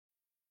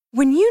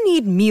When you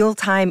need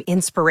mealtime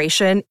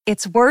inspiration,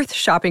 it's worth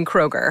shopping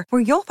Kroger,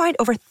 where you'll find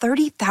over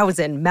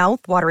 30,000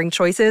 mouth-watering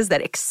choices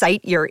that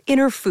excite your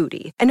inner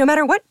foodie. And no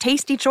matter what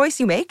tasty choice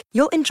you make,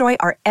 you'll enjoy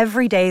our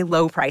everyday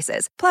low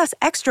prices, plus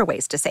extra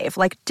ways to save,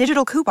 like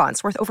digital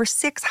coupons worth over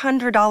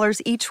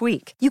 $600 each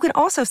week. You can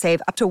also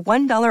save up to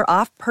 $1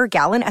 off per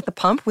gallon at the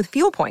pump with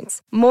fuel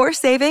points. More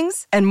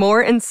savings and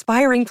more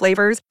inspiring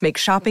flavors make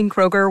shopping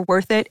Kroger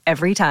worth it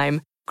every time.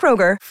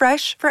 Kroger,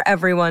 fresh for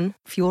everyone.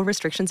 Fuel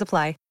restrictions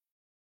apply.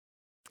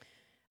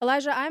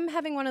 Elijah, I'm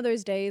having one of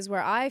those days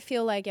where I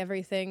feel like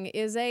everything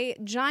is a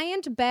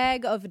giant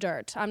bag of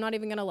dirt. I'm not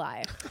even going to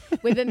lie.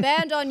 We've been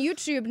banned on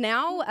YouTube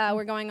now.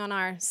 We're going on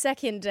our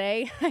second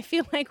day. I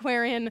feel like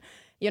we're in,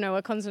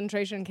 a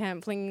concentration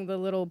camp, flinging the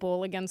little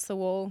ball against the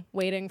wall,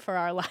 waiting for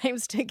our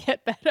lives to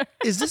get better.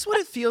 Is this what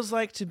it feels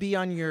like to be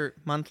on your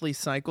monthly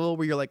cycle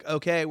where you're like,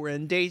 okay, we're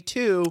in day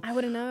 2. I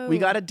wouldn't know. We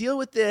got to deal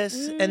with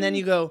this. And then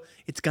you go,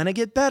 it's going to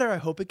get better. I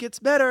hope it gets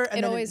better. And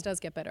it always does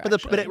get better,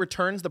 but it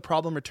returns. The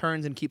problem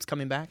returns and keeps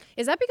coming back.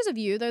 Is that because of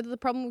you, though, that the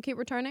problem will keep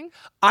returning?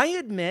 I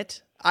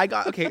admit...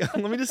 okay,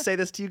 let me just say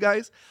this to you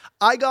guys.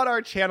 I got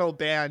our channel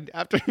banned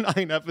after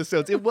 9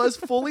 episodes. It was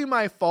fully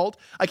my fault.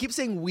 I keep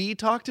saying we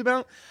talked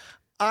about.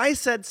 I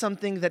said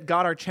something that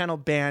got our channel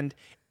banned,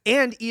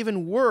 and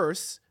even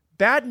worse,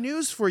 bad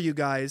news for you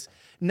guys.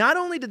 Not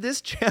only did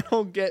this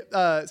channel get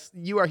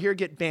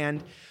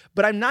banned,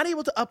 but I'm not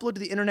able to upload to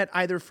the internet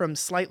either from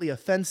Slightly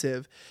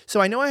Offensive. So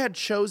I know I had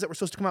shows that were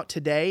supposed to come out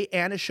today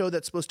and a show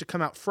that's supposed to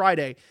come out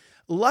Friday.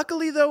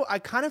 Luckily, though, I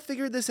kind of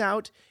figured this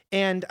out,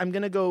 and I'm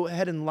going to go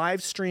ahead and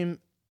live stream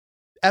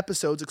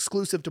episodes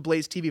exclusive to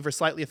Blaze TV for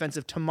Slightly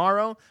Offensive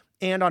tomorrow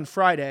and on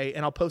Friday,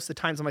 and I'll post the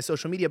times on my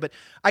social media. But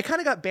I kind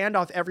of got banned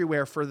off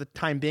everywhere for the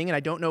time being, and I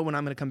don't know when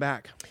I'm going to come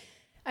back.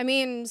 I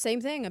mean,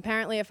 same thing.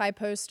 Apparently, if I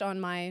post on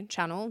my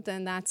channel,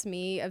 then that's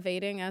me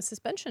evading a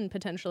suspension,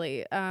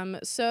 potentially.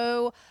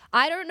 So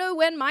I don't know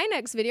when my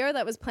next video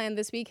that was planned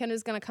this weekend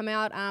is going to come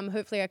out.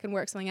 Hopefully, I can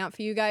work something out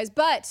for you guys.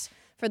 But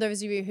for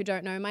those of you who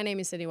don't know, my name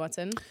is Sydney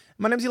Watson.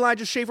 My name's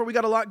Elijah Schaefer. We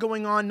got a lot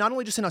going on, not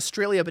only just in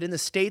Australia, but in the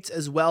States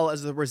as well,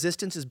 as the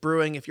resistance is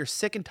brewing. If you're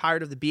sick and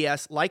tired of the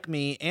BS, like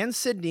me and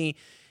Sydney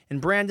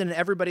and Brandon and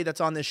everybody that's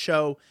on this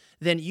show,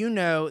 then you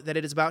know that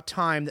it is about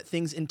time that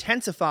things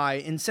intensify.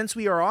 And since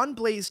we are on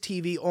Blaze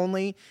TV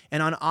only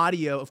and on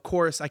audio, of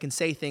course, I can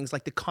say things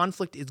like the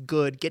conflict is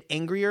good. Get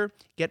angrier,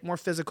 get more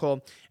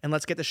physical, and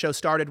let's get the show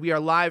started. We are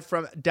live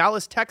from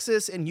Dallas,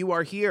 Texas, and you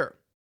are here.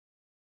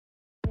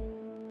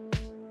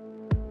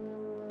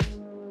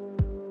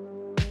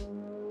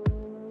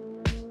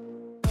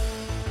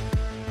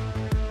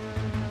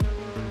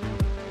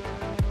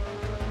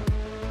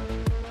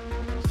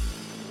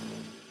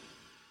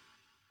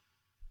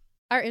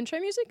 Our intro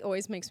music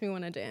always makes me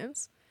want to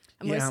dance.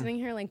 I'm always sitting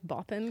here like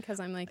bopping because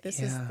I'm like, this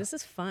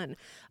is fun.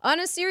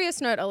 On a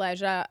serious note,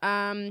 Elijah,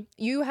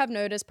 you have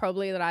noticed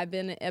probably that I've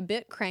been a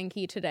bit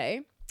cranky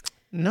today.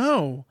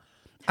 No,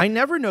 I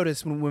never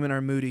notice when women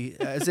are moody,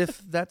 as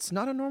if that's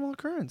not a normal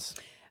occurrence.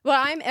 Well,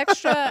 I'm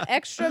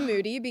extra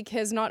moody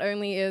because not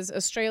only is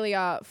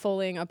Australia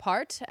falling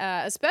apart,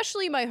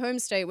 especially my home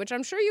state, which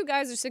I'm sure you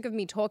guys are sick of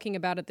me talking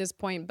about at this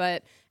point,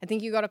 but I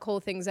think you got to call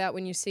things out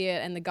when you see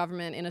it, and the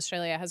government in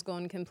Australia has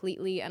gone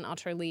completely and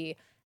utterly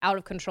out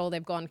of control.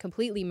 They've gone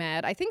completely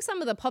mad. I think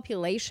some of the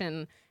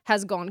population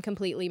has gone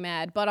completely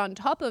mad, but on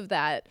top of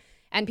that,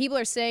 and people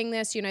are saying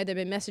this, they've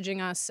been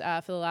messaging us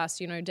for the last,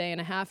 day and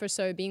a half or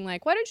so, being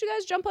like, why don't you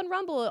guys jump on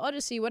Rumble or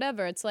Odyssey,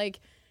 whatever. It's like,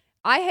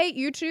 I hate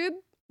YouTube.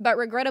 But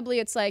regrettably,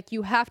 it's like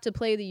you have to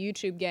play the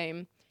YouTube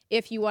game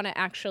if you want to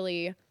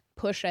actually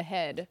push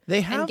ahead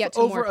and get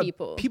to more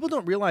people. People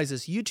don't realize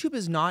this. YouTube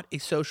is not a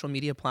social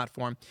media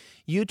platform.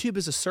 YouTube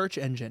is a search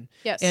engine.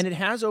 Yes. And it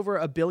has over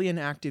 1 billion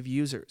active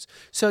users.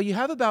 So you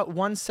have about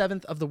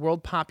 1/7 of the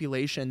world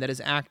population that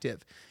is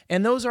active.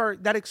 And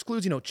that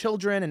excludes,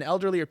 children and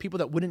elderly or people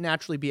that wouldn't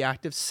naturally be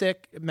active,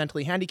 sick,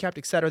 mentally handicapped,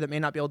 et cetera, that may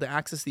not be able to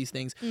access these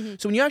things. Mm-hmm.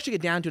 So when you actually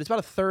get down to it, it's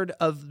about 1/3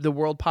 of the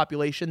world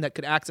population that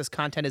could access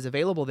content is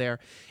available there.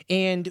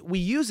 And we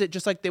use it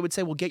just like they would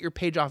say, well, get your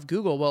page off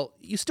Google. Well,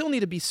 you still need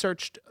to be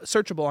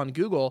searchable on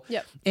Google.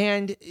 Yep.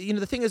 And,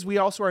 the thing is, we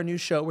also are a new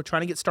show. We're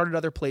trying to get started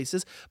other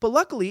places. But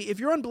luckily, if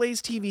you're on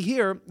Blaze TV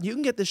here, you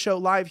can get the show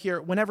live here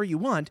whenever you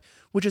want,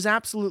 which is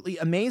absolutely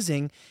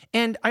amazing.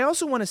 And I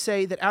also want to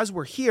say that as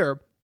we're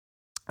here,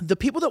 the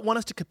people that want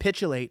us to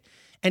capitulate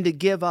and to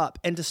give up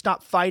and to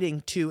stop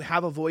fighting to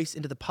have a voice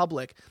into the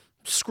public,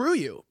 screw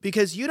you,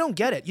 because you don't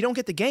get it. You don't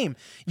get the game.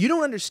 You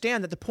don't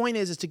understand that the point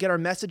is to get our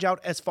message out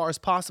as far as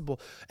possible.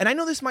 And I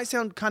know this might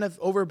sound kind of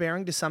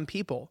overbearing to some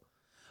people,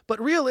 But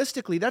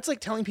realistically, that's like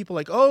telling people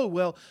like, oh,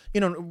 well,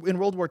 in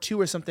World War II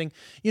or something,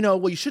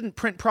 well, you shouldn't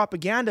print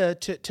propaganda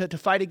to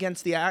fight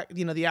against the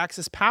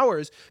Axis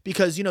powers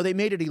because, they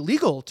made it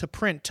illegal to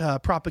print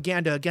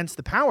propaganda against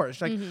the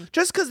powers. Like,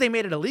 just because they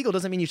made it illegal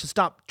doesn't mean you should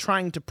stop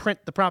trying to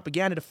print the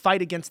propaganda to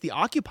fight against the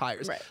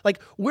occupiers. Right.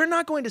 Like, we're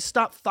not going to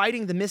stop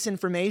fighting the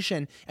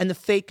misinformation and the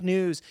fake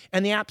news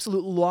and the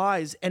absolute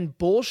lies and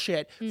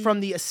bullshit from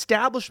the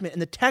establishment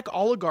and the tech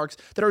oligarchs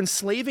that are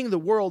enslaving the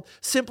world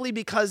simply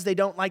because they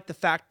don't like the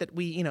fact that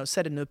we,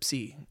 said an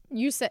oopsie.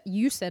 You said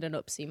an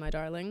oopsie, my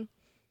darling.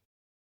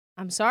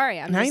 I'm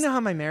sorry. Now you know how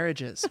my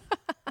marriage is.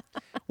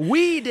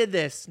 We did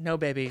this. No,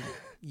 baby.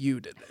 You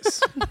did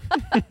this.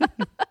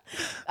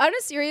 On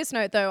a serious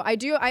note, though, I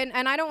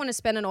don't want to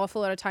spend an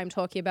awful lot of time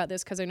talking about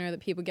this because I know that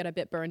people get a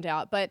bit burned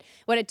out. But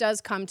when it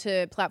does come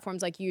to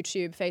platforms like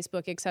YouTube,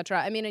 Facebook,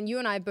 etc., I mean, and you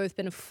and I have both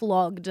been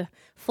flogged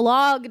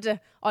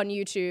on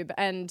YouTube,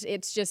 and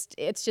it's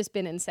just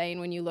been insane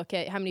when you look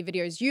at how many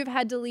videos you've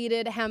had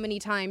deleted, how many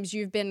times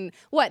you've been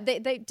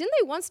didn't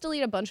they once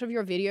delete a bunch of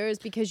your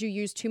videos because you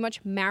used too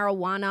much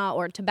marijuana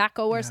or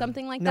tobacco or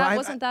something like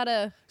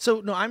that?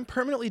 So no, I'm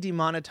permanently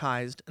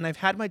demonetized, and I've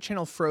had my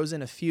channel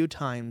frozen a few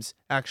times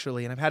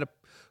actually, and I've had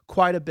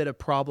quite a bit of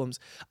problems.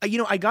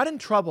 I got in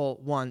trouble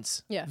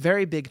once,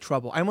 very big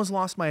trouble. I almost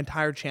lost my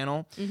entire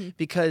channel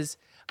because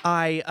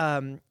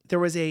there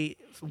was a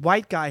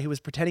white guy who was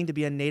pretending to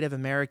be a Native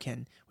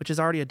American, which is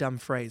already a dumb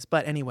phrase.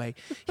 But anyway,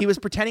 he was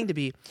pretending to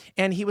be,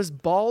 and he was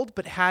bald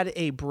but had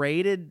a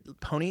braided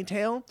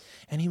ponytail,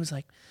 and he was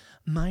like,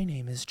 my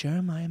name is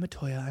Jeremiah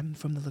Matoya. I'm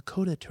from the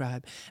Lakota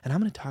tribe, and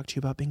I'm going to talk to you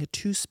about being a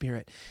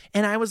two-spirit.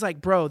 And I was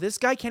like, bro, this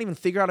guy can't even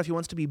figure out if he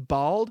wants to be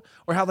bald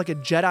or have like a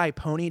Jedi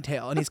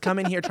ponytail. And he's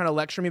coming here trying to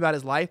lecture me about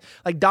his life.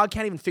 Like, dog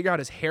can't even figure out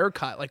his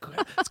haircut. Like,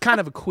 it's kind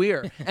of a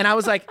queer. And I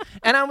was like,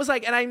 and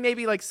I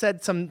maybe like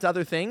said some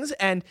other things,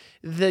 and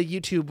the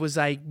YouTube was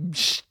like,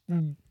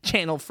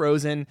 channel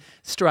frozen,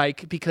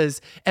 strike,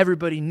 because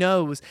everybody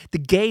knows the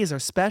gays are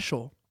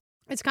special.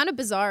 It's kind of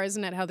bizarre,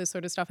 isn't it, how this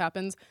sort of stuff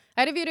happens?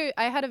 I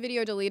had a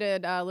video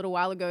deleted a little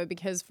while ago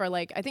because for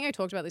I think I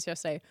talked about this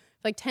yesterday,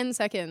 for 10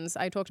 seconds,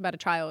 I talked about a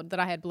child that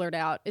I had blurred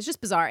out. It's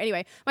just bizarre.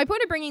 Anyway, my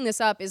point of bringing this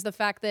up is the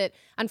fact that,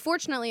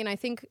 unfortunately, and I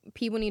think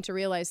people need to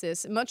realize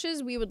this, much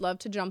as we would love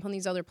to jump on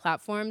these other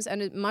platforms, and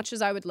as much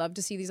as I would love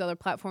to see these other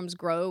platforms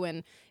grow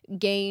and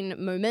gain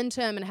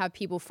momentum and have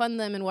people fund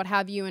them and what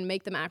have you and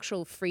make them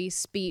actual free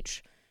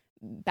speech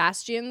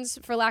bastions,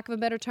 for lack of a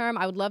better term.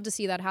 I would love to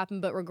see that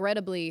happen, but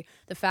regrettably,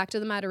 the fact of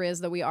the matter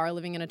is that we are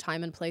living in a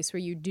time and place where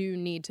you do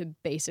need to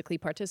basically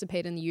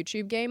participate in the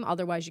YouTube game,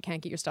 otherwise you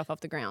can't get your stuff off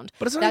the ground.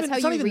 But that's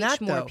how you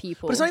reach more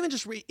people. But it's not even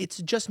just it's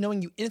just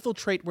knowing you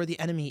infiltrate where the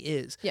enemy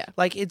is. Yeah.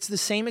 Like, it's the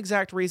same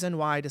exact reason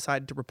why I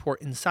decided to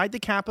report inside the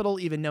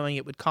Capitol, even knowing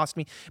it would cost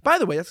me, by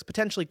the way, that's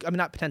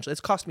it's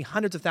cost me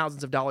hundreds of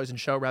thousands of dollars in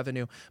show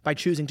revenue by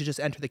choosing to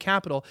just enter the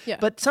Capitol. Yeah.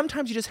 But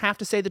sometimes you just have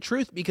to say the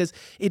truth because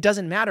it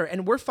doesn't matter.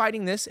 And we're fighting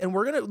this, and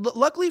we're going to,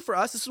 luckily for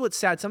us, this is what's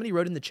sad. Somebody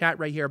wrote in the chat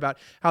right here about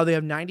how they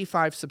have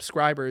 95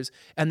 subscribers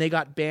and they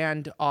got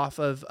banned off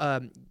of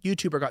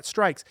YouTube or got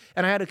strikes.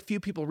 And I had a few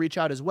people reach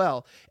out as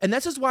well. And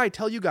this is why I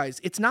tell you guys,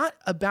 it's not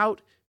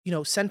about,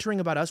 centering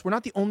about us. We're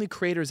not the only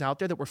creators out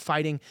there that we're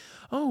fighting.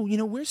 Oh, we're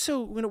going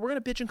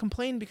to bitch and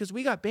complain because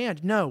we got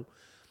banned. No.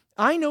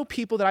 I know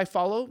people that I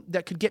follow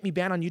that could get me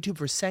banned on YouTube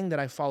for saying that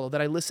I follow,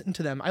 that I listen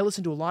to them. I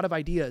listen to a lot of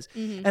ideas.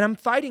 And I'm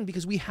fighting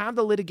because we have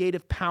the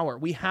litigative power.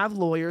 We have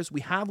lawyers.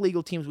 We have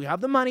legal teams. We have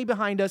the money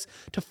behind us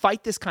to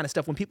fight this kind of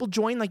stuff. When people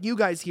join like you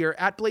guys here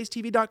at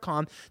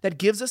blazetv.com, that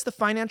gives us the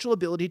financial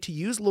ability to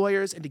use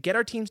lawyers and to get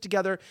our teams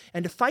together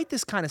and to fight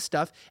this kind of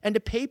stuff and to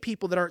pay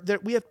people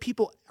that we have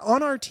people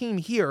on our team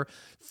here,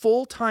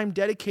 full-time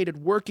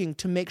dedicated, working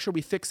to make sure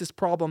we fix this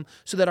problem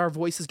so that our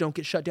voices don't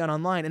get shut down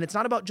online. And it's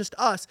not about just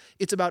us.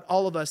 It's about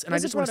all of us, and I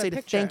just want to say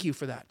thank you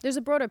for that. There's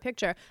a broader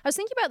picture. I was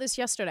thinking about this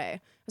yesterday,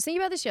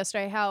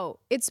 how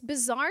it's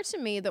bizarre to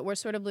me that we're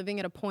sort of living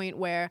at a point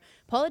where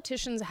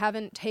politicians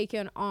haven't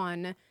taken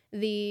on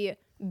the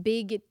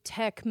big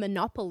tech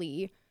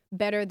monopoly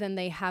better than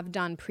they have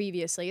done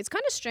previously. It's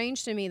kind of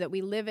strange to me that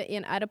we live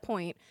at a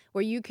point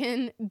where you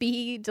can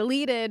be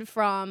deleted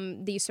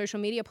from the social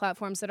media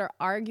platforms that are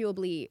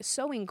arguably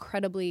so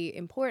incredibly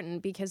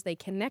important because they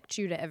connect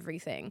you to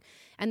everything.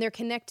 And they're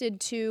connected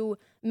to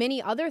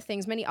many other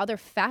things, many other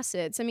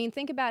facets. I mean,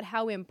 think about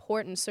how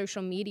important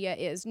social media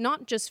is,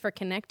 not just for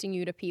connecting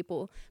you to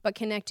people, but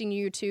connecting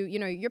you to,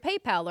 your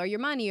PayPal or your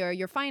money or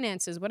your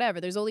finances,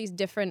 whatever. There's all these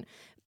different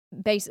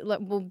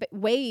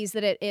ways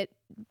that it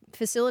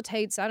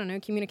facilitates,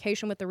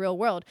 communication with the real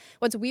world.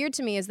 What's weird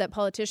to me is that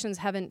politicians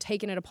haven't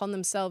taken it upon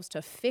themselves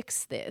to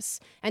fix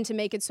this and to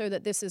make it so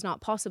that this is not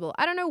possible.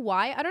 I don't know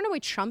why. I don't know why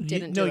Trump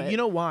didn't do it. No, you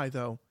know why,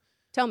 though?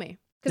 Tell me.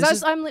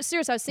 Because I'm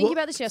serious. I was thinking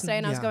about this yesterday,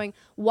 and I was going,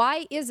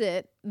 why is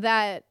it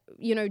that,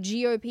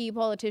 GOP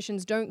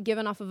politicians don't give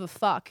enough of a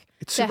fuck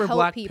It's to super help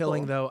black people?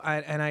 Pilling, though.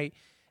 And I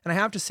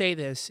have to say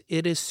this.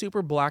 It is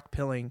super black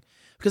pilling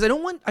because I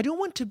don't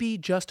want to be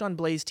just on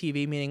Blaze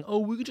TV, meaning, oh,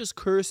 we could just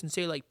curse and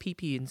say like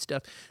pee-pee and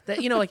stuff.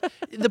 That, you know, like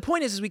the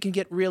point is we can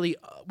get really,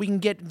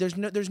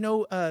 there's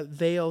no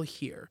veil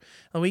here.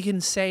 And we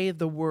can say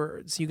the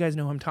words. You guys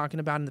know who I'm talking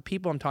about and the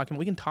people I'm talking about.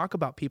 We can talk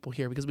about people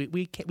here because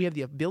we have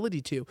the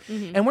ability to.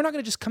 And we're not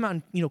going to just come out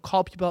and, you know,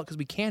 call people out because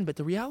we can. But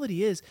the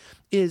reality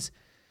is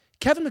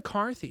Kevin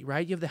McCarthy,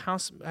 right? You have the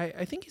House,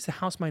 I think he's the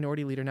House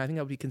Minority Leader now. I think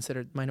that would be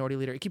considered Minority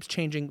Leader. It keeps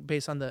changing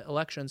based on the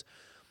elections.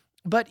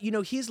 But, you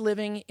know, he's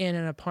living in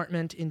an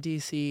apartment in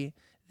D.C.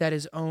 that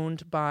is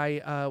owned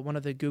by one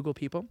of the Google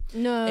people.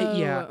 No.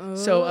 Yeah.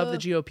 So of the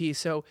GOP.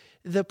 So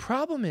the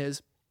problem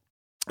is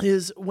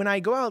when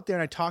I go out there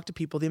and I talk to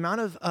people, the amount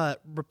of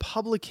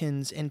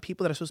Republicans and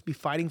people that are supposed to be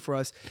fighting for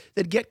us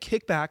that get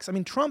kickbacks. I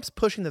mean, Trump's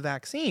pushing the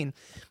vaccine.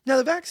 Now,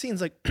 the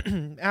vaccine's like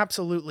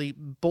absolutely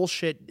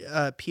bullshit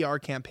PR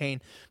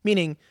campaign,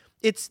 meaning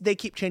they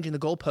keep changing the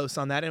goalposts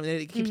on that, and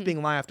it keeps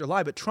being lie after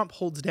lie. But Trump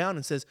holds down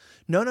and says,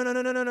 no,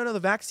 the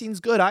vaccine's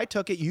good. I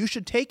took it. You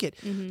should take it.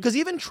 Because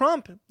even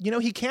Trump, you know,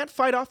 he can't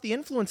fight off the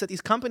influence that these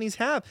companies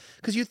have.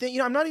 Because you think, you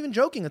know, I'm not even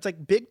joking. It's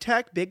like big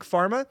tech, big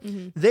pharma.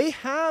 They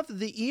have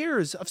the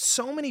ears of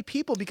so many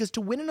people because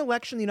to win an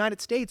election in the United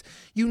States,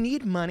 you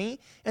need money.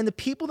 And the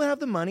people that have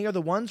the money are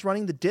the ones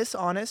running the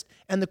dishonest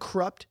and the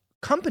corrupt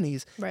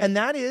companies. Right. And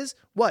that is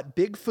what?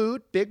 Big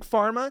food, big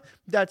pharma,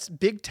 that's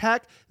big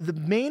tech, the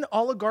main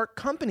oligarch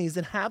companies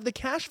that have the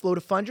cash flow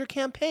to fund your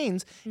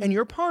campaigns and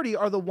your party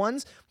are the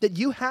ones that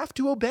you have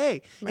to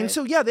obey. Right. And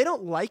so, yeah, they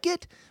don't like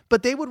it,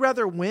 but they would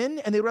rather win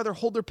and they'd rather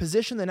hold their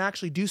position than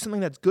actually do something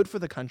that's good for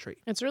the country.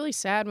 It's really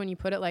sad when you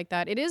put it like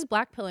that. It is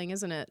blackpilling,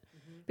 isn't it?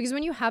 Because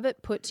when you have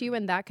it put to you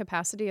in that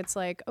capacity, it's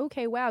like,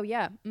 okay, wow,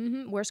 yeah,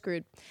 we're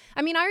screwed.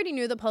 I mean, I already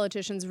knew that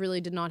politicians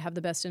really did not have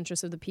the best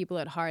interests of the people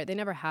at heart. They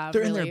never have.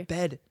 They're really. in their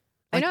bed.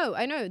 Like,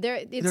 I know.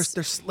 They're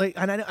like,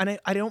 and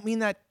I don't mean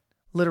that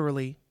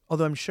literally,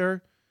 although I'm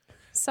sure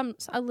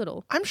a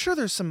little. I'm sure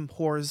there's some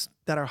whores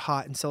that are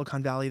hot in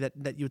Silicon Valley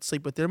that you would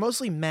sleep with. They're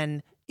mostly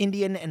men,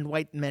 Indian and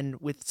white men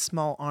with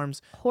small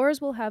arms. Whores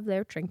will have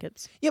their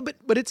trinkets. Yeah,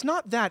 but it's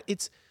not that.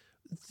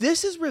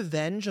 This is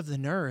revenge of the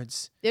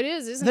nerds. It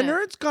is, isn't it? The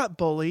nerds got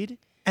bullied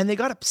and they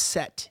got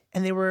upset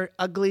and they were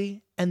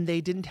ugly and they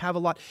didn't have a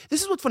lot.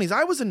 This is what's funny is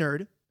I was a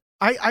nerd.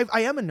 I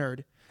am a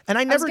nerd and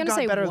I never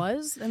got better.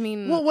 I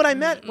mean, well, what I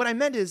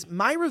meant is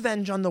my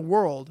revenge on the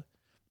world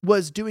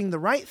was doing the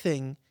right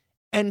thing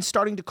and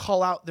starting to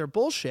call out their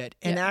bullshit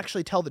and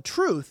actually tell the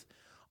truth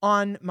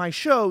on my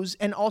shows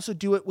and also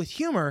do it with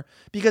humor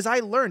because I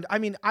learned. I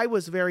mean, I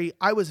was very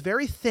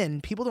thin.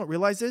 People don't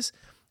realize this.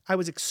 I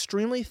was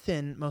extremely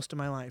thin most of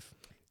my life.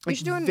 Like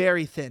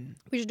very thin.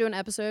 We should do an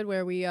episode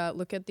where we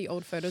look at the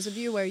old photos of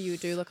you where you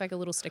do look like a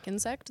little stick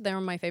insect. They're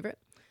my favorite.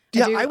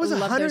 Yeah, I was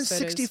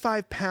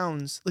 165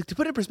 pounds. Like to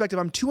put it in perspective,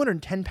 I'm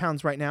 210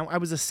 pounds right now. I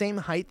was the same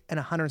height and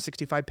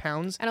 165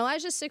 pounds. And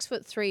Elijah's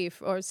 6'3"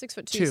 or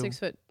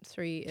 6'2",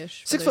 6'3"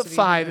 ish.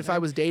 6'5" if I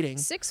was dating.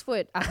 6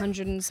 foot,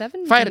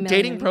 170. If I had a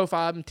dating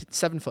profile, I'm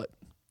 7 foot.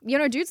 You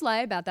know, dudes lie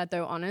about that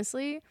though.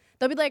 Honestly,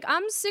 they'll be like,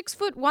 "I'm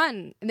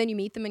 6'1", and then you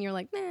meet them and you're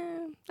like,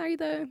 "Nah, are you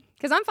though?"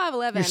 Because I'm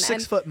 5'11". You're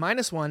 6 foot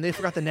minus 1. They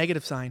forgot the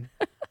negative sign.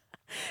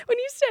 When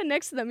you stand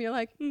next to them, you're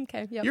like,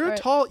 "Okay, yeah." You're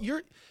tall.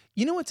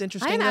 You know what's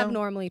interesting? I'm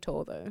abnormally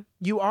tall though.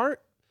 You are?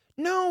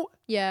 No.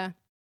 Yeah.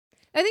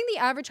 I think the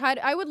average height,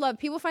 I would love,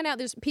 people find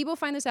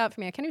this out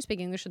for me. I can't even speak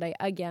English today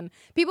again.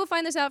 People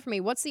find this out for me.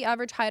 What's the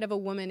average height of a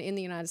woman in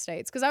the United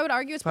States? Because I would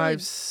argue it's probably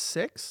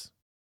 5'6".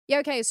 Yeah,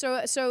 okay, so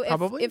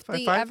if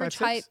the average 5'6"?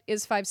 height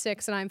is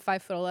 5'6" and I'm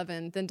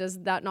 5'11", then does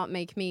that not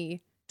make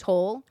me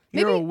tall?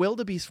 You're a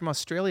wildebeest from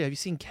Australia. Have you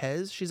seen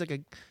Kez?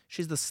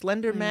 She's the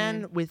slender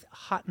man with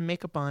hot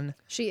makeup on.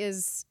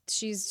 She's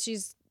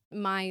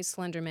my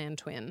Slender Man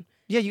twin.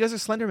 Yeah, you guys are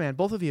Slender Man,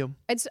 both of you.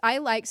 I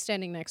like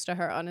standing next to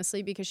her,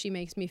 honestly, because she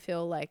makes me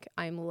feel like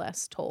I'm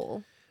less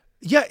tall.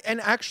 Yeah, and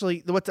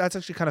actually, that's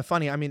actually kind of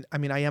funny. I mean,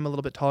 I am a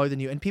little bit taller than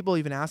you, and people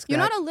even ask You're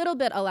not a little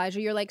bit,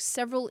 Elijah. You're like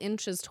several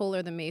inches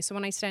taller than me. So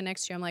when I stand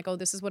next to you, I'm like, oh,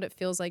 this is what it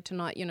feels like to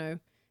not,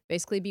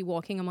 basically be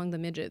walking among the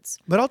midgets.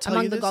 But I'll tell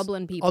you this. Among the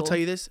goblin people. I'll tell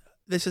you this.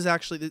 This is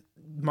actually,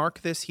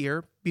 mark this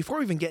here, before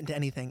we even get into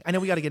anything. I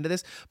know we got to get into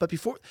this, but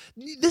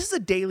this is a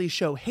daily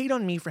show. Hate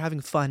on me for having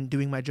fun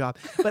doing my job.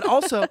 But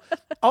also,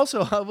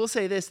 I will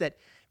say this, that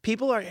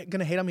people are going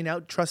to hate on me now.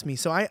 Trust me.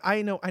 So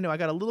I know. I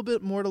got a little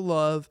bit more to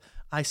love.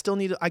 I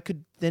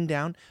could thin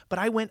down, but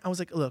I was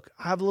like, look,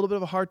 I have a little bit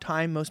of a hard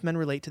time. Most men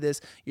relate to this.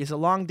 It's a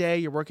long day.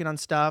 You're working on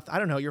stuff. I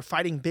don't know. You're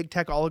fighting big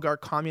tech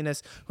oligarch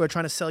communists who are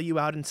trying to sell you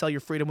out and sell your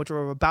freedom, which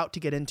we're about to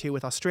get into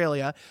with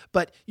Australia.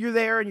 But you're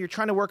there and you're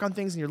trying to work on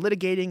things and you're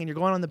litigating and you're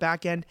going on the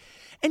back end.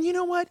 And you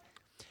know what?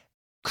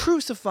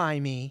 Crucify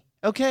me,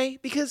 okay?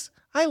 Because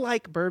I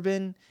like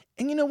bourbon.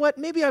 And you know what?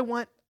 Maybe I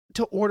want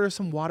to order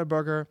some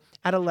Whataburger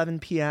at 11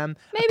 p.m.,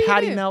 a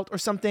patty melt or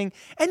something,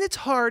 and it's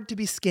hard to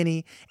be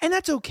skinny, and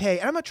that's okay.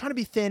 And I'm not trying to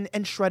be thin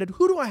and shredded.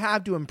 Who do I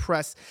have to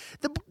impress?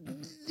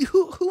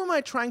 Who am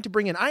I trying to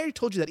bring in? I already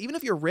told you that. Even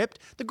if you're ripped,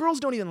 the girls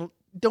don't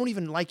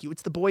even like you.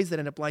 It's the boys that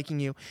end up liking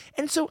you.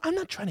 And so I'm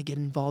not trying to get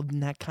involved in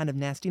that kind of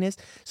nastiness.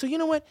 So you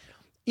know what?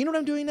 You know what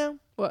I'm doing now?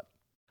 What?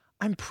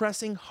 I'm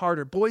pressing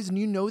harder. Boys, and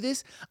you know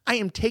this, I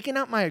am taking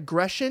out my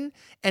aggression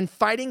and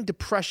fighting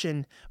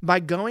depression by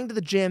going to the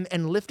gym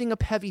and lifting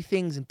up heavy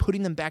things and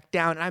putting them back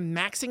down. And I'm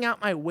maxing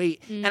out my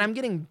weight and I'm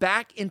getting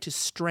back into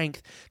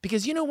strength.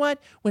 Because you know what?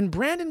 When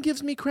Brandon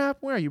gives me crap,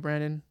 where are you,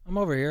 Brandon? I'm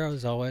over here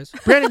as always.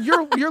 Brandon,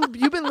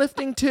 you've been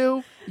lifting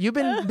too. You've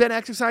been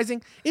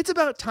exercising. It's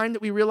about time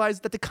that we realize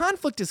that the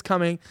conflict is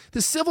coming,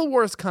 the civil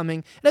war is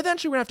coming, and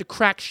eventually we're gonna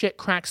have to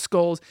crack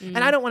skulls. And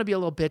I don't want to be a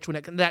little bitch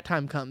when that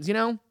time comes, you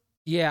know?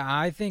 Yeah,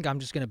 I think I'm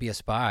just going to be a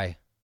spy.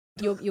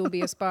 You'll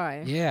be a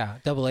spy. Yeah,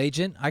 double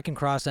agent. I can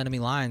cross enemy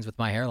lines with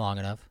my hair long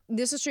enough.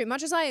 This is true.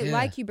 Much as I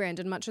like you,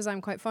 Brandon, much as I'm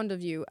quite fond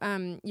of you,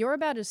 you're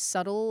about as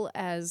subtle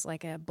as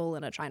like a bull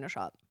in a china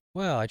shop.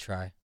 Well, I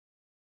try.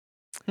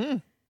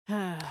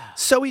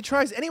 So he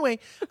tries. Anyway,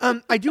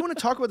 I do want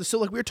to talk about this. So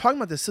like we were talking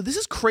about this. So this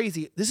is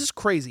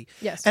crazy.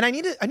 Yes. And I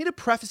need to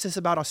preface this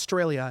about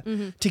Australia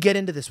to get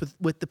into this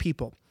with the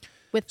people.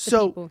 With the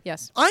people,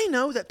 yes. I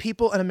know that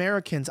people and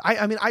Americans,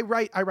 I mean, I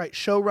write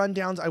show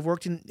rundowns. I've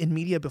worked in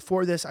media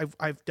before this.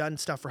 I've done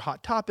stuff for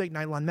Hot Topic,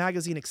 Nylon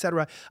Magazine,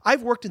 etc.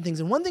 I've worked in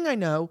things. And one thing I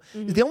know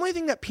is the only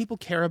thing that people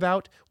care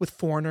about with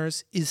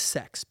foreigners is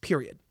sex,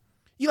 period.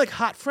 You like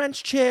hot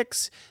French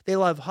chicks. They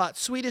love hot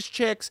Swedish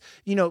chicks,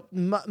 you know,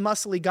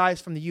 muscly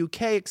guys from the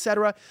UK,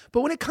 etc.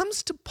 But when it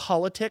comes to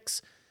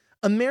politics,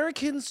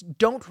 Americans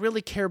don't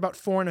really care about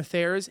foreign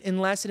affairs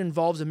unless it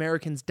involves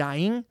Americans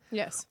dying.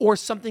 Yes. Or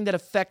something that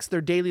affects their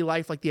daily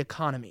life, like the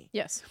economy.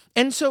 Yes.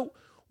 And so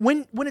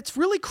when it's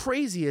really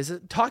crazy is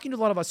talking to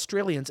a lot of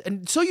Australians,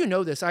 and so you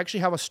know this, I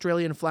actually have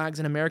Australian flags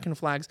and American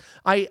flags.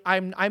 I'm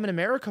an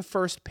America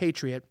First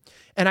patriot,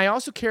 and I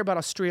also care about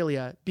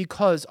Australia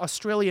because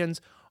Australians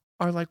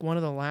are like one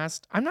of the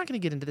last, I'm not going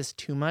to get into this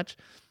too much,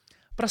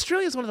 but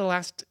Australia is one of the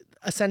last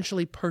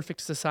essentially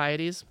perfect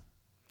societies.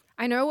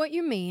 I know what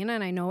you mean,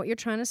 and I know what you're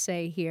trying to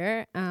say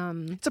here.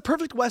 It's a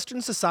perfect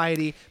Western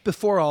society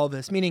before all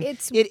this, meaning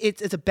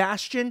it's a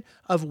bastion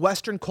of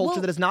Western culture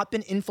that has not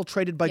been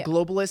infiltrated by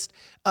globalist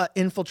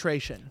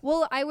infiltration.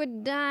 Well, I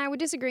would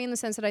disagree in the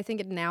sense that I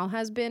think it now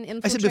has been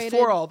infiltrated. I said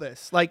before all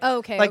this, like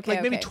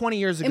maybe 20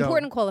 years ago.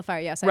 Important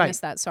qualifier, yes, I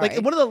missed that, sorry.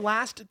 Like one of the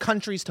last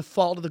countries to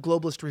fall to the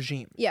globalist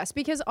regime. Yes,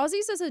 because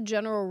Aussies as a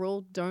general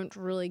rule don't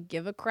really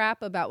give a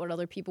crap about what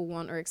other people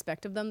want or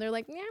expect of them. They're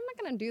like, yeah, I'm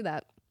not going to do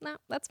that. Nah,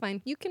 that's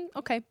fine. You can,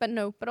 okay, but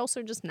no, but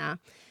also just nah.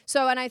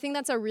 So, and I think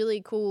that's a really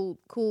cool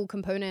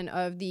component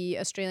of the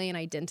Australian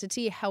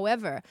identity.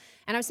 However,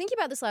 and I was thinking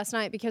about this last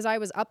night because I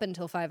was up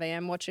until 5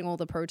 a.m. watching all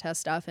the protest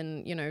stuff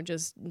and, you know,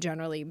 just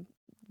generally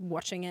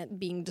watching it,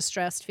 being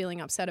distressed, feeling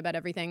upset about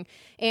everything.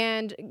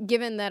 And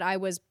given that I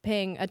was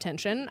paying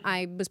attention,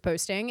 I was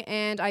posting,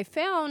 and I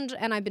found,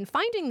 and I've been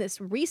finding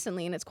this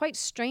recently, and it's quite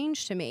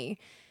strange to me,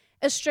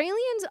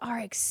 Australians are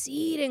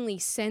exceedingly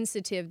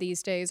sensitive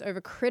these days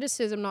over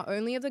criticism not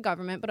only of the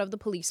government but of the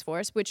police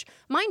force, which,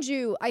 mind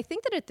you, I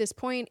think that at this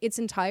point it's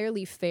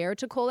entirely fair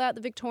to call out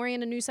the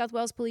Victorian and New South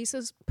Wales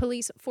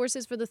police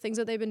forces for the things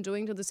that they've been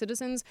doing to the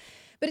citizens.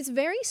 But it's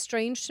very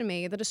strange to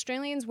me that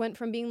Australians went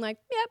from being like,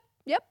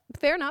 Yep,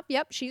 fair enough.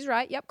 Yep, she's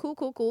right. Yep,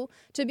 cool.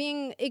 To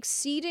being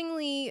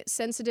exceedingly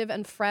sensitive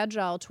and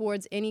fragile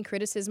towards any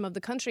criticism of the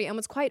country. And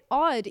what's quite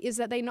odd is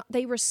that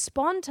they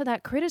respond to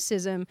that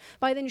criticism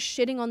by then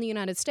shitting on the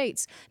United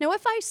States. Now,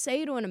 if I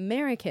say to an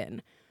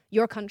American,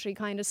 your country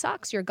kind of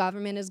sucks, your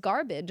government is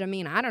garbage, I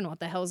mean, I don't know what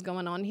the hell's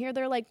going on here.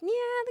 They're like, yeah,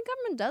 the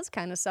government does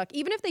kind of suck.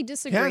 Even if they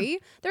disagree,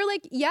 they're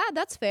like, yeah,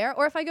 that's fair.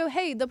 Or if I go,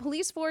 hey, the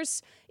police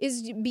force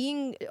is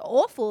being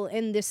awful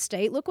in this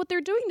state, look what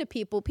they're doing to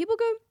people. People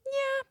go,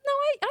 yeah,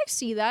 no, I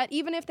see that,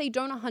 even if they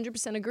don't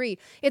 100% agree.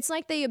 It's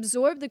like they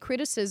absorb the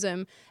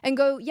criticism and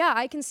go, yeah,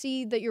 I can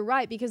see that you're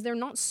right, because they're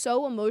not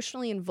so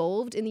emotionally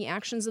involved in the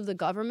actions of the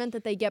government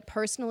that they get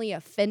personally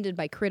offended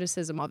by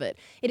criticism of it.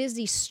 It is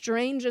the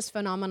strangest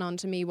phenomenon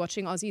to me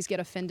watching Aussies get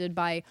offended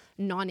by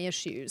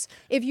non-issues.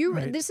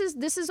 This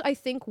is I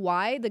think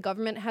why the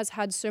government has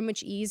had so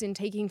much ease in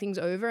taking things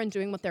over and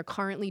doing what they're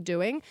currently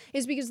doing,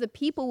 is because the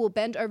people will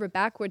bend over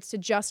backwards to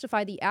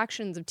justify the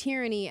actions of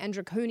tyranny and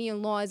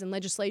draconian laws and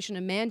legislation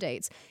and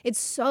mandates. It's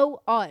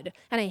so odd,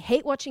 and I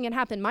hate watching it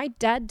happen. My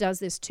dad does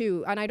this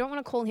too, and I don't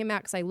want to call him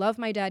out because I love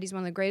my dad. He's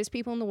one of the greatest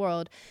people in the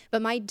world, but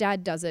my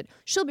dad does it.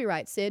 She'll be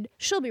right, Sid.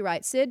 She'll be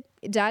right, Sid.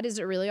 Dad, is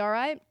it really all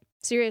right?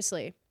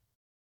 Seriously.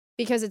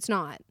 Because it's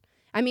not.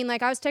 I mean,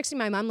 like, I was texting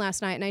my mom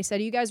last night, and I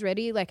said, are you guys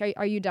ready? Like,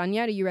 are you done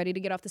yet? Are you ready to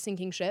get off the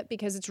sinking ship?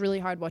 Because it's really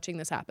hard watching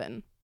this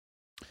happen.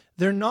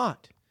 They're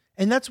not.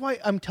 And that's why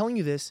I'm telling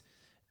you this.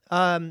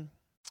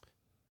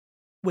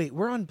 Wait,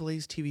 we're on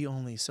Blaze TV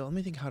only, so let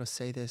me think how to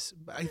say this.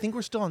 I think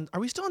we're still on. Are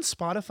we still on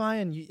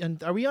Spotify?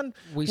 And are we on?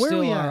 We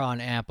still are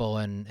on Apple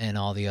and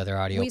all the other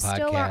audio podcasts.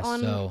 Still are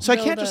on so I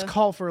can't just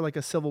call for like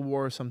a civil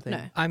war or something.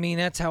 No. I mean,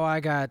 that's how I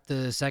got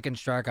the second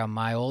strike on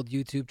my old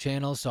YouTube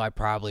channel, so I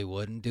probably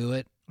wouldn't do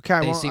it. Okay,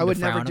 I would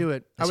never do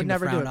it. I would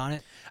never do it. On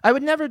it. I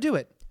would never do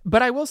it.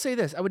 But I will say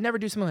this: I would never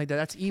do something like that.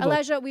 That's evil.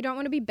 Elijah, we don't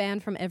want to be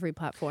banned from every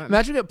platform.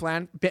 Imagine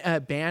we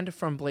get banned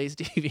from Blaze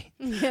TV.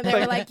 Yeah, they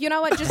were like, you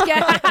know what?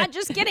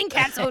 Just getting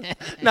canceled.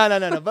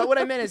 No. But what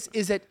I meant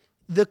is that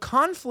the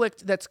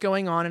conflict that's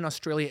going on in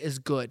Australia is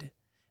good.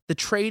 The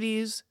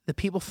tradies, the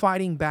people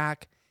fighting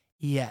back,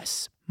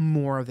 yes,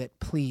 more of it,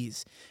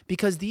 please.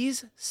 Because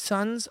these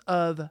sons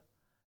of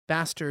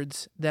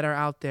bastards that are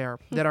out there,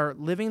 that are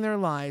living their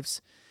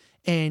lives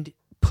and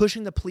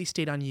pushing the police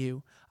state on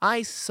you.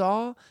 I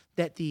saw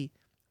that the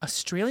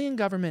Australian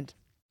government,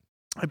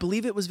 I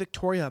believe it was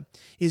Victoria,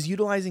 is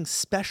utilizing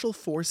special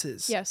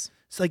forces. Yes.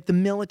 It's like the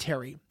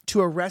military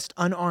to arrest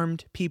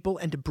unarmed people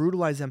and to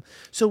brutalize them.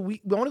 So we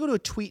want to go to a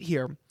tweet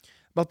here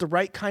about the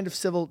right kind of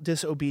civil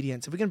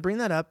disobedience. If we can bring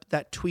that up,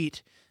 that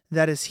tweet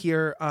that is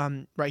here,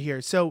 right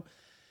here. So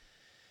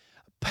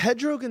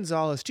Pedro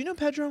Gonzalez, do you know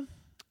Pedro?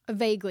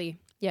 Vaguely,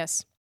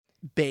 yes.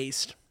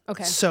 Based.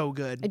 Okay. So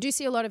good. I do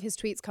see a lot of his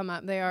tweets come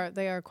up. They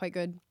are quite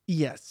good.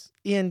 Yes.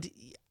 And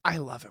I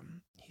love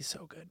him. He's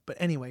so good. But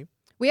anyway.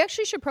 We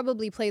actually should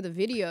probably play the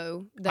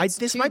video.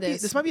 This might be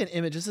an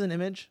image. This is an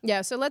image.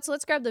 Yeah, so let's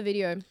grab the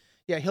video.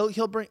 Yeah,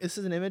 he'll bring. This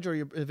is an image or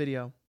a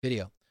video.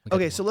 Video.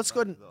 Okay, so let's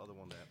go ahead.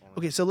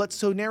 Okay,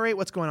 so narrate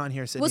what's going on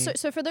here, Sydney. Well,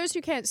 so for those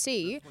who can't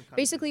see,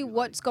 basically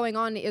what's going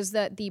on is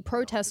that the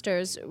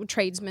protesters,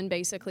 tradesmen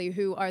basically,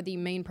 who are the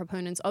main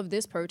proponents of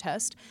this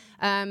protest,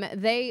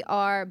 they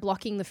are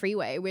blocking the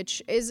freeway,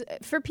 which is,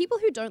 for people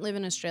who don't live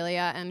in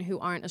Australia and who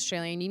aren't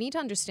Australian, you need to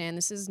understand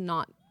this is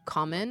not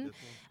common.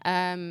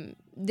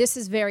 This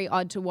is very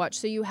odd to watch.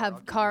 So you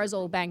have cars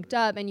all banked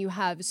up, and you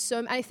have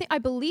I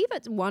believe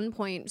at one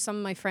point some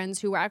of my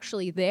friends who were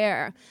actually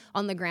there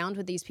on the ground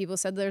with these people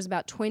said there's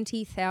about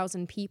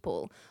 20,000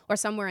 people or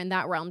somewhere in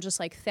that realm, just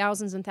like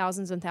thousands and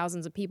thousands and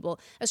thousands of people.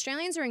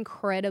 Australians are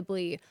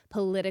incredibly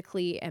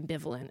politically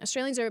ambivalent.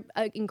 Australians are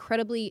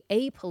incredibly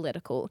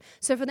apolitical.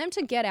 So for them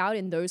to get out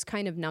in those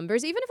kind of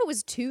numbers, even if it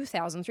was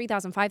 2,000,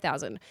 3,000,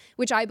 5,000,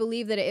 which I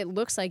believe that it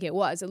looks like it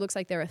looks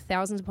like there are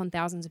thousands upon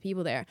thousands of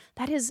people there.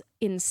 That is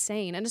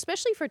insane. And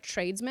especially for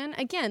tradesmen,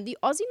 again, the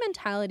Aussie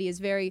mentality is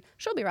very,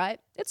 she'll be right.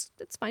 It's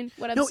fine.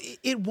 Whatever. No,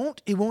 it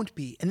won't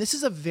be. And this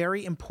is a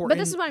very important.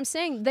 But this is what I'm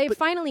saying. They've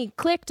finally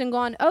clicked and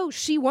gone, oh,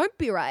 she won't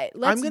be right.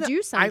 Let's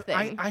do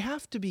something. I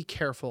have to be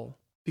careful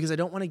because I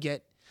don't want to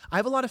get. I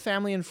have a lot of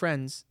family and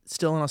friends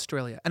still in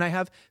Australia, and I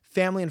have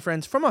family and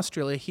friends from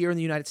Australia here in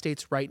the United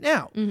States right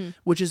now,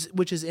 which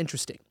is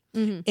interesting.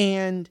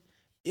 And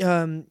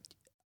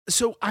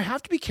so I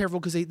have to be careful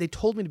because they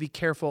told me to be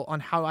careful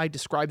on how I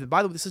describe them.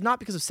 By the way, this is not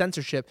because of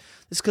censorship.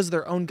 This is because of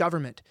their own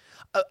government.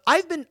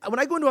 When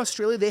I go into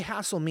Australia, they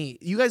hassle me.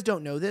 You guys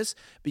don't know this,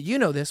 but you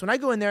know this. When I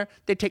go in there,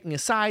 they take me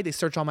aside. They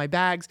search all my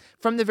bags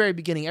from the very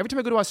beginning. Every time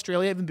I go to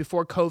Australia, even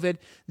before COVID,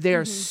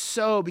 they're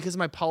so, because of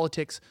my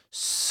politics,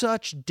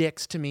 such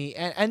dicks to me.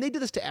 And they do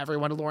this to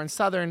everyone, to Lauren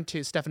Southern,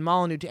 to Stefan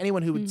Molyneux, to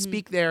anyone who would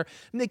speak there.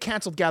 And they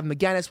canceled Gavin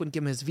McGuinness, wouldn't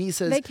give him his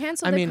visas. They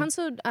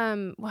canceled,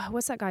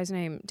 what's that guy's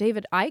name?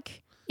 David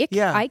Icke?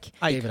 Ike.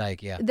 David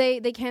Icke, yeah.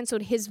 They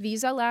canceled his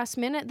visa last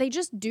minute. They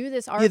just do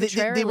this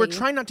arbitrarily. They were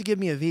trying not to give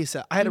me a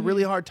visa. I had a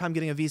really hard time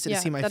getting a visa to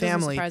see my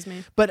family. That doesn't surprise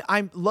me. But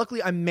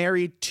I'm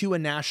married to a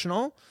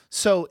national,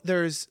 so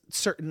there's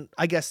certain,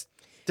 I guess,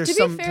 there's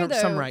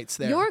some rights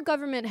there. Your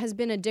government has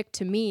been a dick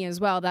to me as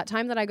well. That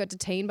time that I got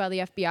detained by the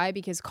FBI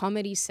because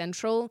Comedy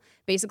Central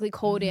basically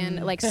called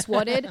in, like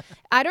swatted.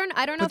 I don't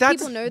know if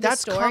people know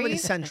this story. That's Comedy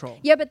Central.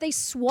 Yeah, but they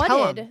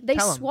swatted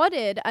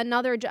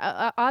another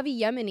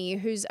Avi Yemeni,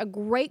 who's a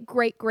great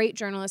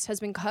journalist, has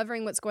been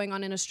covering what's going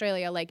on in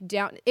Australia.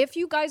 If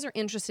you guys are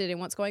interested in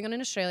what's going on in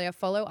Australia,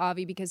 follow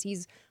Avi because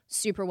he's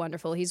super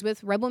wonderful. He's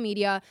with Rebel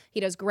Media. He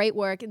does great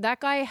work.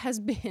 That guy has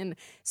been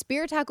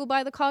spear tackled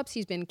by the cops.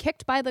 He's been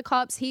kicked by the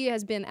cops. He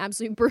has been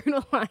absolutely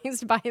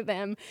brutalized by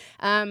them.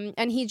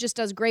 And he just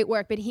does great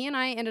work. But he and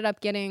I ended up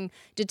getting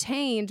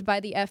detained by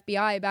the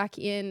FBI back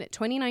in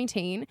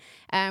 2019.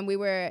 And we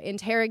were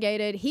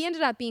interrogated. He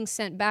ended up being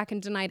sent back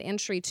and denied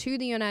entry to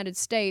the United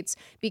States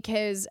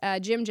because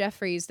Jim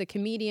Jeffries, the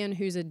comedian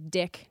who's a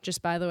dick,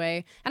 just by the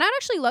way, and I'd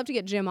actually love to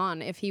get Jim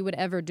on if he would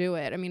ever do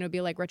it. I mean, it would be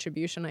like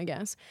retribution, I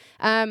guess.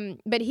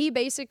 But he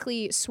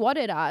basically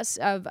swatted us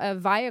of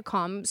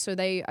Viacom. So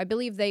I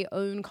believe they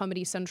own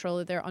Comedy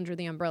Central. They're under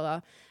the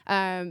umbrella.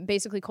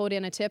 Basically called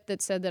in a tip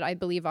that said that I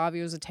believe Avi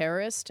was a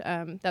terrorist.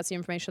 That's the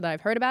information that I've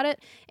heard about it.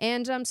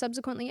 And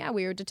subsequently,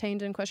 we were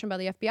detained and questioned by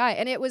the FBI.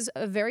 And it was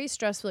a very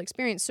stressful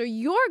experience. So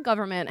your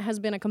government has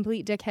been a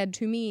complete dickhead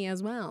to me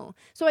as well.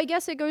 So I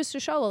guess it goes to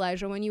show,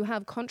 Elijah, when you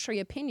have contrary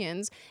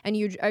opinions and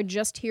you are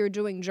just here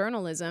doing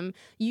journalism,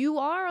 you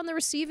are on the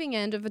receiving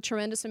end of a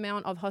tremendous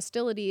amount of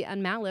hostility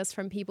and malice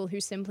from people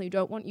who simply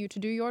don't want you to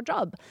do your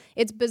job.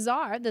 It's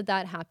bizarre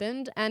that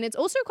happened. And it's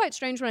also quite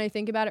strange when I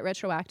think about it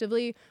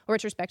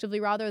retrospectively,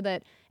 rather,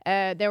 that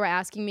they were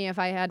asking me if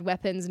I had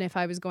weapons and if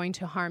I was going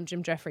to harm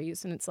Jim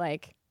Jeffries. And it's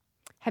like,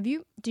 have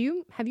you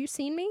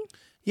seen me?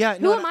 Yeah,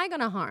 Who am I going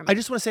to harm? I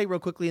just want to say real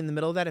quickly in the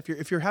middle of that,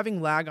 if you're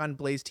having lag on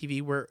Blaze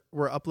TV, we're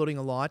uploading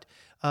a lot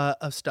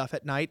of stuff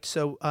at night.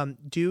 So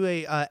do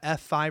a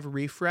F5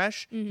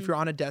 refresh if you're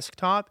on a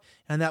desktop,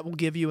 and that will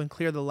give you and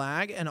clear the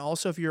lag. And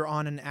also if you're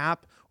on an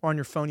app or on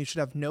your phone, you should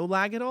have no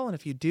lag at all. And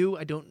if you do,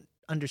 I don't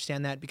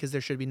understand that because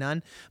there should be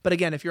none. But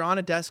again, if you're on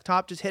a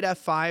desktop, just hit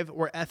F5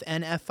 or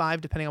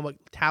F5, depending on what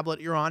tablet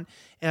you're on.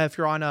 If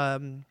you're on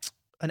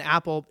an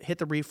Apple, hit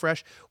the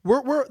refresh.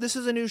 This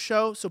is a new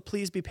show, so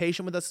please be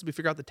patient with us as we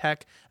figure out the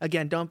tech.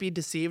 Again, don't be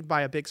deceived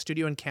by a big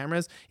studio and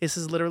cameras. This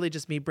is literally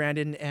just me,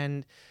 Brandon,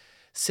 and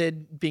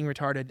Sid being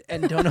retarded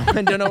and don't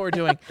know what we're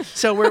doing.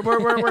 So we're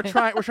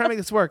trying to make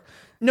this work.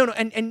 No,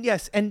 and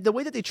yes, and the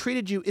way that they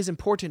treated you is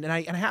important. And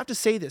I have to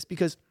say this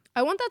because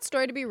I want that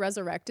story to be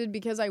resurrected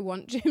because I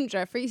want Jim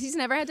Jeffries. He's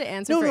never had to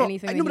answer for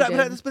anything that he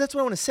did. But that's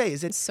what I want to say.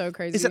 It's so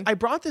crazy. Is that I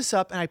brought this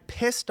up and I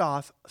pissed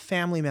off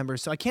family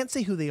members, so I can't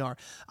say who they are.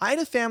 I had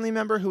a family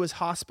member who was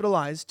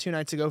hospitalized 2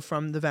 nights ago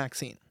from the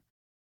vaccine.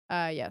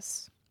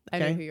 Yes. I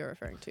know who you're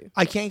referring to.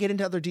 I can't get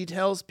into other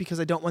details because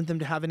I don't want them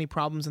to have any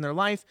problems in their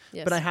life,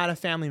 but I had a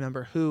family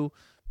member who,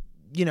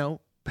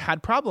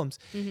 had problems.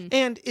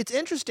 And it's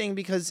interesting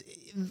because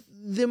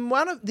the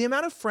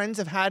amount of friends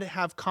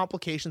have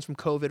complications from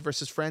COVID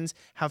versus friends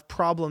have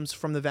problems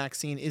from the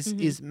vaccine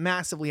is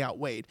massively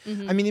outweighed.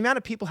 I mean, the amount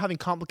of people having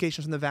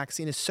complications from the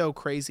vaccine is so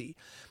crazy.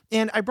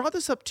 And I brought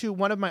this up to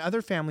one of my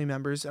other family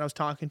members that I was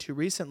talking to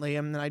recently,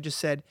 and then I just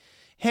said,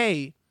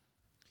 hey,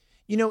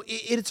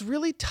 it's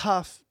really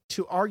tough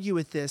to argue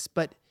with this,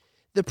 but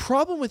the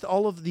problem with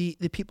all of the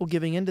people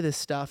giving into this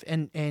stuff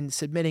and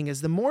submitting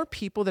is the more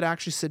people that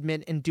actually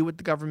submit and do what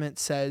the government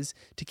says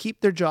to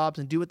keep their jobs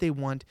and do what they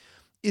want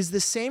is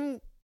the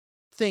same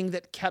thing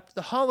that kept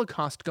the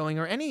Holocaust going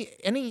or any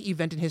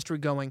event in history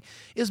going,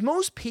 is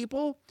most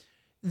people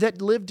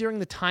that lived during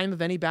the time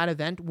of any bad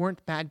event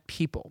weren't bad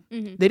people.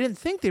 They didn't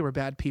think they were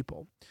bad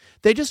people.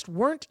 They just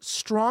weren't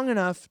strong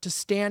enough to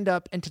stand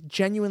up and to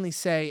genuinely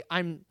say,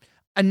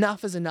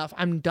 enough is enough.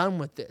 I'm done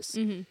with this.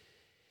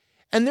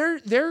 And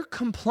their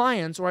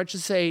compliance, or I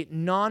should say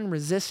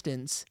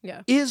non-resistance,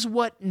 is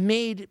what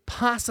made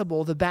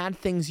possible the bad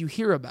things you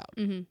hear about.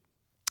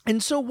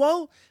 And so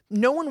while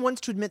no one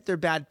wants to admit they're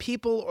bad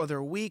people or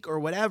they're weak or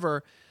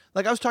whatever,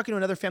 like I was talking to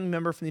another family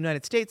member from the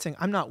United States saying,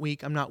 I'm not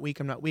weak.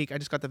 I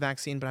just got the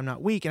vaccine, but I'm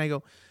not weak. And I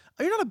go,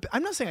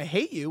 I'm not saying I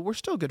hate you. We're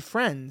still good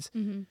friends.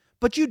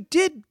 But you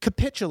did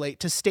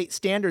capitulate to state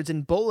standards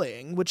in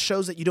bullying, which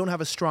shows that you don't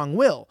have a strong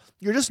will.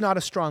 You're just not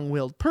a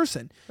strong-willed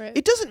person. Right.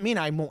 It doesn't mean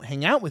I won't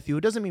hang out with you.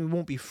 It doesn't mean we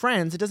won't be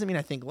friends. It doesn't mean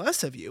I think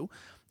less of you.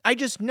 I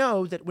just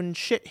know that when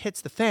shit hits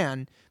the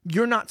fan,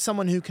 you're not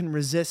someone who can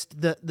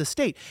resist the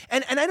state.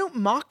 And I don't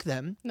mock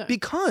them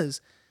because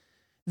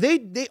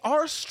they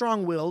are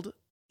strong-willed,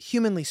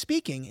 humanly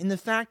speaking, in the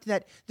fact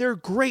that they're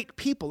great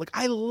people. Like,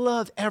 I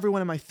love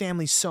everyone in my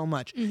family so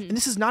much. And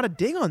this is not a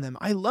dig on them.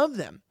 I love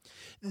them.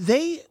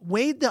 They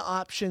weighed the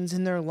options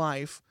in their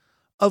life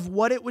of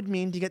what it would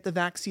mean to get the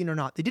vaccine or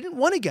not. They didn't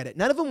want to get it.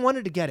 None of them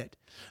wanted to get it.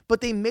 But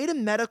they made a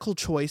medical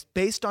choice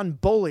based on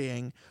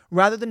bullying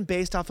rather than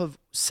based off of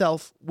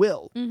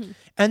self-will.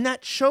 And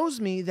that shows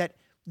me that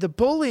the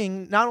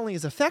bullying not only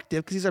is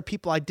effective, because these are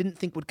people I didn't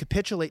think would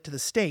capitulate to the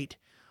state,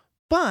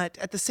 but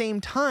at the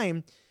same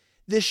time,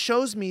 this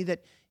shows me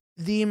that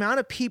the amount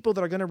of people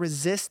that are going to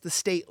resist the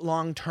state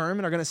long-term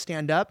and are going to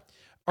stand up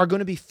are going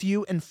to be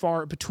few and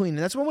far between. And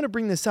that's why I want to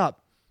bring this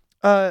up.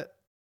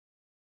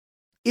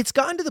 It's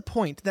gotten to the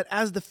point that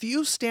as the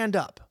few stand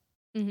up,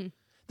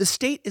 the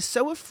state is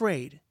so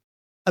afraid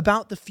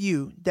about the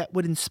few that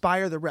would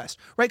inspire the rest,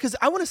 right? Because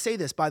I want to say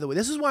this, by the way,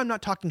 this is why I'm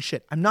not talking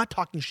shit. I'm not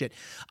talking shit.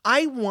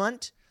 I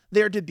want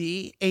there to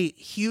be a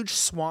huge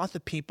swath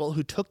of people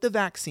who took the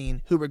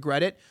vaccine, who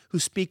regret it, who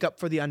speak up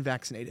for the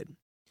unvaccinated.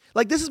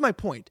 Like, this is my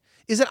point,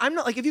 is that I'm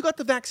not, like, if you got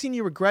the vaccine,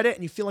 you regret it,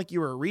 and you feel like you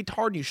were a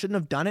retard, and you shouldn't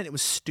have done it, it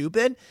was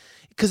stupid,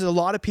 because a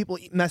lot of people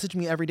message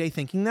me every day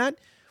thinking that,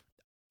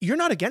 you're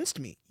not against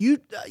me.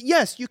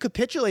 Yes, you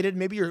capitulated,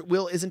 maybe your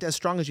will isn't as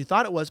strong as you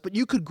thought it was, but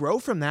you could grow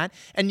from that,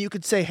 and you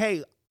could say,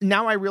 hey,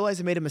 now I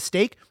realize I made a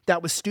mistake,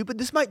 that was stupid.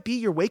 This might be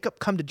your wake up,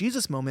 come to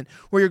Jesus moment,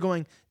 where you're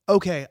going,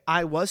 okay,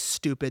 I was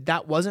stupid,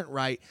 that wasn't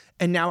right,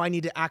 and now I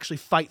need to actually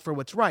fight for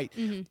what's right.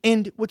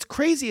 And what's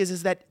crazy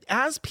is that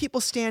as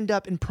people stand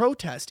up and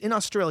protest in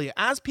Australia,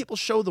 as people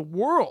show the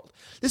world,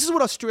 this is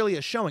what Australia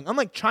is showing.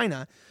 Unlike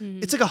China,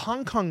 it's like a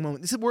Hong Kong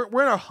moment.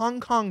 We're in a Hong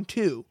Kong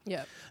too.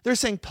 Yep. They're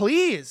saying,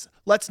 please,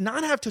 let's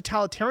not have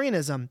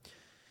totalitarianism.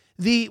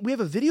 We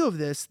have a video of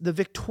this. The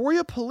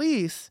Victoria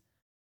Police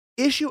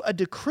issue a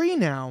decree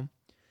now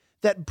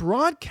that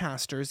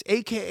broadcasters,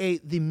 aka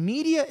the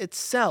media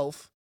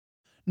itself,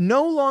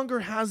 no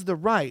longer has the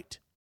right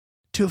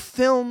to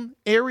film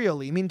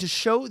aerially. I mean, to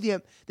show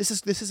this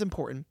is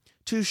important,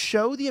 to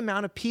show the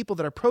amount of people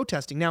that are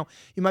protesting. Now,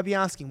 you might be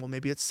asking, well,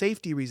 maybe it's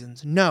safety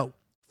reasons. No,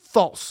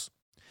 false.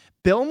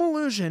 Bill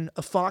Malhusian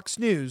of Fox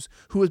News,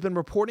 who has been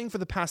reporting for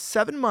the past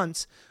 7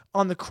 months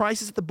on the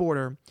crisis at the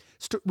border,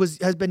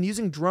 has been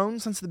using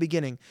drones since the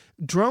beginning.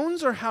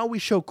 Drones are how we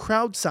show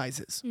crowd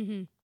sizes.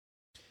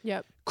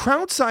 Yep.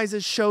 Crowd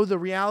sizes show the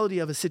reality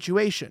of a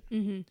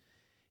situation.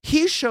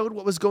 He showed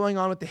what was going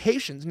on with the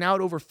Haitians, now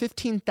at over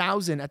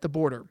 15,000 at the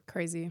border.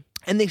 Crazy.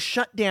 And they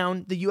shut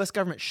down, the U.S.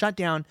 government shut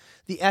down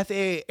the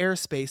FAA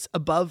airspace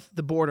above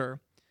the border.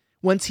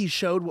 Once he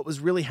showed what was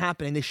really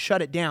happening, they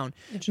shut it down.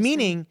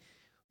 Meaning,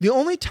 the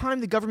only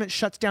time the government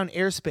shuts down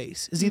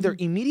airspace is either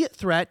immediate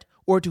threat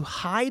or to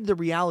hide the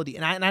reality.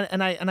 And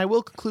I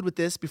will conclude with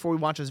this before we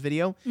watch this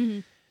video.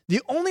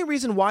 The only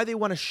reason why they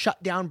want to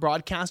shut down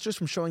broadcasters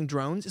from showing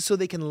drones is so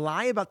they can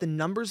lie about the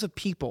numbers of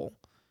people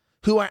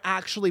who are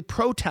actually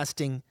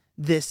protesting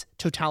this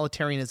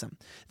totalitarianism.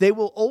 They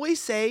will always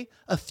say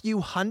a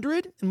few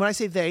hundred, and when I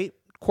say they,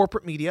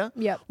 corporate media,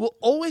 will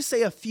always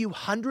say a few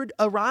hundred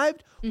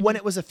arrived when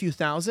it was a few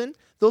thousand.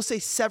 They'll say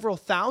several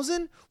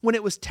thousand when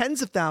it was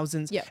tens of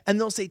thousands, and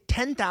they'll say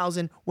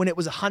 10,000 when it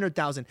was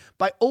 100,000.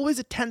 By always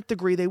a 10th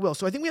degree, they will.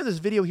 So I think we have this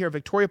video here of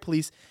Victoria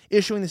Police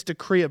issuing this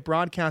decree of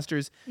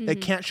broadcasters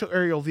that can't show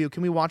aerial view.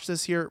 Can we watch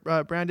this here,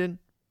 Brandon?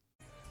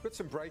 Got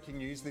some breaking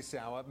news this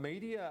hour.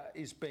 Media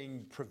is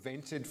being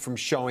prevented from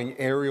showing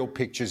aerial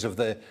pictures of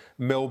the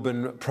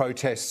Melbourne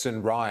protests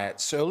and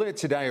riots. Earlier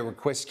today, a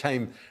request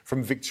came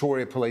from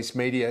Victoria Police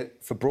Media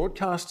for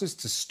broadcasters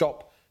to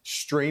stop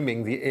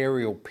streaming the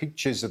aerial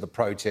pictures of the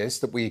protests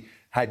that we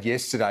had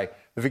yesterday.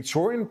 The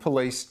Victorian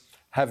Police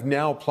have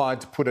now applied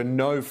to put a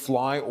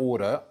no-fly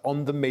order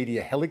on the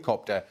media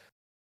helicopter.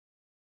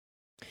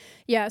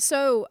 Yeah,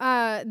 so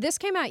this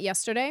came out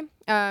yesterday.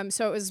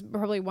 So it was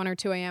probably 1 or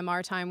 2 a.m.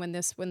 our time when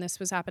this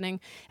was happening.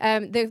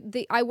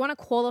 I want to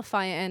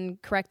qualify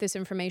and correct this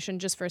information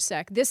just for a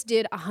sec. This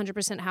did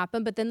 100%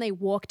 happen, but then they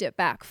walked it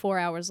back 4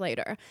 hours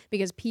later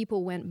because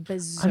people went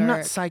berserk. I'm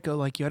not psycho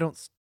like you. I don't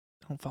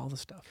follow the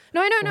stuff.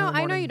 No,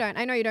 I know you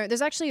don't.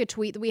 There's actually a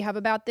tweet that we have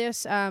about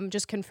this,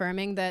 just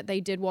confirming that they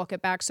did walk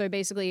it back. So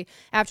basically,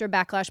 after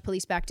backlash,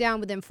 police backed down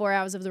within 4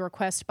 hours of the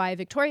request by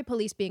Victoria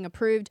Police being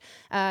approved.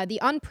 The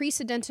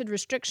unprecedented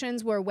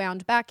restrictions were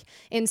wound back,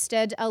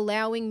 instead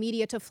allowing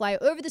media to fly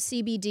over the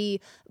CBD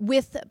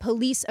with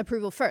police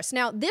approval first.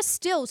 Now, this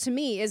still, to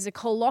me, is a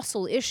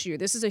colossal issue.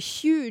 This is a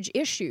huge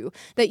issue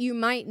that you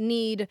might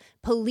need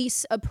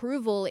police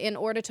approval in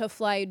order to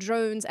fly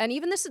drones. And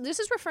even this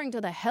is referring to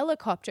the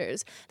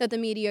helicopters that the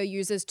media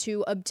uses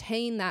to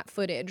obtain that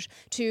footage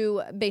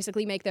to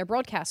basically make their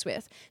broadcasts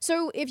with.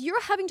 So if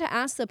you're having to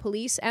ask the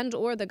police and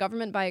or the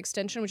government by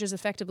extension, which is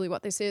effectively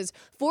what this is,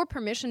 for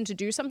permission to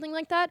do something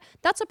like that,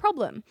 that's a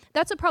problem.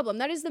 That's a problem.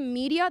 That is the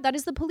media, that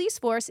is the police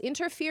force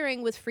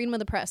interfering with freedom of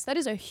the press. That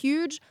is a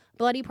huge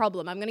bloody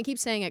problem. I'm going to keep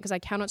saying it because I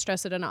cannot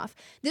stress it enough.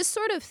 This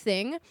sort of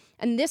thing,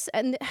 and this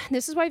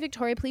is why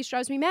Victoria Police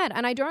drives me mad,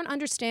 and I don't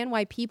understand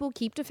why people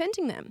keep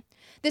defending them.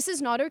 This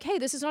is not okay.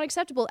 This is not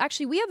acceptable.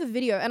 Actually, we have a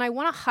video, and I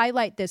want to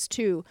highlight this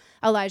too,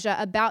 Elijah,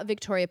 about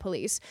Victoria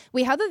Police.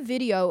 We have a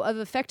video of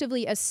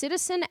effectively a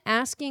citizen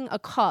asking a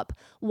cop,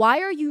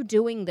 "Why are you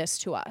doing this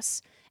to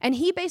us?" And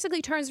he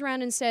basically turns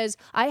around and says,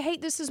 "I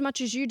hate this as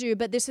much as you do,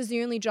 but this is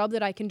the only job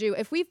that I can do."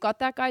 If we've got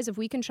that, guys, if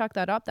we can chuck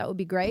that up, that would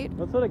be great.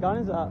 What sort of gun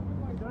is that?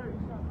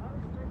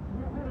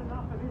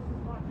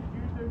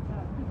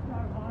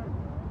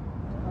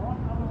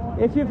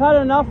 If you've had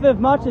enough as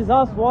much as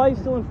us, why are you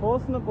still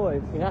enforcing it,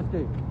 boys? You have to.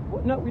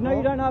 No,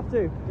 you don't have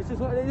to. This is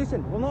what,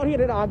 listen, we're not here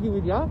to argue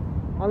with you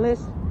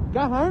unless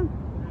go home.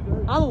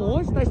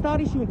 Otherwise, they start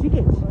issuing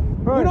tickets.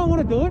 Bro. We don't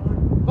want to do it,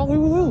 but we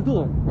will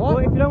do it, right? Well,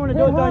 if you don't want to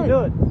do it, don't do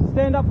it.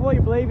 Stand up for what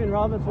you believe in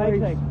rather than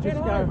paycheck.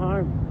 Just go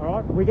home, all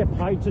right? We get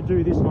paid to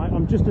do this, mate.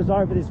 I'm just as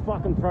over this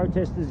fucking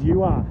protest as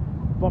you are.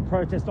 By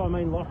protest, I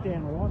mean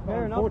lockdown, all right?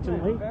 Fair enough,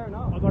 unfortunately, fair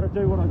enough. I've got to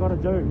do what I've got to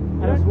do.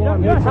 And You that's don't, why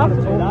I'm you here don't have trying to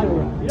to do talk that. to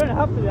you. You don't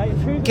have to do that. You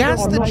choose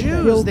Gas to the do it.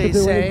 Jews, they to do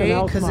say, anything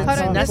else, because mate.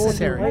 it's But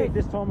necessary.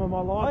 unfortunately, this time of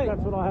my life, that's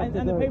what I have to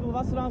and do. the people of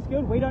us that aren't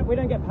skilled, we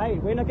don't get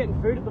paid. We're not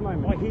getting food at the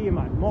moment. I hear you,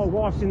 mate. My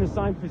wife's in the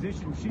same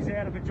position. She's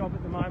out of a job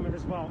at the moment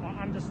as well.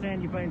 I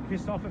understand you're being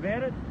pissed off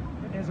about it,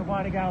 but there's a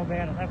way to go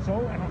about it, that's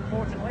all. And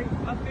unfortunately,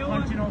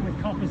 punching on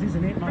with coppers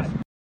isn't it, mate.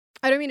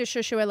 I don't mean to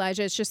shush you,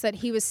 Elijah. It's just that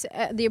he was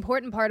the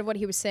important part of what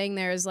he was saying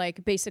there is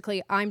like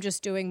basically I'm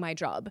just doing my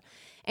job.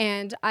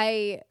 And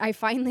I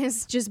find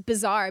this just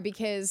bizarre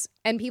because,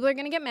 and people are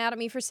going to get mad at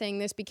me for saying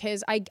this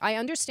because I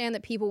understand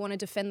that people want to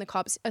defend the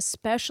cops,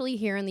 especially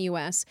here in the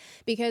US,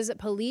 because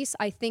police,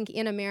 I think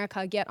in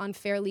America, get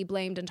unfairly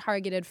blamed and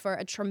targeted for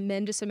a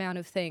tremendous amount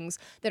of things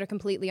that are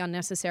completely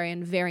unnecessary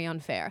and very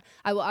unfair.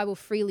 I will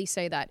freely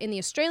say that. In the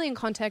Australian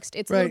context,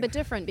 it's a little bit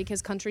different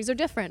because countries are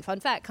different. Fun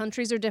fact,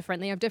 countries are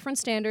different. They have different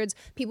standards.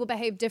 People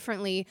behave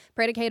differently,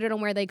 predicated on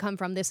where they come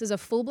from. This is a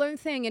full-blown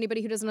thing.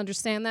 Anybody who doesn't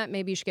understand that,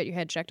 maybe you should get your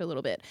head checked a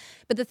little bit.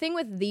 But the thing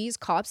with these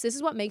cops, this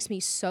is what makes me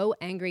so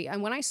angry.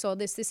 And when I saw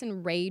this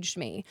enraged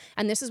me.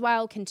 And this is why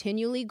I'll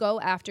continually go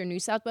after New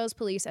South Wales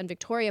Police and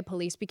Victoria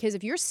Police, because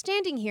if you're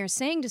standing here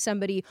saying to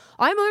somebody,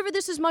 I'm over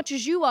this as much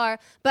as you are,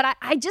 but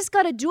I just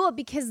got to do it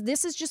because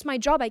this is just my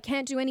job. I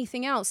can't do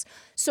anything else.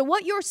 So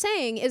what you're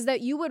saying is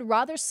that you would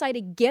rather side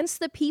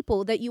against the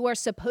people that you are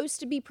supposed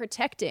to be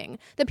protecting,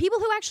 the people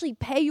who actually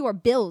pay your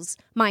bills,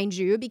 mind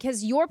you,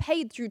 because you're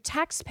paid through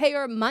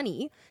taxpayer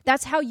money.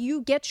 That's how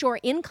you get your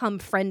income,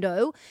 friendo.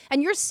 show.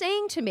 And you're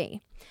saying to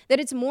me that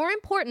it's more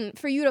important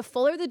for you to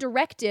follow the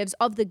directives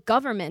of the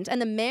government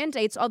and the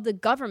mandates of the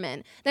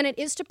government than it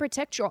is to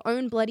protect your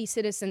own bloody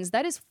citizens.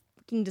 That is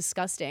fucking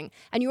disgusting.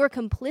 And you are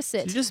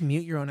complicit. Did you just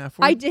mute your own F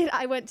word? I did.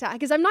 I went to,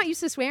 because I'm not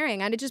used to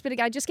swearing. And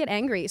I just get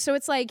angry. So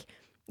it's like,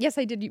 yes,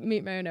 I did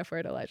mute my own F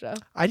word, Elijah.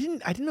 I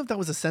didn't know if that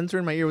was a sensor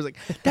in my ear. It was like,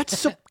 that's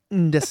so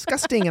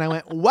disgusting. And I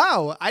went,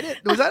 wow.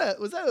 Was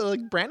that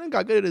like Brandon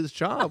got good at his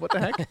job? What the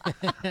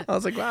heck? I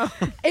was like, wow.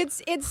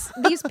 It's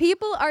these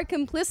people are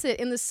complicit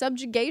in the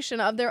subjugation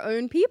of their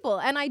own people.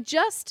 And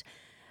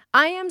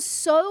I am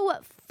so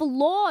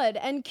flawed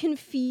and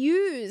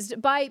confused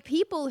by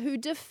people who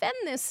defend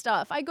this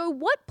stuff. I go,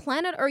 what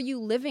planet are you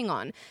living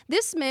on?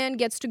 This man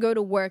gets to go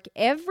to work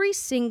every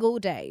single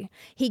day.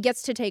 He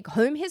gets to take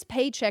home his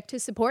paycheck to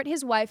support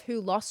his wife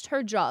who lost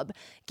her job.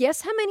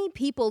 Guess how many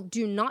people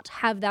do not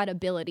have that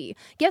ability?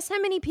 Guess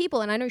how many people,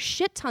 and I know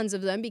shit tons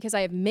of them because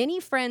I have many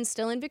friends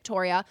still in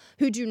Victoria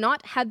who do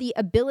not have the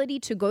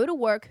ability to go to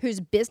work, whose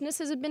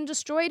businesses have been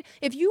destroyed.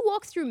 If you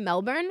walk through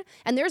Melbourne,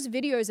 and there's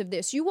videos of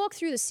this, you walk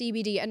through the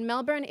CBD, and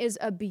Melbourne is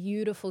a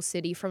beautiful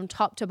city from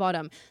top to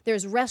bottom.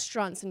 There's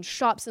restaurants and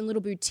shops and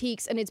little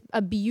boutiques, and it's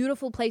a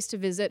beautiful place to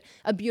visit,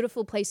 a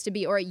beautiful place to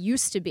be, or it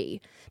used to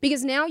be.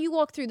 Because now you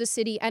walk through the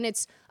city and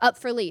it's up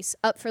for lease,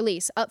 up for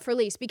lease, up for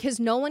lease, because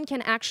no one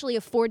can actually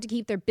afford to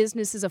keep their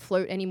businesses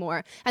afloat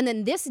anymore. And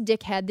then this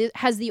dickhead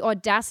has the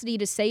audacity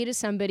to say to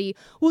somebody,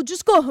 well,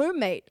 just go home,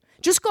 mate.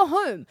 Just go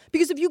home,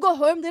 because if you go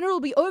home, then it'll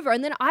be over,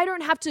 and then I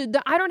don't have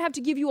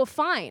to give you a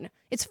fine.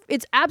 It's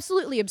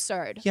absolutely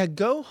absurd. Yeah,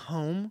 go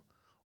home,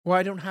 or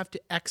I don't have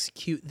to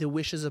execute the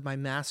wishes of my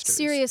masters.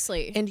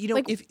 Seriously. And, you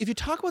know, if you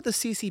talk about the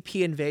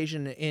CCP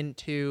invasion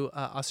into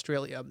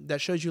Australia,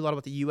 that shows you a lot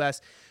about the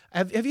U.S.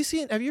 Are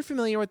you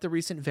familiar with the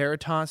recent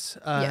Veritas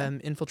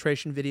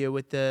infiltration video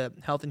with the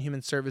Health and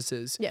Human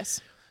Services?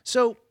 Yes.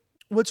 So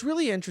what's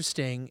really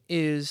interesting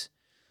is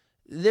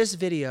this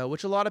video,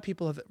 which a lot of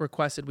people have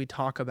requested we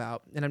talk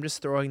about, and I'm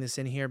just throwing this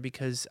in here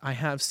because I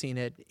have seen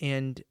it,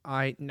 and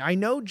I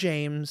know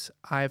James.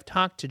 I've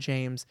talked to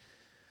James.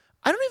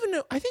 I don't even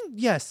know. I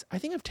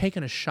think I've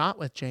taken a shot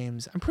with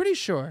James. I'm pretty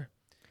sure.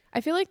 I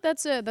feel like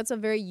that's a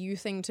very you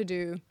thing to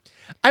do.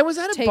 I was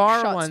at a Take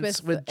bar shots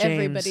once with James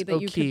everybody that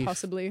O'Keefe. you could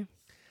possibly.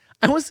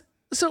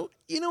 So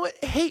you know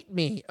what? Hate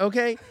me,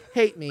 okay?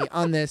 Hate me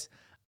on this.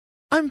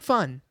 I'm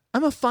fun.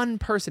 I'm a fun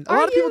person. A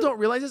lot of people don't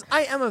realize this.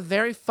 I am a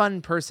very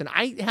fun person.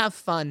 I have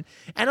fun.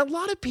 And a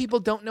lot of people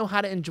don't know how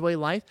to enjoy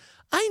life.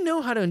 I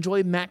know how to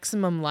enjoy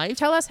maximum life.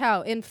 Tell us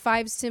how, in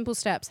 5 simple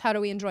steps. How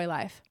do we enjoy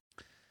life?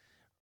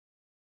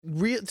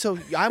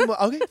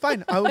 Okay,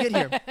 fine. I will get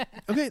here.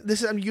 Okay,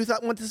 you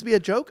want this to be a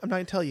joke? I'm not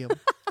going to tell you.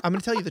 I'm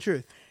going to tell you the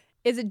truth.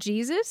 Is it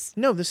Jesus?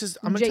 No, I'm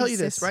going to tell you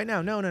this right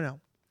now.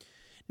 No.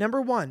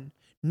 Number 1.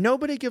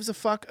 Nobody gives a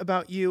fuck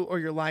about you or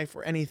your life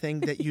or anything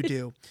that you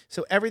do.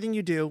 So everything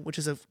you do, which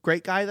is a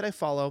great guy that I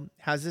follow,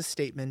 has this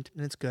statement,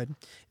 and it's good.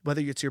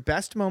 Whether it's your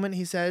best moment,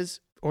 he says,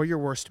 or your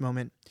worst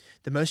moment,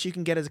 the most you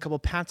can get is a couple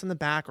pats on the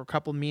back or a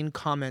couple mean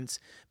comments.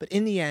 But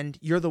in the end,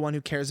 you're the one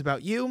who cares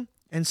about you.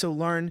 And so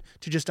learn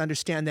to just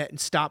understand that and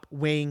stop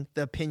weighing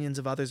the opinions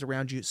of others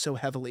around you so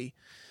heavily.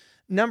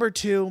 Number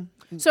 2.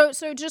 So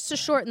just to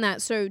shorten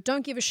that, so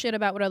don't give a shit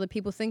about what other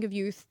people think of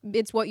you.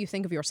 It's what you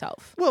think of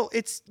yourself. Well,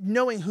 it's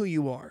knowing who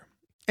you are.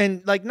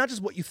 And like, not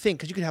just what you think,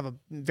 because you could have a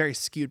very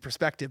skewed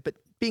perspective, but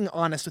being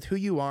honest with who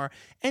you are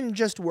and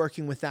just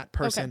working with that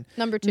person.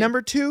 Okay.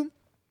 Number 2,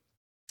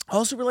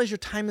 also realize your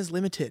time is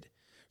limited.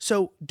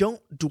 So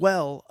don't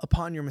dwell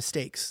upon your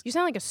mistakes. You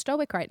sound like a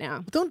stoic right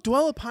now. Don't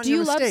dwell upon your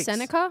mistakes. Do you love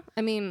Seneca?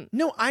 I mean,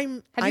 no,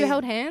 Have you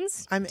held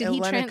hands? Did he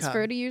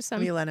transfer to you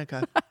some? I'm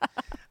Elenica.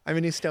 I'm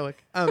a new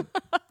stoic.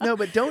 No,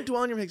 but don't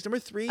dwell on your mistakes. Number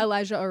 3,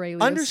 Elijah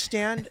Aurelius.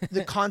 Understand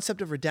the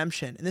concept of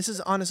redemption. And this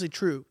is honestly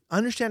true.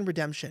 Understand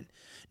redemption.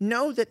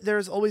 Know that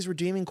there's always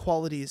redeeming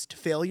qualities to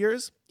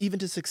failures, even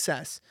to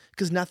success,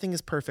 because nothing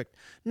is perfect.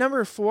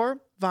 Number 4,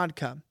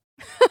 vodka.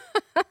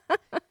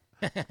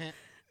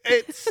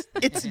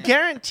 It's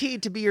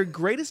guaranteed to be your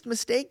greatest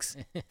mistakes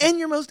and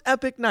your most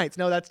epic nights.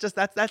 No,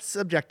 that's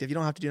subjective. You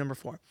don't have to do number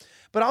 4.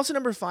 But also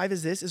number 5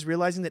 is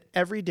realizing that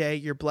every day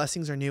your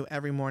blessings are new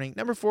every morning.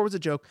 Number 4 was a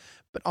joke,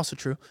 but also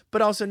true.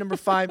 But also number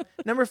 5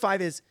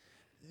 is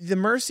the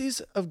mercies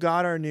of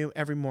God are new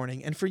every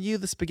morning. And for you,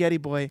 the spaghetti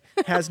boy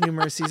has new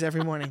mercies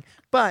every morning.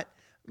 But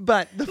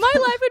my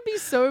life would be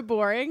so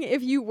boring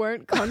if you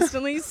weren't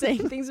constantly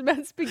saying things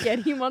about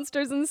spaghetti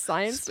monsters and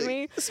science to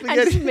me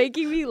and just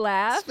making me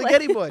laugh.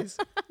 Spaghetti boys.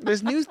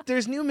 There's new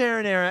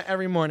marinara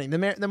every morning.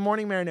 The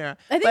morning marinara.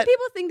 I think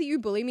people think that you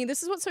bully me.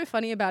 This is what's so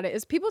funny about it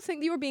is people think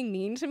that you were being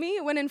mean to me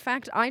when in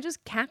fact I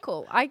just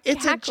cackle.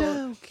 It's a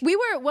joke. We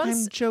were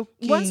I'm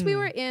joking. Once we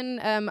were in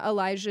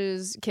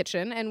Elijah's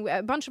kitchen and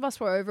a bunch of us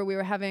were over. We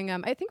were having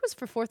I think it was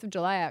for 4th of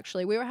July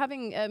actually. We were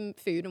having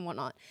food and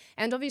whatnot.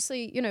 And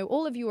obviously, you know,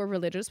 all of you are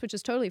religious, which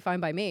is totally fine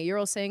by me. You're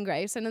all saying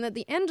grace. And then at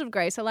the end of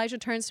grace, Elijah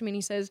turns to me and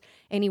he says,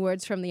 any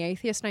words from the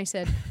atheist? And I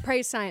said,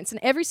 praise science. And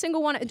every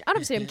single one,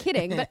 obviously I'm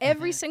kidding, but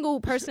every single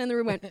person in the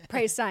room went,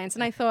 praise science.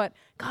 And I thought,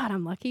 God,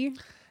 I'm lucky.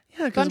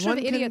 Yeah, because Bunch one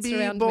of can idiots be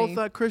around both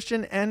me. a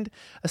Christian and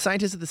a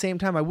scientist at the same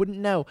time. I wouldn't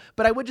know.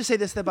 But I would just say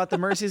this about the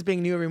mercies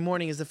being new every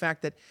morning is the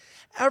fact that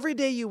every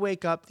day you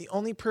wake up, the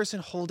only person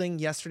holding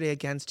yesterday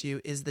against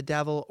you is the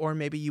devil, or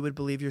maybe you would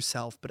believe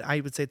yourself, but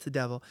I would say it's the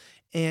devil.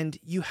 And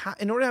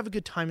in order to have a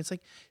good time, it's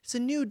like, it's a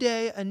new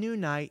day, a new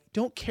night.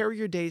 Don't carry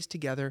your days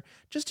together.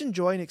 Just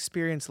enjoy and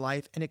experience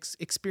life and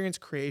experience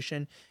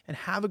creation and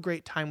have a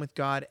great time with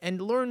God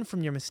and learn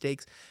from your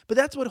mistakes. But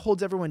that's what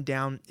holds everyone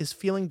down, is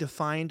feeling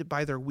defined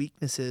by their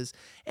weaknesses.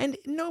 And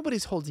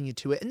nobody's holding you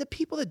to it. And the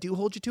people that do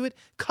hold you to it,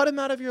 cut them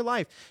out of your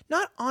life.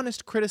 Not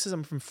honest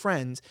criticism from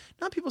friends.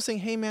 Not people saying,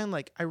 hey man,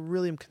 like, I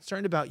really am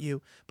concerned about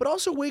you, but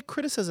also weigh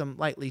criticism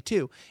lightly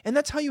too. And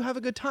that's how you have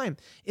a good time,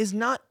 is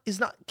not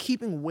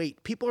keeping weight.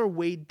 People are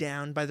weighed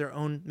down by their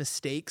own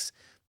mistakes,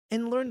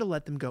 and learn to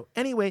let them go.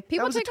 Anyway,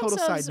 People that was a take total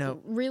themselves side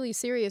note. really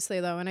seriously,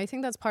 though, and I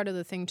think that's part of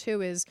the thing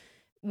too. Is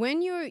when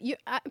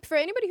for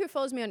anybody who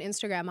follows me on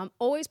Instagram, I'm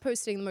always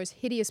posting the most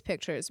hideous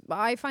pictures. But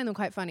I find them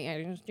quite funny.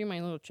 I just do my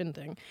little chin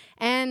thing,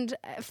 and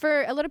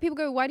for a lot of people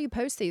go, "Why do you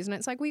post these?" And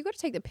it's like, well, you got to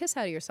take the piss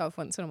out of yourself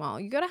once in a while.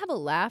 You got to have a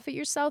laugh at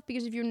yourself,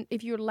 because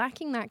if you're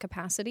lacking that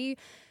capacity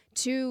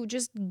to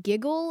just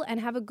giggle and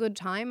have a good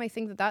time, I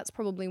think that that's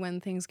probably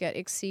when things get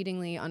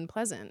exceedingly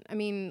unpleasant. I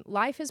mean,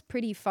 life is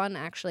pretty fun,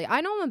 actually.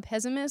 I know I'm a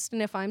pessimist,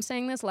 and if I'm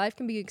saying this, life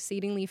can be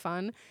exceedingly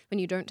fun when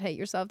you don't take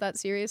yourself that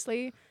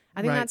seriously.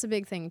 I think Right. that's a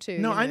big thing too.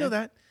 No, you I know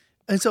that.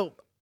 And so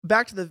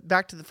back to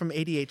the from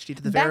ADHD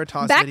to the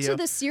Veritas back video. to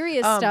the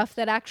serious stuff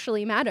that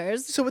actually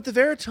matters. So with the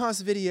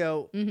Veritas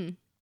video, Mm-hmm.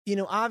 you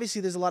know,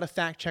 obviously there's a lot of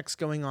fact checks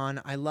going on.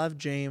 I love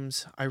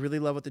James. I really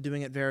love what they're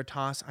doing at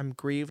Veritas. I'm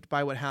grieved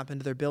by what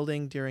happened to their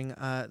building during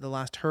the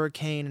last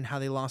hurricane and how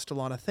they lost a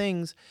lot of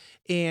things.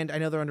 And I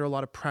know they're under a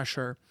lot of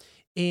pressure.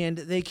 And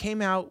they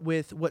came out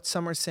with what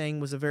some are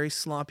saying was a very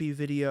sloppy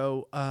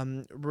video,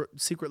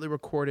 secretly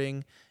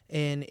recording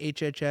an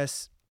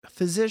HHS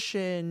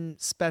physician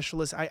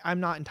specialist. I'm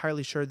not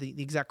entirely sure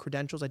the exact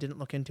credentials. I didn't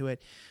look into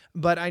it.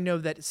 But I know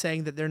that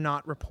saying that they're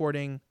not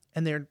reporting,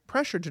 and they're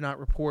pressured to not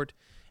report,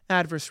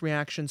 adverse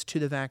reactions to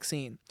the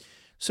vaccine.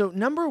 So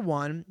number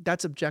one,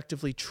 that's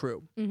objectively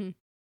true. Mm-hmm.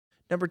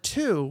 Number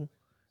two,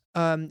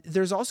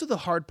 there's also the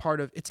hard part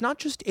of, it's not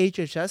just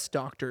HHS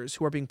doctors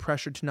who are being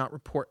pressured to not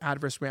report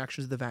adverse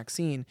reactions to the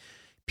vaccine.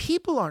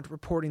 People aren't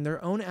reporting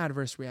their own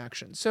adverse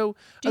reactions. So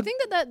Do you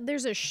think that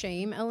there's a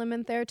shame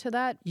element there to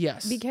that?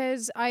 yes,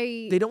 Because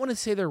they don't want to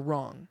say they're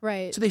wrong.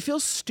 Right. So they feel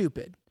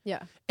stupid.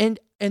 Yeah. And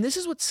this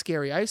is what's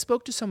scary. I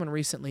spoke to someone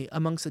recently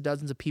amongst the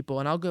dozens of people,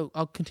 and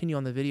I'll continue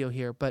on the video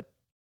here, but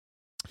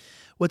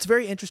what's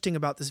very interesting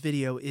about this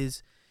video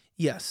is,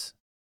 yes,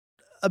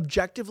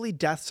 objectively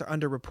deaths are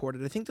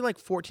underreported. I think they're like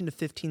 14 to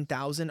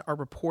 15,000 are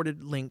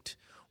reported linked.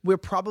 We're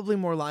probably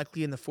more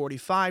likely in the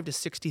 45 to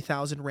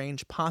 60,000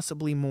 range,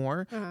 possibly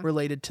more,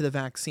 related to the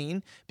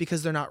vaccine,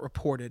 because they're not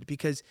reported,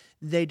 because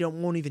they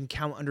won't even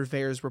count under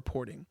VAERS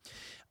reporting.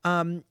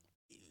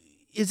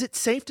 Is it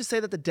safe to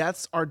say that the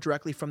deaths are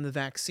directly from the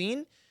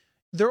vaccine?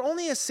 They're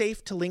only as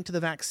safe to link to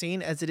the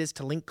vaccine as it is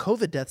to link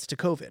COVID deaths to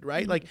COVID,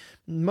 right? Like,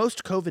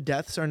 most COVID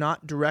deaths are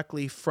not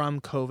directly from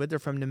COVID. They're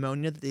from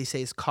pneumonia that they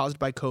say is caused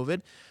by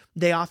COVID.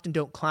 They often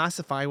don't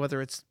classify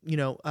whether it's,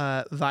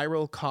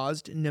 viral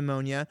caused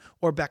pneumonia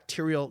or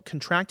bacterial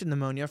contracted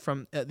pneumonia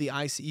from the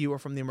ICU or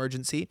from the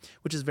emergency,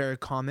 which is very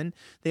common.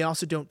 They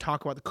also don't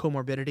talk about the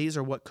comorbidities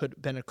or what could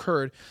have been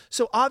occurred.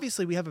 So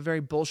obviously we have a very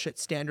bullshit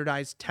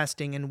standardized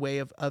testing and way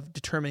of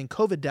determining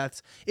COVID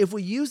deaths. If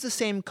we use the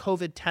same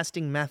COVID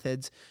testing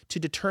methods to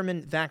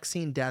determine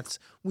vaccine deaths,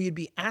 we would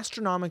be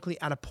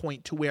astronomically at a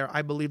point to where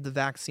I believe the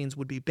vaccines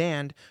would be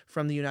banned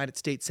from the United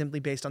States simply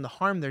based on the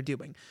harm they're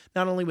doing.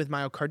 Not only with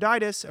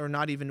myocarditis, or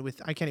not even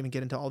with, I can't even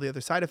get into all the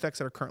other side effects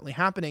that are currently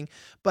happening,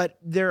 but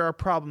there are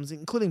problems,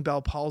 including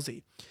Bell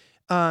palsy.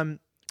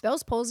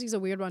 Bell's palsy is a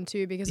weird one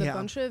too, because a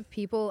bunch of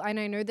people, and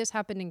I know this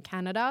happened in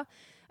Canada.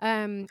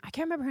 I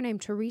can't remember her name,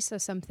 Teresa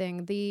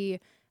something.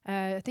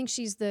 I think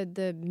she's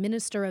the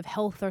Minister of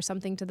Health or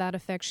something to that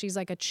effect. She's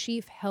like a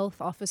chief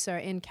health officer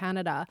in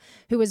Canada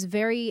who was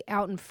very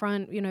out in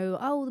front,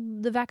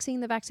 the vaccine,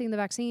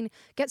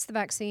 gets the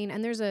vaccine.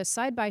 And there's a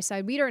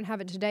side-by-side. We don't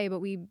have it today,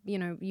 but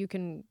you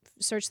can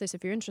search this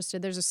if you're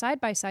interested. There's a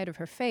side-by-side of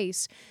her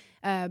face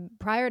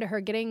prior to her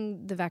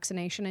getting the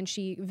vaccination, and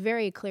she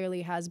very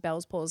clearly has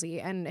Bell's palsy,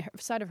 and her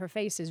side of her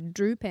face is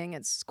drooping.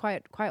 It's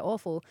quite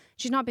awful.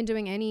 She's not been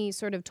doing any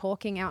sort of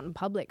talking out in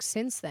public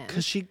since then.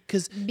 Because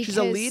she's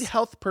a lead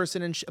health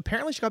person, and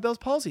apparently she got Bell's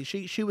palsy.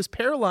 She was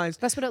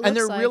paralyzed. That's what it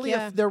looks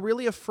like. They're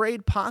really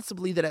afraid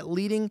possibly that a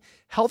leading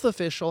health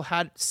official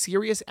had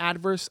serious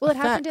adverse effects.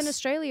 It happened in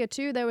Australia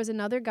too. There was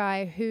another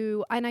guy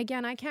who, and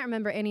again, I can't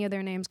remember any of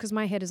their names because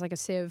my head is like a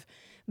sieve,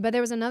 but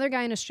there was another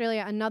guy in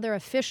Australia, another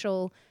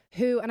official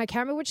who, and I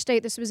can't remember which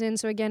state this was in,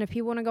 so again, if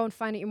people want to go and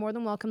find it, you're more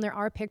than welcome. There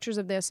are pictures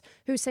of this,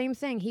 who, same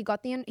thing, he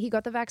got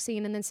the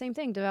vaccine, and then same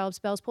thing, develops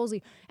Bell's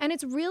palsy. And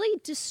it's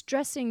really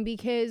distressing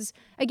because,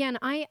 again,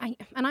 and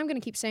I'm going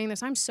to keep saying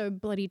this, I'm so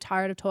bloody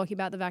tired of talking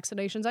about the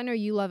vaccinations. I know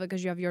you love it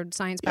because you have your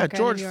science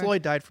background. Yeah, George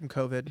Floyd died from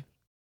COVID.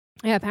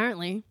 Yeah,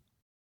 apparently.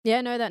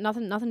 Yeah, no, that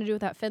nothing to do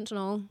with that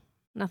fentanyl.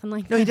 Nothing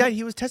like that. No, he died.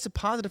 He was tested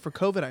positive for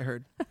COVID, I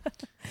heard.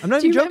 I'm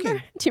not Do even you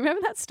joking. do you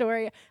remember that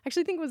story? I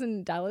actually think it was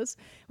in Dallas,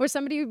 where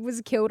somebody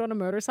was killed on a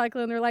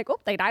motorcycle and they're like, oh,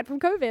 they died from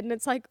COVID. And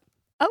it's like,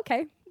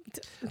 okay,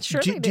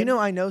 sure Do they you did. know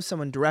I know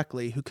someone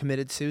directly who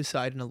committed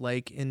suicide in a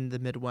lake in the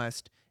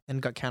Midwest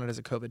and got counted as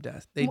a COVID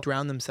death? They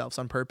drowned themselves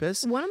on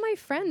purpose. One of my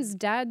friends'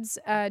 dad's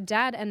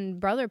dad and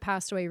brother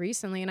passed away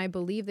recently, and I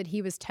believe that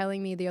he was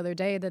telling me the other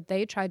day that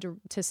they tried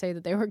to say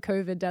that they were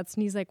COVID deaths,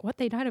 and he's like, "What?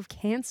 They died of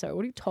cancer?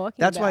 What are you talking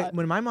That's about?" why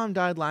when my mom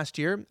died last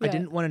year, I Yeah.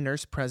 didn't want a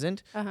nurse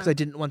present because I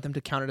didn't want them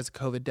to count it as a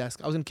COVID death.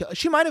 I was gonna kill.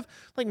 She might have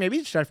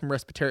maybe she died from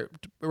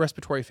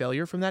respiratory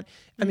failure from that.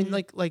 I mean,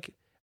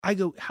 I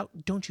go, how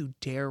don't you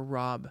dare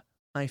rob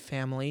my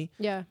family.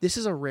 Yeah. This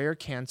is a rare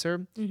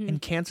cancer,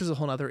 and cancer is a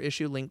whole other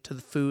issue linked to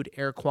the food,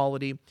 air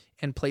quality,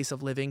 and place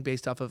of living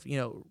based off of,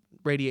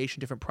 radiation,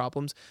 different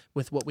problems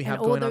with what we have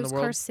going on in the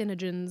world. All those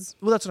carcinogens.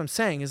 Well, that's what I'm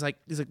saying is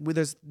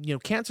there's,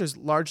 cancer is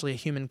largely a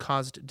human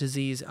caused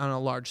disease on a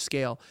large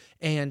scale,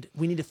 and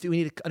we need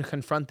to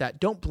confront that.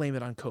 Don't blame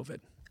it on COVID.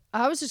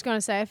 I was just going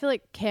to say, I feel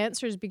like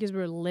cancer is because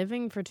we're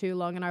living for too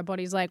long and our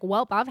body's like,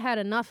 well, I've had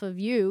enough of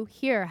you.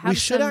 Here, have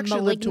some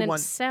malignant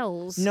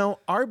cells. No,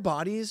 our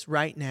bodies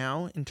right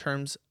now, in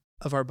terms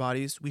of our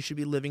bodies, we should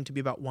be living to be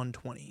about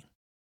 120.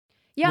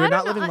 Yeah, we're I don't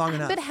not know. living long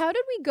enough. But how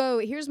did we go?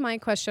 Here's my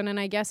question, and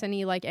I guess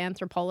any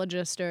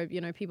anthropologist or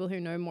people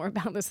who know more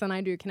about this than I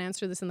do can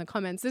answer this in the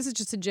comments. This is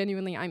just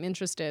I'm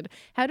interested.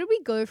 How did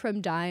we go from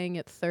dying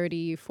at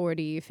 30,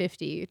 40,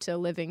 50 to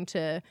living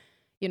to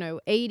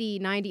 80,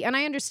 90? And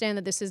I understand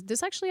that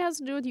this actually has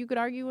to do with, you could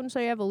argue and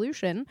say,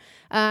 evolution.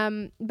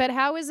 But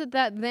how is it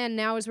that then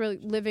now as we're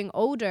living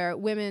older,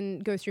 women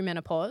go through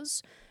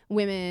menopause,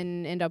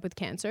 women end up with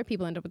cancer,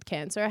 people end up with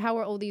cancer? How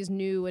are all these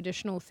new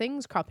additional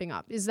things cropping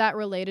up? Is that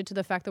related to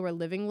the fact that we're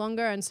living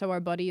longer and so our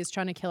body is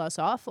trying to kill us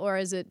off? Or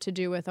is it to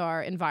do with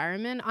our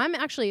environment? I'm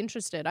actually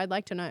interested. I'd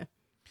like to know.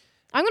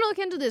 I'm gonna look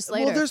into this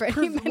later. Well, there's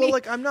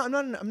I'm not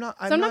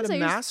a you're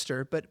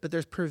master, but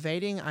there's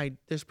pervading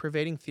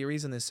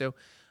theories in this. So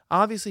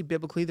obviously,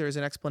 biblically, there is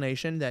an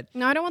explanation that.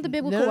 No, I don't want the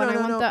biblical one.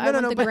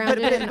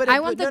 I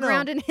want the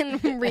grounded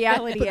in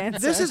reality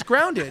answer. This is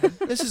grounded.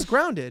 This is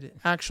grounded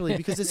actually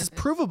because this is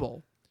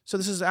provable. So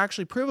this is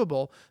actually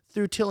provable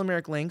through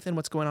telomeric length and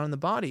what's going on in the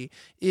body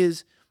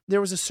is. There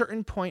was a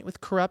certain point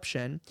with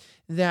corruption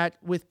that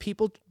with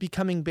people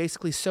becoming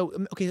basically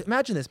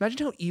imagine this.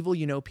 Imagine how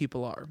evil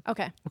people are.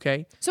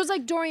 Okay. So it's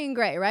like Dorian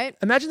Gray, right?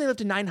 Imagine they lived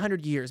to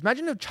 900 years.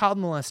 Imagine if child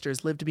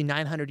molesters lived to be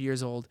 900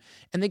 years old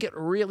and they get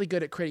really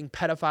good at creating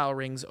pedophile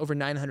rings over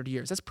 900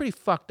 years. That's pretty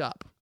fucked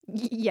up.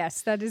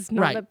 Yes, that is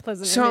not a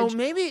pleasant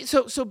image.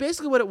 So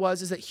basically what it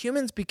was is that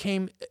humans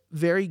became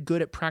very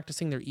good at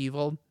practicing their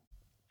evil.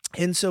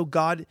 And so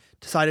God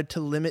decided to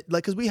limit,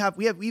 because we have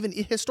even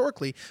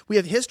historically, we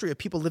have history of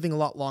people living a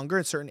lot longer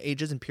at certain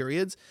ages and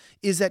periods,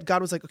 is that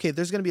God was like, okay,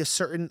 there's going to be a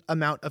certain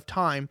amount of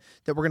time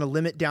that we're going to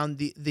limit down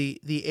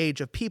the age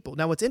of people.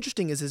 Now, what's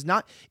interesting is it's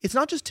not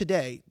just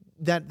today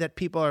that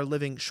people are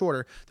living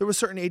shorter. There were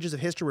certain ages of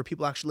history where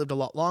people actually lived a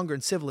lot longer,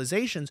 and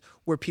civilizations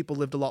where people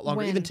lived a lot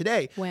longer. Even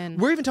today,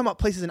 we're even talking about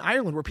places in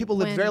Ireland where people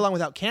lived very long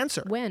without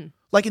cancer.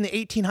 Like in the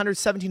 1800s,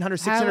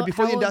 1700s, 1600s,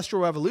 before the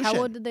Industrial Revolution.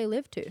 How old did they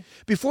live to?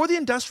 Before the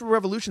Industrial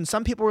Revolution,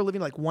 some people were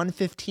living like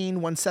 115,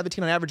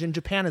 117 on average in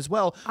Japan as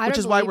well, which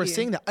is why we're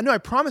seeing that. No, I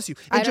promise you.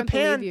 In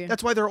Japan,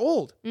 that's why they're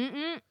old.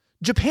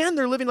 Japan,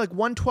 they're living like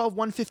 112,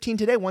 115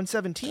 today,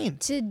 117.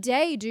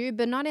 Today, dude,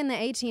 but not in the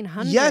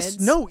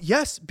 1800s.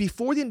 Yes.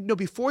 Before the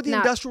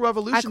Industrial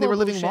Revolution, they were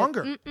living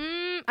longer.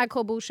 I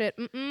call bullshit.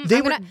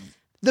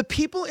 The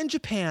people in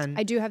Japan.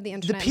 I do have the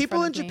internet. The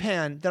people in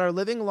Japan that are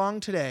living long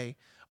today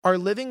are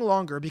living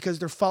longer because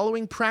they're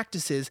following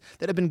practices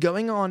that have been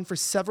going on for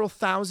several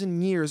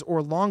thousand years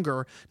or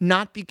longer,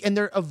 and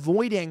they're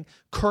avoiding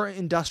current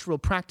industrial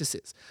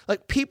practices.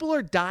 Like, people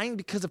are dying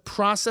because of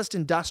processed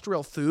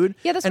industrial food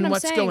and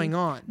what's going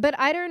on. But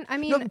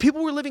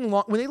people were living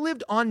long when they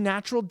lived on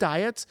natural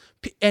diets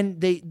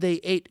and they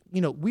ate,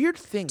 weird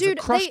things, like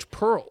crushed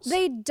pearls.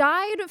 They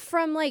died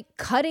from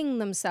cutting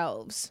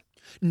themselves.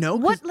 No,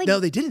 no,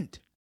 they didn't.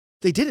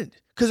 They didn't.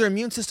 Because their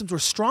immune systems were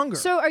stronger.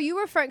 So are you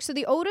referring... So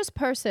the oldest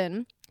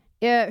person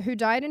who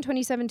died in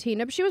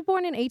 2017, she was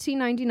born in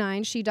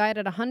 1899. She died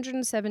at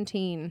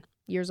 117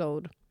 years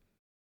old.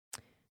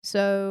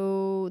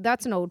 So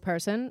that's an old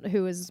person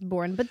who was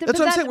born. But that's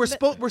what I'm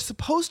saying. We're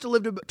supposed to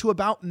live to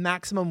about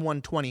maximum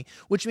 120,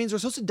 which means we're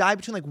supposed to die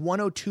between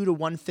 102 to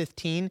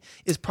 115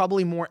 is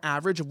probably more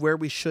average of where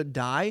we should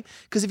die.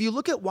 Because if you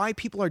look at why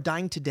people are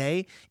dying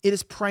today, it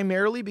is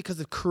primarily because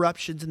of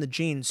corruptions in the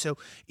genes. So,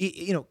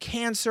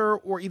 cancer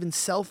or even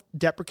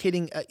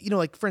self-deprecating,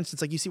 for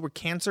instance, you see where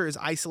cancer is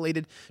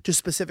isolated to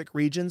specific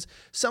regions.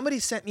 Somebody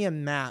sent me a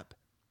map.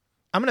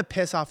 I'm going to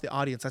piss off the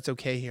audience. That's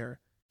okay here.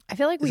 I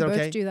feel like we Is that both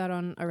okay? do that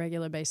on a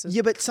regular basis.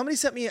 Yeah, but somebody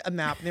sent me a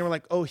map and they were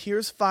like, oh,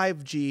 here's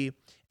 5G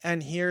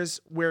and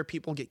here's where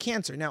people get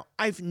cancer. Now,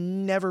 I've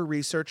never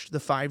researched the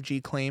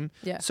 5G claim,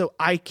 so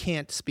I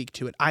can't speak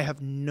to it. I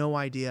have no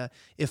idea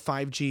if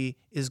 5G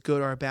is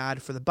good or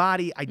bad for the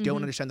body. I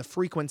don't understand the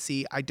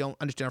frequency. I don't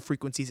understand how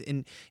frequencies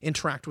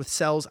interact with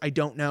cells. I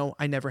don't know.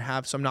 I never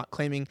have, so I'm not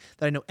claiming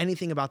that I know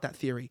anything about that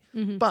theory.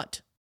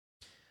 But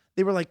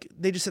they were like,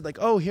 they just said like,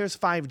 oh, here's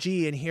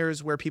 5G and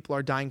here's where people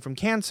are dying from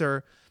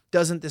cancer.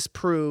 Doesn't this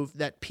prove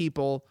that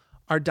people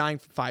are dying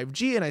from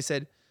 5G? And I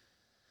said,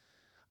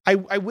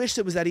 I wish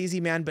it was that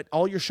easy, man, but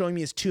all you're showing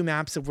me is 2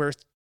 maps of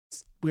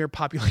where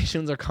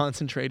populations are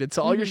concentrated.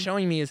 So all you're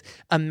showing me is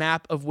a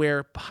map of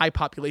where high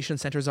population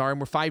centers are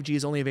and where 5G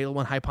is only available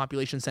in high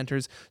population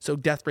centers, so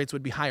death rates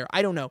would be higher.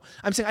 I don't know.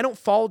 I'm saying I don't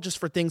fall just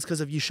for things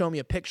because of you show me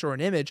a picture or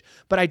an image,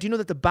 but I do know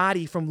that the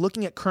body, from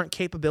looking at current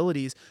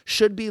capabilities,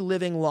 should be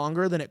living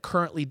longer than it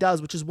currently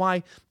does, which is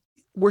why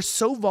we're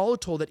so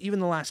volatile that even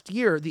the last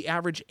year, the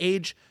average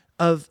age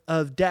of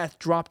death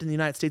dropped in the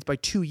United States by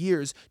 2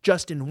 years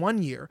just in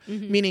 1 year.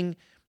 Meaning,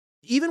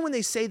 even when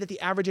they say that the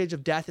average age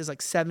of death is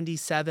like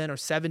 77 or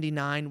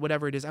 79,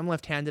 whatever it is, I'm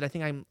left-handed. I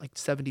think I'm like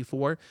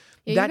 74.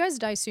 Yeah, you guys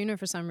die sooner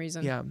for some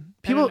reason. Yeah.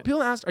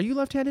 People ask, are you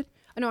left-handed?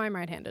 No, I'm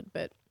right-handed,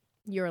 but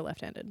you're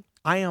left-handed.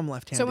 I am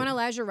left-handed. So when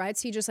Elijah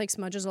writes, he just like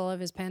smudges all of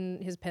his pen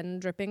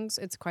drippings.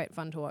 It's quite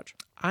fun to watch.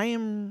 I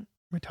am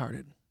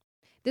retarded.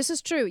 This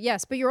is true,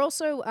 yes, but you're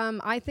also,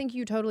 I think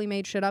you totally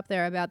made shit up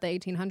there about the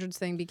 1800s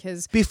thing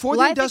because... Before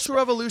the Industrial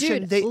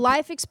Revolution...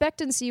 life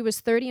expectancy was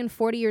 30 and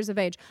 40 years of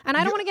age. And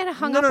I don't want to get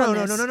hung up on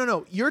this.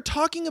 No. You're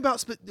talking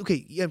about...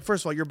 Okay, yeah,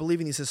 first of all, you're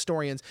believing these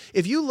historians.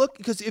 If you look...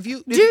 because if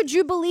you... Dude,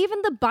 you believe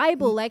in the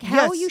Bible. Like,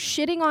 how are you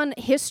shitting on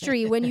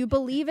history when you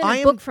believe in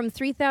a book from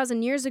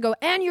 3,000 years ago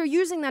and you're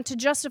using that to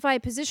justify a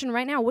position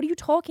right now? What are you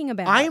talking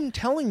about? I am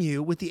telling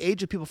you, with the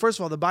age of people... First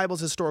of all, the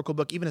Bible's a historical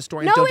book. Even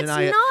historians don't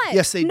deny it. No, it's not.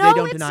 Yes, they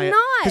don't deny it.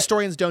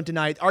 Historians don't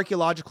deny it.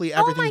 Archaeologically,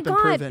 everything's been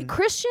proven.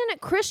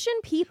 Christian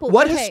people.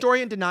 What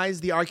historian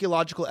denies the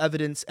archaeological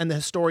evidence and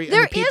the story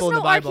and the people in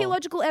the Bible? There is no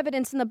archaeological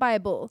evidence in the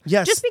Bible.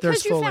 Yes, just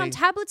because there's you found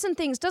tablets and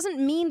things doesn't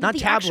mean that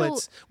not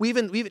tablets. We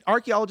even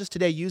archaeologists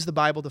today use the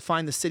Bible to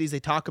find the cities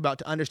they talk about,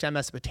 to understand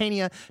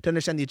Mesopotamia, to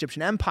understand the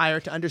Egyptian Empire,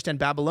 to understand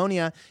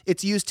Babylonia.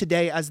 It's used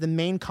today as the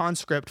main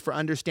conscript for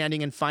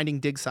understanding and finding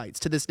dig sites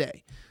to this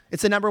day.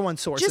 It's the number one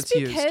source Just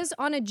that's used. Just because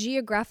on a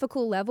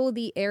geographical level,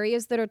 the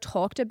areas that are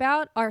talked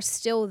about are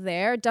still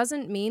there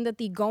doesn't mean that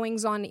the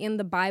goings-on in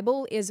the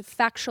Bible is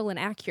factual and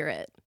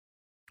accurate.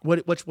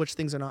 Which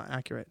things are not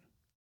accurate?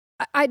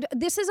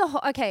 This is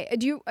okay.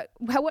 Do you?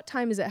 What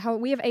time is it?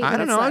 We have 8 minutes. I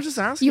don't know. Left. I'm just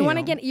asking. You want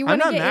to get? You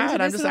want to get mad. into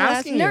this? I'm just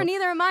asking. No,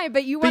 neither am I.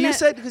 But you want. But you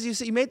said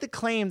because you made the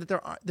claim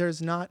that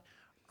there's not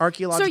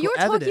archaeological evidence.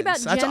 So you're talking about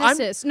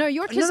Genesis.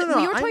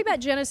 You're talking about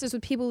Genesis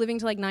with people living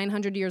to like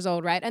 900 years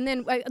old, right? And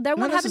then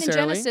what happened in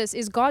Genesis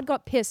is God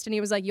got pissed and he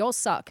was like, "Y'all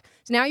suck.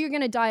 So now you're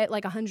going to die at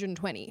like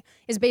 120."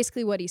 Is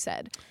basically what he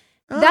said.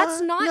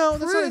 That's not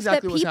proof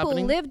that people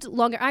lived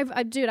longer. I'm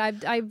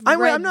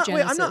not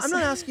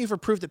asking you for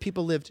proof that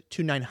people lived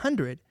to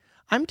 900.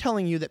 I'm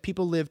telling you that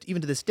people lived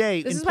even to this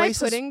day. This in is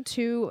places, by putting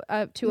two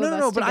of us together.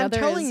 No, but I'm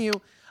telling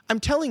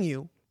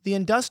you.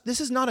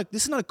 This is not a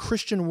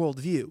Christian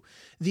worldview.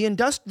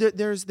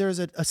 There's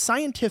a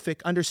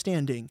scientific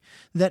understanding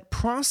that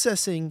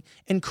processing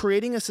and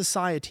creating a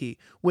society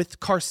with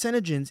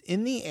carcinogens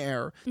in the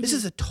air. This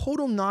is a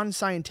total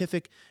non-religious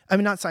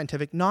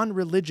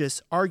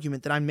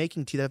argument that I'm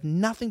making to you that have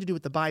nothing to do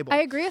with the Bible. I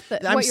agree with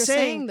it. What you're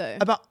saying, though.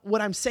 About what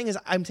I'm saying is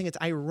I'm saying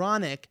it's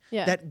ironic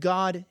that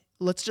God.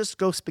 Let's just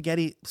go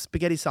spaghetti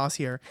sauce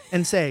here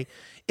and say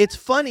it's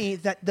funny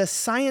that the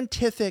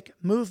scientific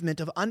movement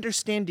of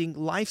understanding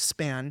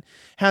lifespan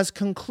has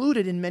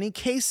concluded in many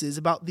cases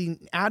about the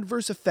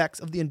adverse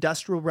effects of the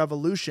Industrial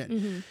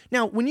Revolution.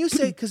 Now, when you're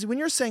saying,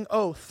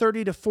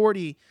 30 to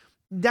 40,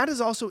 that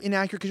is also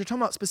inaccurate because you're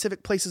talking about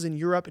specific places in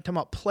Europe, you're talking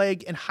about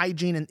plague and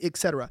hygiene and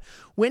etc.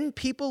 When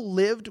people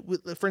lived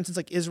with, for instance,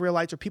 like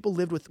Israelites, or people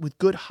lived with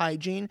good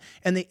hygiene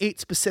and they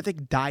ate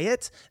specific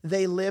diets,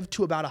 they lived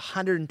to about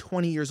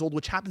 120 years old,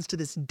 which happens to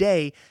this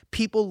day.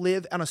 People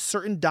live on a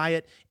certain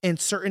diet and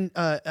certain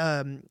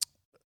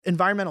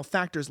environmental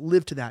factors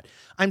live to that.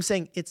 I'm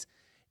saying it's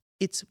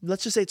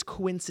let's just say it's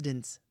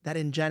coincidence that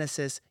in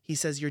Genesis, he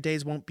says your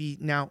days won't be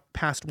now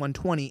past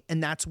 120.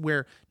 And that's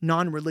where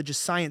non-religious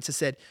science has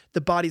said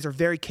the bodies are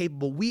very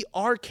capable. We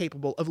are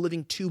capable of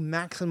living to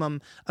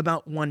maximum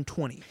about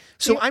 120.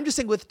 So I'm just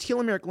saying with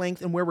telomeric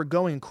length and where we're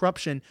going in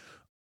corruption,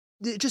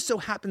 it just so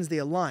happens they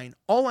align.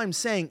 All I'm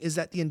saying is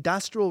that the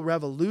Industrial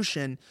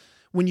Revolution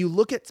when you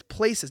look at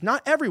places,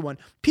 not everyone,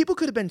 people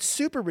could have been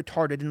super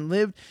retarded and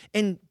lived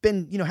and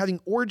been, having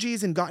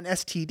orgies and gotten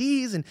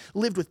STDs and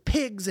lived with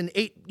pigs and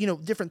ate,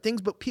 different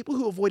things. But people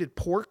who avoided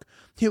pork,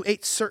 who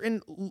ate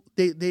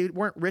they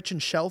weren't rich in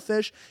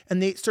shellfish,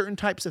 and they ate certain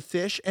types of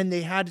fish, and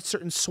they had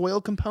certain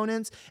soil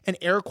components and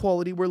air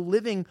quality, were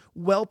living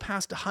well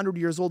past 100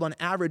 years old on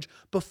average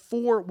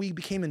before we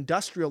became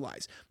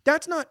industrialized.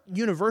 That's not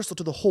universal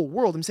to the whole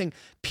world. I'm saying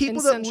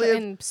people that live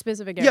in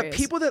specific areas. Yeah,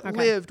 people that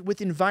lived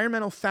with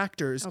environmental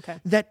factors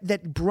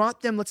that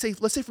brought them, let's say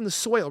from the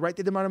soil, right?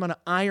 They had the right amount of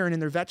iron in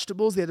their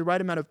vegetables. They had the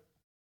right amount of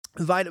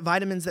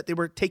vitamins that they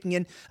were taking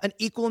in, an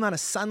equal amount of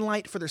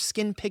sunlight for their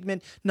skin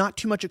pigment, not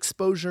too much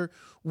exposure.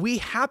 We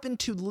happen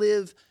to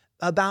live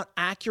about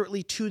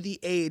accurately to the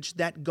age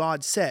that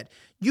God said.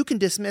 You can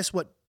dismiss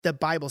what the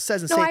Bible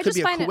says and say it could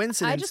be a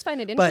coincidence. I just find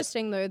it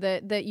interesting, though,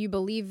 that you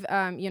believe,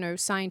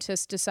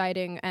 scientists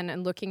deciding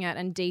and looking at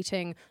and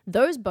dating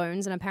those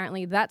bones, and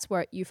apparently that's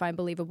what you find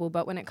believable.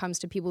 But when it comes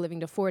to people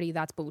living to 40,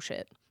 that's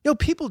bullshit.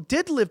 People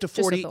did live to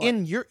 40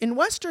 in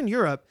Western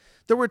Europe.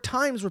 There were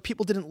times where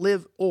people didn't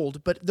live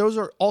old, but those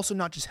are also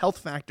not just health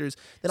factors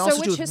that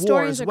also do with war as well. So which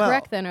historians are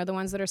correct then? Are the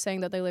ones that are saying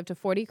that they live to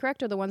 40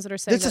 correct, or the ones that are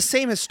saying it's the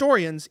same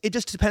historians? It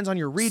just depends on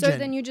your region. So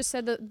then you just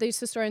said that these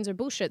historians are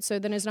bullshit. So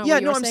then is not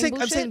what you're saying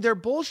bullshit? I'm saying they're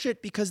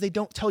bullshit because they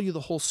don't tell you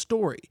the whole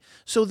story.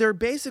 So they're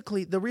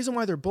basically, the reason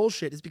why they're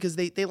bullshit is because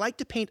they like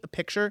to paint a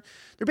picture.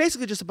 They're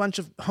basically just a bunch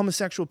of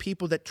homosexual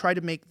people that try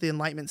to make the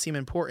Enlightenment seem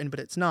important, but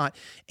it's not.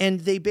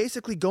 And they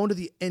basically go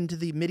into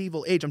the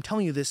medieval age. I'm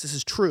telling you this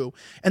is true.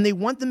 And they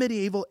want the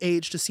medieval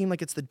age to seem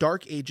like it's the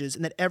Dark Ages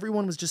and that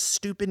everyone was just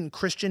stupid and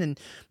Christian and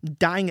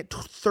dying at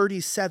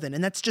 37.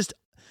 And that's just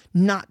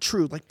not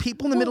true. Like,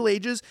 people in the Middle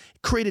Ages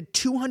created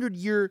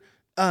 200-year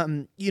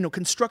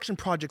construction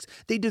projects.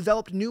 They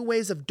developed new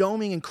ways of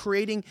doming and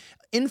creating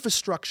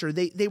infrastructure.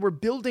 They were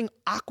building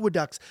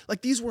aqueducts.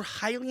 Like, these were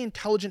highly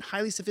intelligent,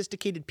 highly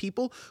sophisticated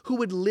people who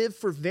would live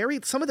for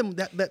some of them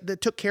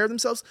that took care of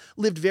themselves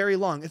lived very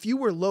long. If you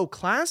were low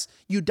class,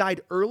 you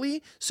died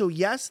early. So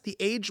yes, the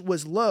age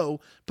was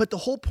low, but the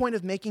whole point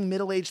of making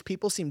middle-aged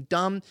people seem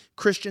dumb,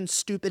 Christian,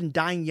 stupid, and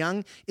dying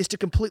young is to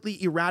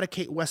completely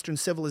eradicate Western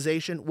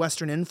civilization,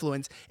 Western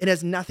influence. It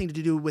has nothing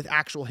to do with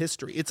actual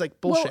history. It's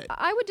like bullshit. Well,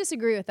 I would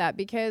disagree with that,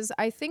 because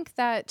I think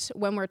that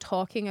when we're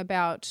talking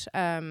about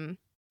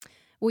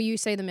you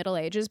say the Middle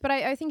Ages, but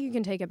I think you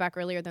can take it back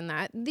earlier than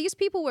that. These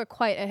people were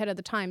quite ahead of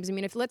the times. I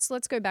mean, if let's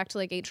go back to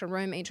like ancient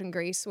Rome, ancient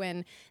Greece,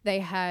 when they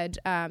had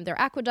their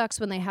aqueducts,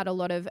 when they had a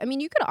lot of,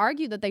 you could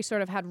argue that they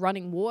sort of had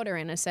running water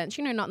in a sense,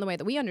 not in the way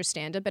that we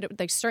understand it, but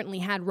they certainly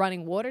had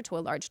running water to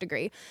a large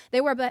degree.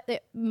 They were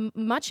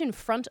much in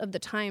front of the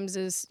times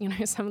as,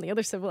 some of the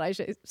other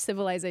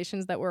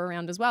civilizations that were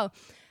around as well.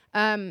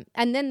 And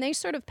then they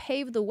sort of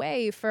paved the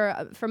way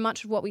for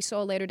much of what we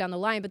saw later down the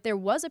line. But there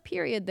was a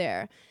period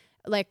there,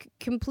 like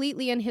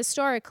completely and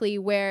historically,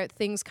 where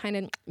things kind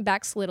of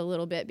backslid a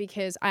little bit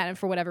because,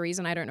 for whatever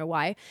reason, I don't know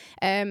why.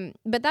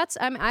 But that's,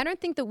 I don't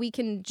think that we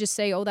can just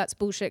say, oh, that's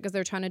bullshit because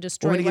they're trying to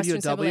destroy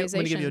Western civilization.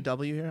 I'm going to give you a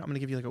W here. I'm going to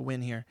give you like a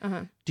win here.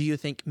 Uh-huh. Do you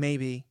think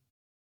maybe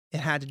it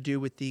had to do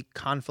with the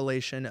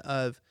conflation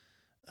of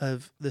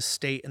the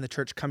state and the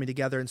church coming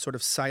together and sort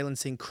of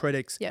silencing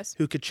critics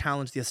who could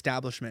challenge the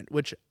establishment,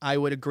 which I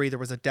would agree there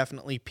was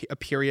definitely a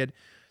period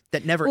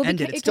that never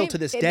ended. It's still to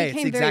this day.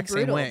 It's the exact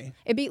same way.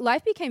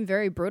 Life became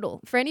very brutal.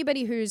 For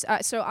anybody who's...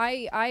 so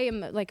I am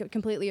like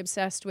completely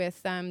obsessed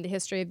with the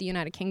history of the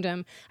United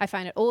Kingdom. I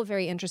find it all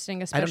very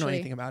interesting, especially... I don't know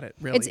anything about it,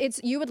 really.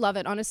 You would love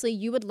it. Honestly,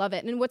 you would love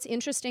it. And what's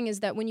interesting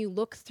is that when you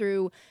look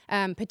through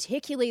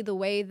particularly the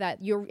way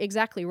that you're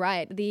exactly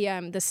right,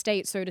 the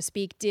state, so to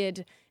speak,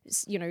 did...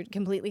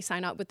 completely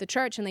sign up with the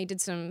church, and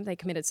they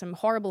committed some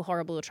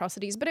horrible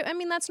atrocities. But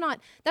that's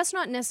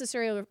not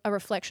necessarily a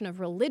reflection of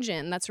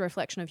religion. That's a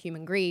reflection of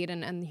human greed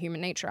and human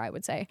nature, I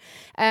would say.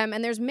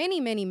 And there's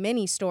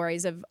many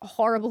stories of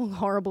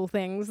horrible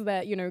things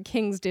that,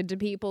 kings did to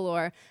people,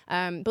 or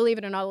believe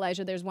it or not,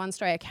 Elijah, there's one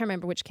story, I can't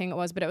remember which king it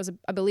was, but it was,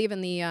 I believe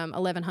in the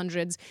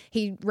 1100s,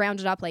 he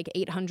rounded up like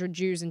 800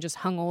 Jews and just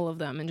hung all of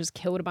them and just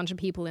killed a bunch of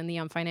people in the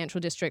financial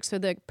district. So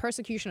the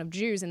persecution of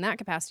Jews in that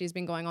capacity has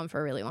been going on for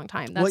a really long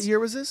time. What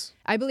year was this?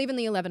 I believe in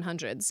the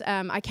 1100s.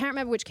 I can't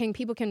remember which king.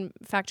 People can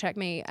fact check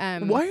me.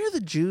 Why are the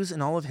Jews in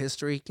all of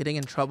history getting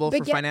in trouble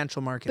for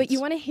financial markets? But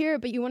you want to hear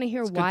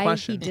why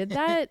he did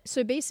that?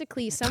 So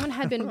basically, someone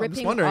had been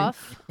ripping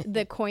off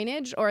the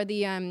coinage, or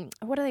the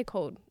what are they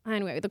called?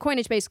 Anyway, the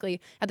coinage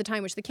basically at the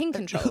time, which the king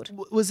controlled.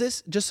 Was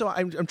this, just so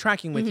I'm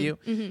tracking with you,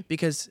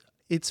 because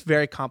it's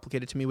very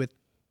complicated to me with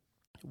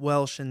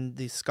Welsh and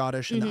the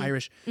Scottish and the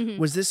Irish.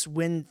 Was this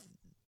when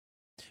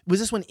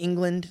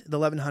England, the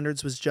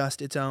 1100s, was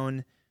just its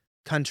own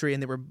country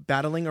and they were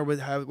battling, or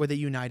were they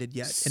united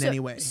yet in any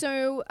way?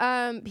 So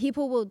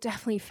people will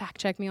definitely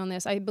fact check me on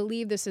this. I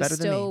believe this is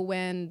still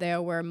when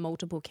there were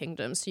multiple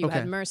kingdoms. So you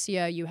had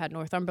Mercia, you had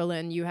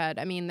Northumberland, you had,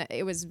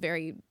 it was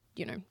very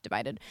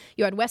divided.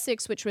 You had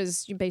Wessex, which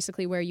was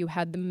basically where you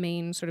had the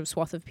main sort of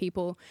swath of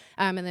people,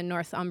 and then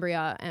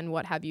Northumbria and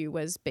what have you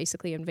was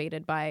basically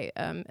invaded by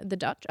the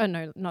Dutch. Oh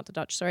no, not the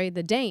Dutch. Sorry,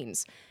 the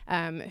Danes.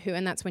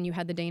 And that's when you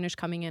had the Danish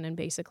coming in and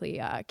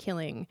basically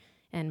killing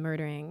and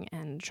murdering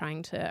and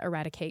trying to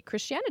eradicate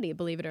Christianity,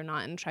 believe it or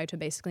not, and try to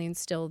basically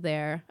instill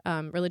their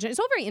religion.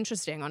 It's all very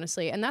interesting,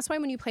 honestly. And that's why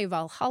when you play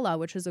Valhalla,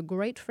 which is a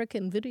great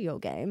freaking video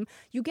game,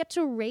 you get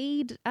to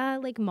raid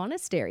like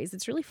monasteries.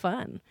 It's really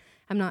fun.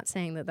 I'm not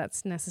saying that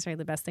that's necessarily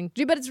the best thing to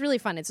do, but it's really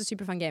fun. It's a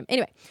super fun game.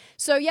 Anyway,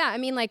 so yeah, I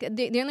mean, like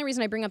the only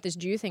reason I bring up this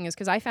Jew thing is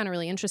because I found it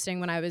really interesting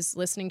when I was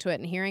listening to it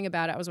and hearing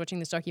about it. I was watching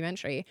this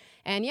documentary,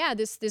 and yeah,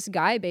 this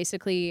guy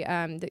basically,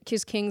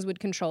 his kings would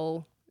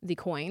control the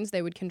coins,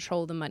 they would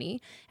control the money,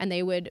 and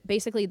they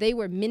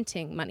were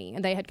minting money,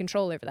 and they had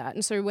control over that.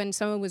 And so when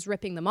someone was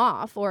ripping them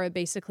off, or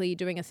basically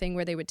doing a thing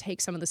where they would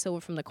take some of the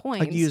silver from the coins,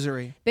 like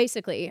usury,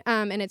 basically,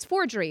 and it's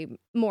forgery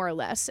more or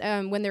less.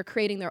 When they're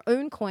creating their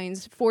own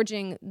coins,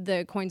 forging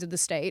the coins of the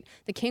state,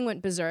 the king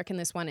went berserk in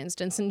this one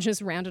instance and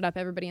just rounded up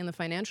everybody in the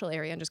financial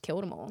area and just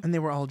killed them all. And they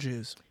were all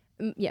Jews.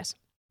 Yes.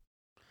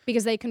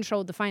 Because they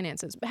controlled the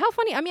finances. But how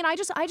funny. I mean, I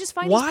just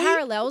find these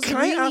parallels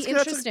really interesting.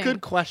 That's a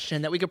good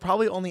question that we could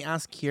probably only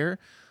ask here.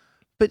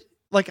 But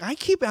like, I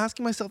keep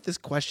asking myself this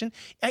question.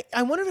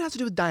 I wonder if it has to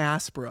do with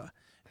diaspora,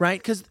 right?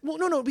 Because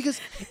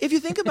because if you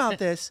think about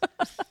this,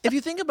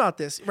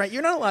 right,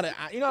 you're not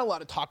allowed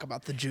to talk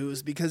about the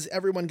Jews because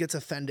everyone gets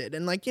offended,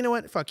 and like, you know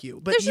what, fuck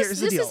you. But here's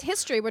the deal. This is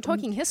history. We're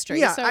talking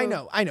history. Yeah, so I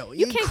know.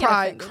 You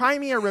can't cry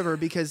me a river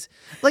because,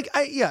 like,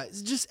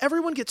 it's just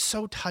everyone gets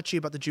so touchy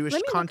about the Jewish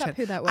content. Look up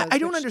who that was. I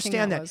don't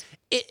understand that.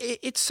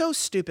 It's so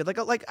stupid.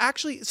 Like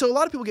actually, so a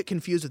lot of people get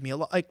confused with me.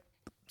 Like,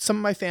 some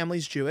of my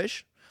family's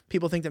Jewish.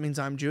 People think that means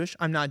I'm Jewish.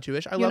 I'm not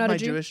Jewish. I love my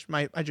Jewish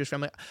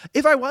family.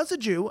 If I was a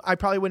Jew, I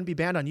probably wouldn't be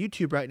banned on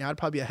YouTube right now. I'd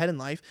probably be ahead in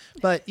life.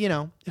 But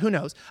who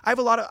knows? I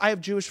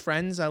have Jewish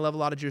friends. I love a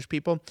lot of Jewish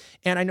people,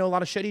 and I know a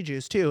lot of shitty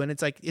Jews too. And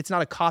it's like, it's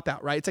not a cop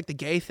out, right? It's like the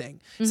gay thing.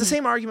 It's the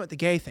same argument with the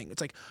gay thing. It's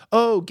like,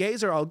 oh,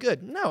 gays are all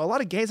good. No, a lot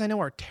of gays I know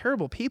are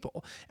terrible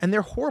people, and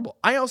they're horrible.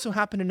 I also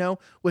happen to know,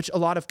 which a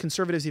lot of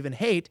conservatives even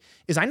hate,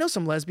 is I know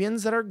some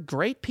lesbians that are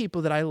great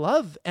people that I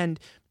love, and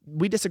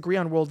we disagree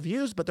on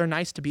worldviews, but they're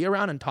nice to be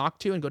around and talk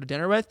to and go to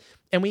dinner with,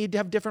 and we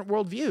have different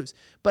worldviews.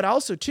 But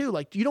also too,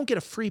 like, you don't get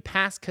a free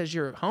pass because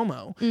you're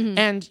homo,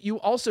 and you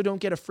also don't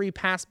get a free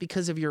pass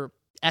because of your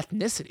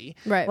ethnicity.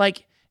 Right?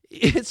 Like,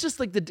 it's just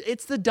like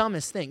it's the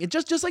dumbest thing. It's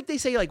just like they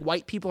say like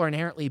white people are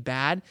inherently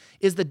bad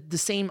is the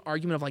same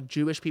argument of like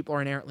Jewish people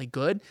are inherently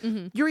good.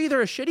 You're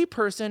either a shitty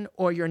person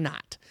or you're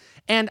not.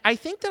 And I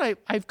think that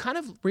I've kind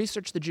of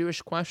researched the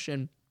Jewish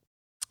question.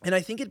 And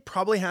I think it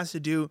probably has to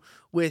do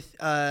with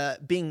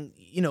being,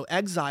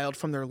 exiled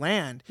from their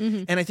land.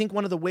 And I think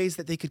one of the ways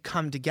that they could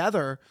come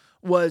together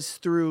was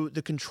through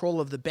the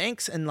control of the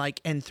banks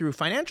and through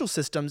financial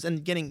systems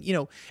and getting,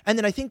 and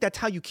then I think that's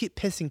how you keep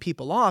pissing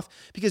people off,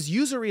 because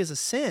usury is a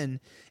sin,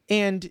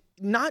 and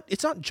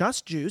it's not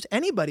just Jews.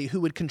 Anybody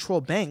who would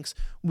control banks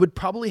would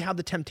probably have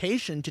the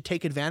temptation to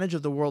take advantage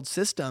of the world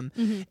system.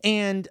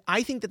 And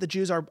I think that the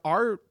Jews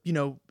are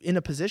in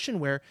a position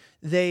where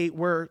they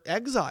were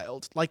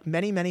exiled like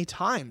many, many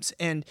times,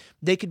 and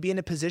they could be in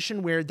a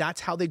position where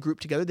that's how they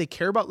group together. They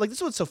care about, like, this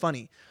is what's so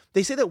funny.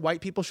 They say that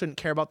white people shouldn't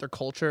care about their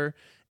culture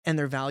and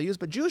their values,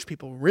 but Jewish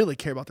people really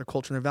care about their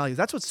culture and their values.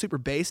 That's what's super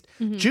based.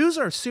 Jews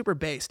are super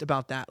based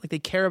about that. Like, they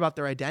care about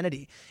their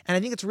identity. And I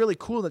think it's really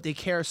cool that they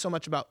care so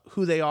much about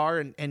who they are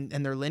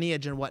and their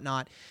lineage and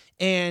whatnot.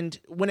 And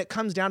when it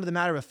comes down to the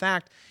matter of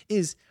fact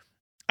is,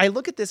 I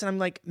look at this and I'm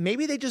like,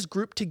 maybe they just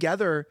grouped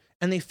together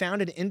and they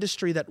found an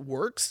industry that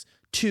works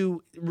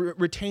to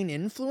retain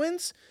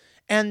influence,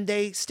 and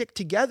they stick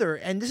together.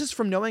 And this is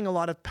from knowing a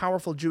lot of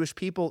powerful Jewish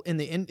people in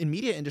the in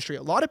media industry.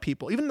 A lot of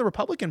people, even the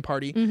Republican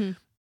Party,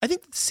 I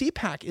think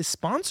CPAC is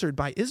sponsored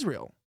by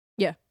Israel.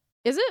 Yeah.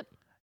 Is it?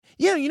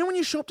 Yeah. When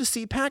you show up to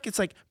CPAC, it's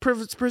like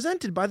it's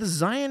presented by the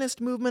Zionist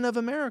Movement of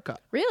America.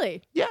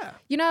 Really? Yeah.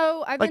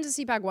 I've been to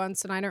CPAC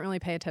once, and I don't really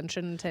pay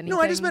attention to anything.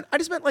 No, I just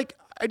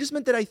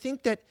meant that I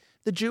think that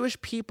the Jewish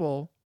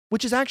people,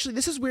 which is actually,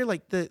 this is where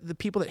like the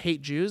people that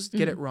hate Jews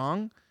get it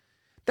wrong.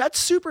 That's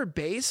super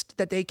based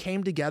that they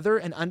came together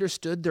and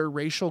understood their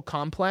racial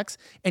complex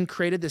and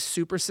created this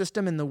super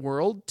system in the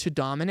world to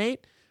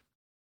dominate.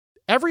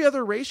 Every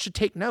other race should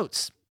take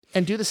notes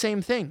and do the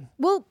same thing.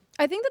 Well,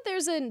 I think that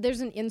there's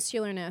an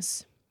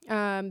insularness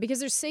because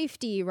there's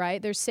safety, right?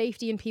 There's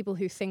safety in people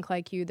who think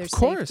like you. There's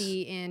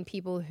safety in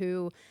people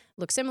who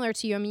look similar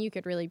to you. I mean, you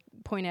could really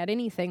point at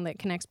anything that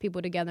connects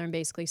people together and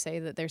basically say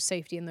that there's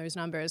safety in those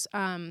numbers.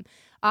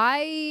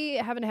 I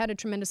haven't had a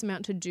tremendous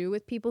amount to do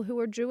with people who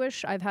are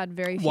Jewish. I've had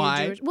very few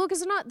Jewish. Well,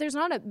 because there's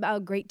not a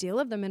great deal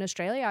of them in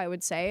Australia, I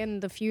would say.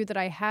 And the few that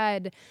I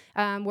had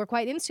were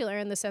quite insular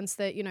in the sense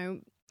that,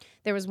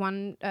 there was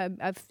one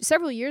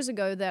several years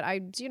ago that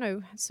I,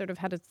 sort of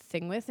had a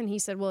thing with, and he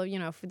said, well,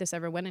 if this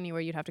ever went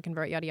anywhere, you'd have to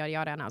convert, yada, yada,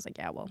 yada. And I was like,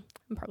 yeah, well,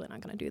 I'm probably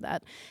not going to do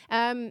that.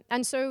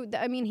 And so,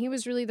 he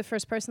was really the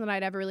first person that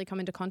I'd ever really come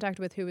into contact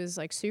with who was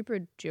like super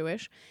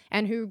Jewish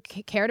and who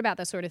cared about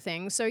that sort of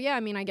thing. So yeah,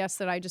 I guess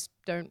that I just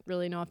don't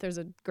really know if there's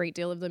a great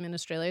deal of them in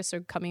Australia. So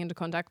coming into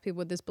contact with people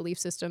with this belief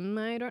system,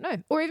 I don't know.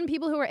 Or even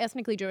people who are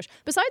ethnically Jewish.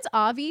 Besides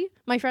Avi,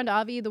 my friend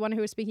Avi, the one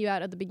who was speaking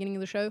about at the beginning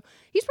of the show,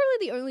 he's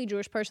probably the only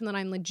Jewish person that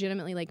I'm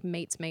legitimately like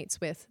mates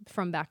with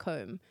from back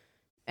home.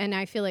 And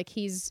I feel like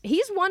he's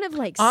one of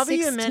like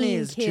Avi 16 Yemeni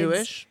is kids.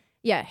 Jewish.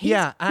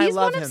 Yeah, I he's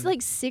love one him. of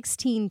like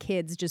 16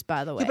 kids, just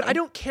by the way. Yeah, but I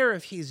don't care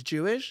if he's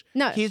Jewish.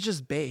 No. He's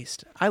just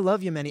based. I love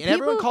Yemeni. And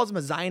everyone calls him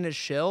a Zionist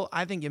shill.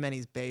 I think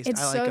Yemeni's based.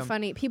 It's I like so him.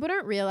 funny. People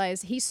don't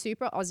realize he's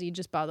super Aussie,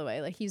 just by the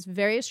way. Like, he's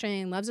very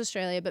Australian, loves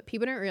Australia, but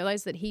people don't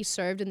realize that he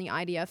served in the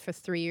IDF for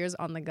 3 years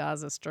on the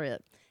Gaza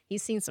Strip.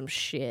 He's seen some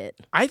shit.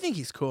 I think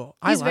he's cool.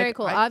 He's very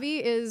cool.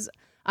 Avi is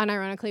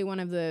unironically one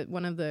of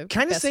the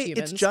Can I just best say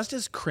humans. it's just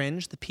as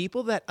cringe the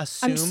people that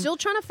assume I'm still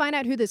trying to find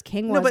out who this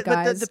king was, no, but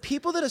guys. the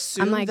people that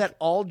assume like, that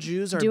all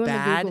Jews are doing the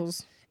bad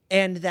Googles.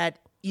 and that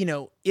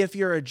if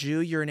you're a Jew,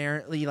 you're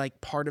inherently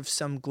like part of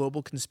some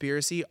global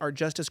conspiracy are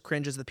just as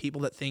cringe as the people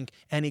that think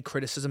any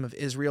criticism of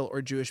Israel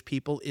or Jewish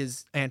people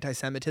is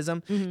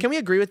anti-Semitism. Mm-hmm. Can we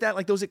agree with that?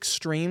 Like those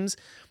extremes.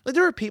 Like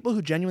there are people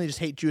who genuinely just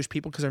hate Jewish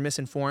people because they're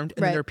misinformed,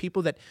 and then there are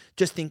people that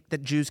just think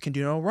that Jews can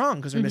do no wrong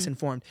because they're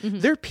misinformed.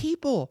 They're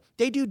people.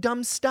 They do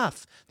dumb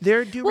stuff.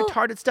 They do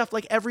retarded stuff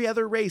like every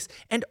other race,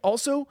 and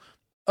also.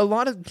 A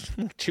lot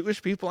of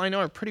Jewish people I know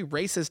are pretty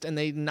racist and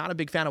they're not a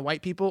big fan of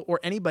white people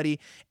or anybody.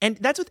 And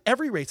that's with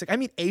every race. Like I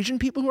meet Asian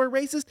people who are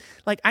racist.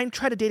 Like I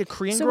tried to date a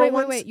Korean girl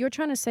once. Wait. You're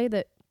trying to say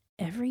that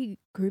every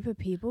group of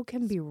people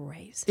can be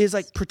racist? Is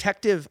like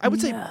protective. I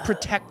would say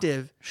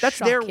protective. That's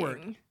their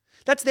word.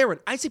 That's their word.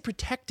 I say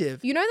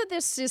protective. You know that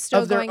this is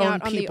still of their going own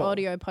out on the people.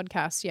 audio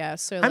podcast, yeah.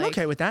 So I'm like,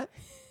 okay with that.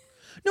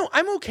 No,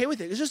 I'm okay with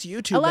it. It's just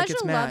YouTube that Elijah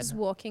gets mad. loves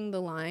walking the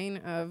line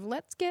of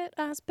let's get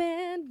us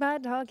banned by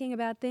talking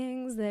about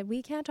things that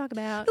we can't talk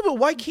about. No, but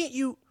why can't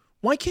you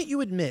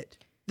admit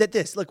that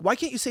this? Like, why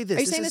can't you say this?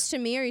 Are you saying this to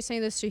me or are you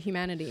saying this to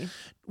humanity?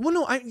 Well,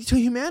 no, to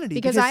humanity.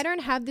 Because I don't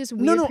have this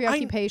weird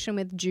preoccupation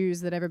with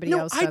Jews that everybody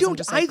else does. I don't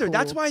just like, either. cool.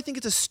 That's why I think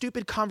it's a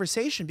stupid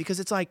conversation because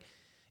it's like,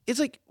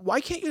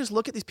 why can't you just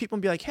look at these people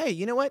and be like, hey,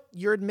 you know what?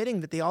 You're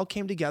admitting that they all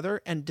came together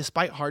and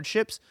despite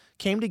hardships,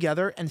 came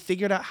together and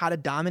figured out how to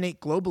dominate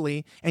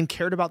globally and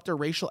cared about their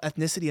racial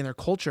ethnicity and their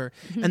culture.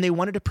 And they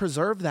wanted to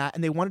preserve that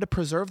and they wanted to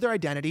preserve their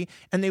identity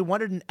and they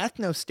wanted an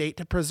ethno-state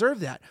to preserve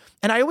that.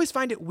 And I always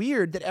find it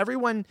weird that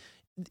everyone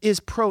is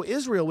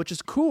pro-Israel, which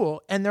is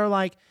cool. And they're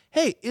like,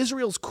 hey,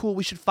 Israel's cool.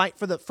 We should fight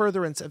for the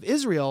furtherance of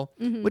Israel,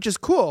 which is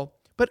cool.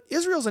 But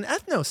Israel's an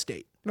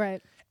ethno-state.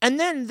 Right. And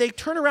then they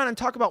turn around and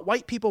talk about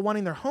white people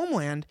wanting their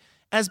homeland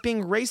as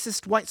being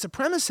racist white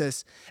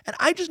supremacists. And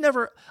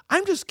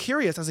I'm just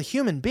curious as a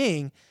human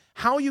being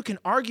how you can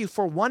argue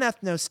for one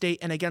ethno-state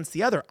and against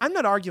the other. I'm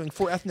not arguing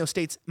for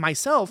ethno-states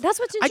myself. That's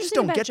what's interesting. I just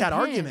don't about get Japan. that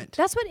argument.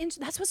 That's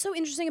what's so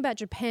interesting about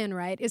Japan,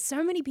 right? Is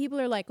so many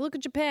people are like, look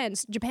at Japan.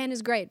 Japan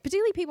is great.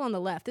 Particularly people on the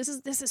left. This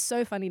is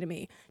so funny to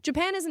me.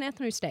 Japan is an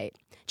ethno-state.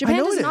 Japan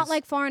does not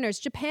like foreigners.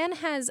 Japan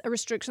has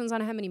restrictions on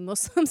how many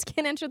Muslims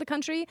can enter the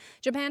country.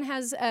 Japan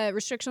has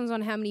restrictions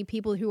on how many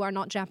people who are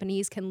not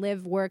Japanese can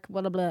live, work,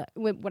 blah, blah,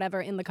 blah,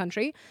 whatever in the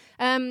country.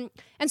 And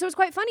so it's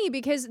quite funny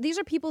because these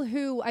are people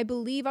who I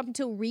believe up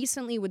until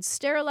recently would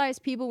sterilize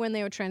people when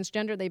they were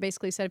transgender. They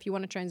basically said, if you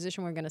want to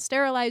transition, we're going to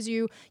sterilize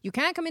you. You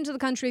can't come into the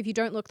country if you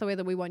don't look the way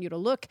that we want you to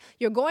look.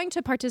 You're going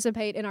to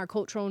participate in our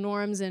cultural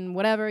norms and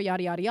whatever,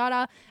 yada, yada,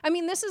 yada. I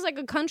mean, this is like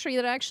a country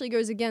that actually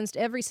goes against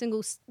every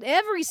single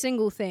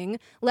thing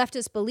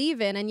leftists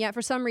believe in, and yet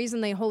for some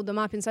reason they hold them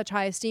up in such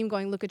high esteem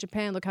going, look at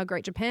Japan, look how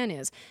great Japan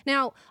is.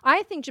 Now,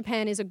 I think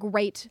Japan is a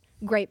great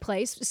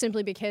place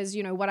simply because,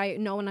 what I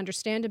know and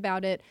understand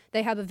about it,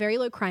 they have a very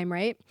low crime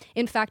rate.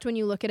 In fact, when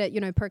you look at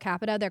it, per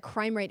capita, their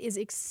crime rate is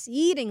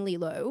exceedingly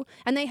low,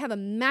 and they have a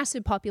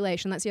massive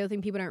population. That's the other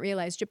thing people don't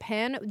realize.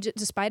 Japan,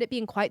 despite it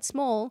being quite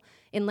small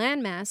in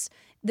landmass,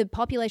 the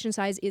population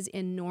size is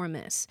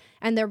enormous,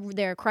 and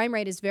their crime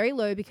rate is very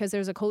low because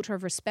there's a culture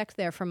of respect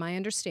there, from my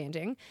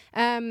understanding.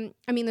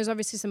 There's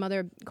obviously some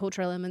other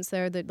cultural elements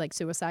there that, like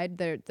suicide,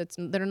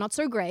 that are not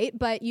so great,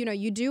 but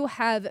you do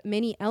have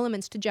many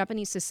elements to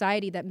Japanese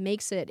society that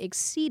makes it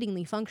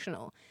exceedingly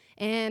functional,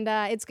 and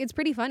it's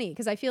pretty funny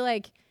because I feel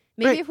like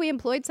maybe if we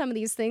employed some of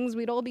these things,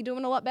 we'd all be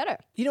doing a lot better.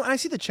 And I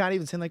see the chat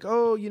even saying like,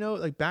 oh,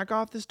 back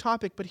off this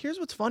topic. But here's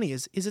what's funny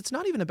is it's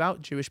not even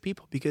about Jewish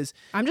people because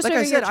I'm just like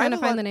I said, trying to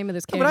find the name of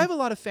this king. But I have a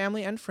lot of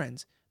family and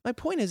friends. My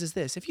point is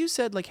this. If you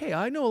said like, hey,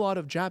 I know a lot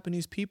of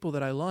Japanese people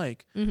that I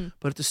like,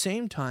 but at the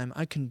same time,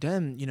 I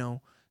condemn,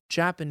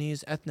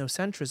 Japanese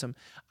ethnocentrism.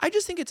 I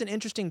just think it's an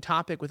interesting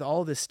topic with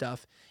all this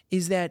stuff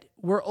is that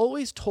we're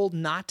always told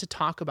not to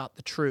talk about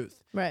the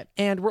truth. Right.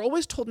 And we're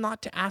always told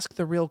not to ask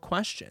the real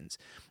questions.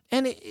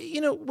 And,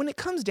 when it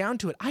comes down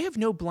to it, I have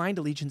no blind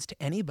allegiance to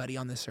anybody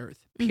on this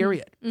earth,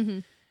 period.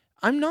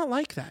 I'm not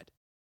like that.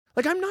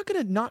 Like, I'm not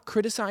going to not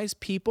criticize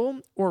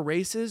people or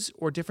races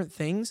or different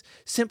things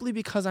simply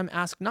because I'm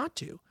asked not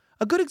to.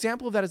 A good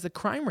example of that is the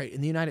crime rate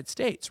in the United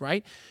States,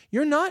 right?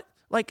 You're not,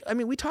 like, I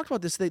mean, we talked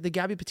about this, the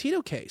Gabby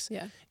Petito case.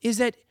 Yeah. Is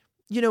that,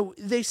 you know,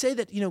 they say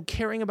that, you know,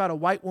 caring about a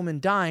white woman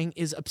dying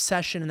is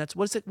obsession. And that's,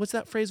 what's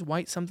that phrase?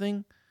 White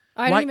something?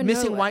 I don't even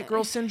missing know. white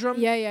girl syndrome?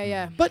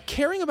 Yeah. But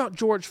caring about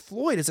George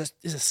Floyd is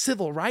a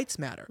civil rights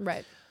matter.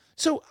 Right.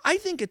 So I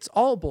think it's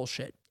all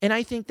bullshit. And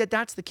I think that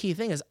that's the key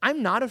thing is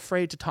I'm not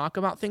afraid to talk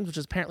about things, which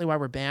is apparently why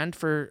we're banned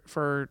for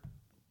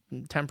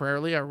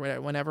temporarily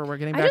or whenever we're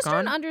getting back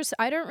on.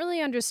 I don't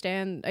really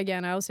understand.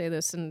 Again, I'll say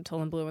this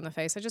until I'm blue in the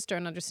face. I just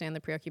don't understand the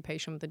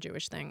preoccupation with the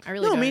Jewish thing. I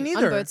really don't. Me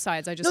neither. On both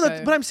sides, I just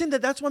but I'm saying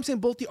that's why I'm saying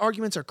both the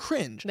arguments are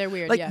cringe. They're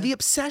weird, Like yeah. the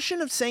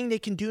obsession of saying they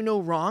can do no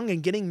wrong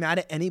and getting mad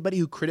at anybody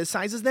who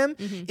criticizes them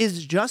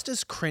is just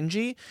as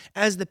cringy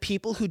as the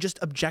people who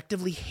just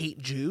objectively hate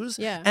Jews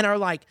and are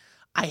like,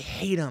 I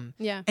hate them.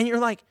 Yeah. And you're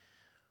like,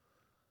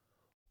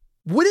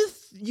 what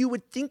if you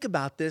would think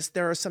about this?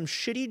 There are some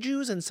shitty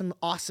Jews and some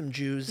awesome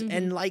Jews.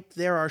 And like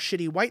there are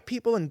shitty white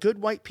people and good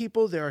white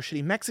people. There are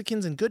shitty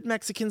Mexicans and good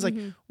Mexicans. Like,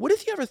 what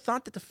if you ever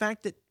thought that the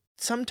fact that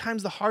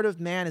sometimes the heart of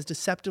man is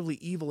deceptively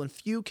evil and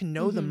few can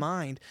know the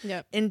mind.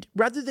 Yep. And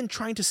rather than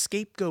trying to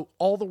scapegoat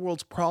all the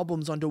world's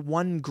problems onto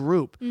one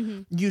group,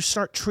 you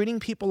start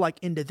treating people like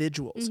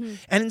individuals.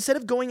 And instead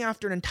of going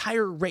after an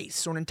entire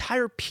race or an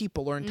entire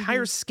people or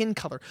entire skin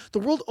color, the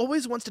world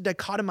always wants to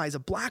dichotomize a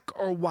black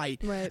or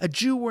white, a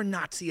Jew or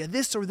Nazi, a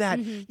this or that.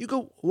 You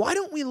go, why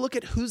don't we look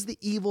at who's the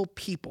evil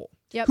people?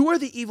 Yep. Who are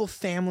the evil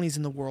families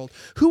in the world?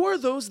 Who are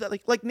those that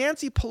like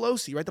Nancy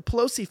Pelosi, right? The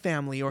Pelosi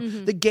family or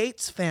the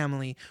Gates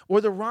family or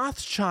the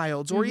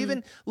Rothschilds or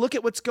even look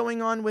at what's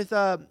going on with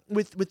the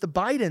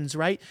Bidens,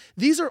 right?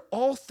 These are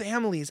all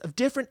families of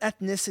different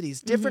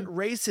ethnicities, different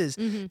races,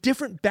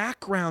 different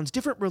backgrounds,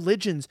 different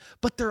religions,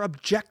 but they're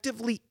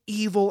objectively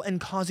evil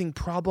and causing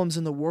problems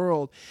in the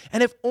world.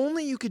 And if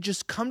only you could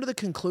just come to the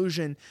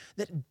conclusion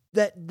that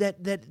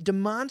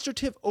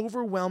demonstrative,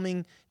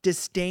 overwhelming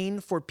disdain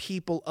for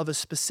people of a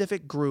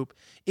specific group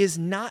is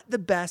not the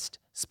best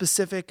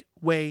specific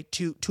way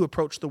to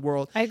approach the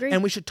world. I agree.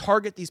 And we should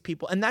target these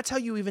people. And that's how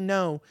you even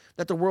know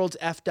that the world's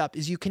effed up,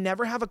 is you can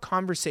never have a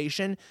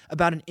conversation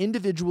about an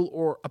individual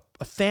or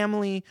a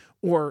family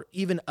or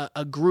even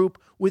a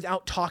group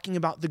without talking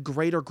about the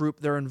greater group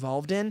they're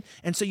involved in.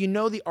 And so you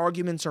know the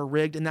arguments are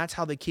rigged, and that's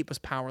how they keep us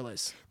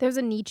powerless. There's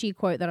a Nietzsche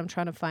quote that I'm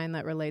trying to find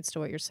that relates to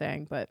what you're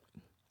saying, but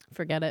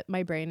forget it.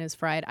 My brain is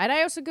fried. And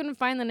I also couldn't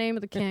find the name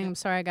of the king. I'm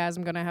sorry, guys.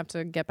 I'm going to have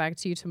to get back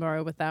to you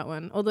tomorrow with that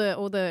one. All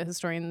the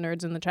historian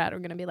nerds in the chat are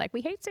going to be like, we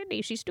hate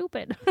Sydney. She's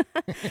stupid.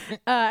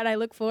 And I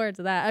look forward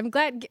to that. I'm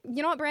glad.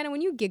 You know what, Brandon?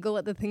 When you giggle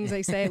at the things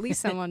I say, at least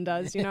someone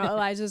does. You know,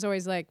 Elijah's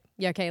always like,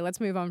 yeah, okay, let's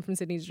move on from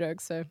Sydney's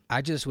jokes. So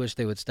I just wish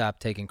they would stop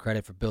taking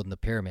credit for building the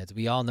pyramids.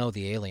 We all know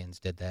the aliens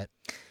did that.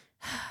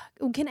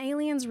 Can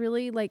aliens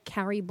really like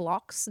carry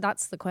blocks?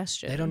 That's the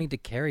question. They don't need to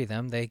carry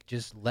them. They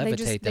just levitate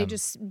them. They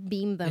just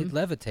beam them. It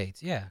levitates.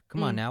 Yeah.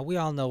 Come on now. We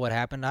all know what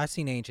happened. I've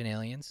seen Ancient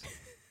Aliens.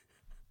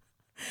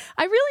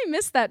 I really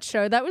missed that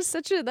show. That was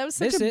such a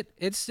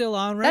It's still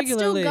on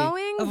regularly. That's still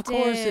going? Of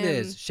course it Damn.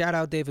 is. Shout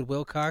out David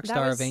Wilcox, That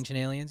star was- of Ancient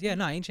Aliens. Yeah,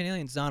 no, Ancient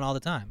Aliens is on all the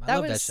time. I That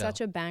love was that show. such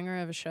a banger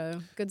of a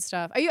show. Good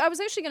stuff. I was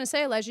actually going to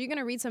say, Elijah, you're going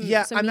to read some.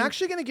 Yeah, some I'm meme-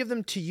 actually going to give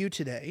them to you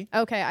today.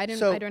 Okay, I don't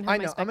So have I my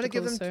know I'm going to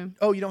give them. spectacles,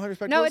 Oh, you don't have your so.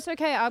 spectacles? No, it's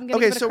okay. I'm going to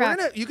Okay, give it so a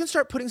crack. you can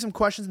start putting some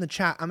questions in the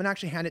chat. I'm gonna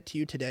actually hand it to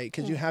you today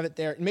because you have it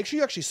there. Make sure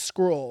you actually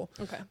scroll.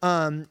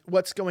 Okay.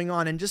 What's going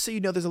on? And just so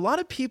you know, there's a lot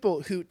of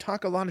people who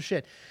talk a lot of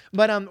shit.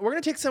 But we're gonna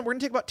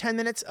take about 10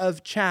 minutes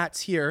of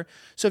chats here.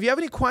 So if you have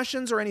any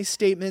questions or any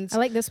statements, I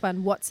like this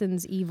one.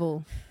 Watson's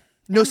evil.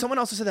 no, someone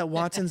also said that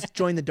Watson's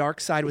joined the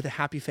dark side with a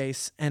happy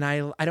face, and I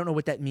don't know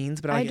what that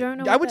means. But I don't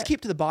know I what would that-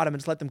 keep to the bottom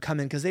and just let them come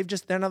in because they're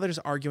just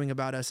arguing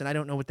about us, and I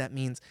don't know what that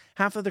means.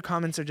 Half of the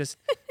comments are just.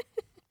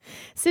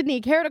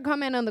 Sydney, care to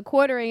comment on the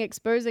quartering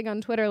exposing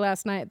on Twitter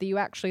last night that you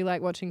actually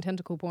like watching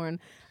tentacle porn?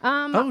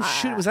 Oh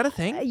shoot, was that a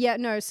thing? Yeah,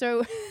 no.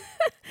 So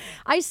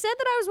I said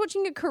that I was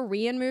watching a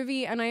Korean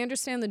movie, and I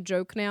understand the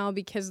joke now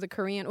because the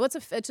Korean, well,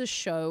 it's a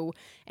show,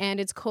 and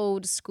it's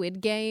called Squid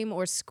Game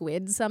or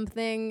Squid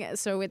something.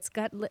 So it's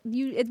got but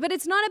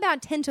it's not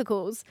about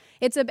tentacles.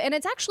 And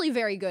it's actually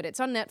very good. It's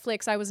on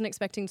Netflix. I wasn't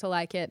expecting to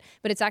like it,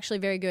 but it's actually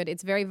very good.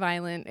 It's very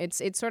violent.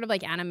 It's sort of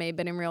like anime,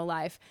 but in real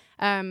life.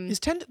 Can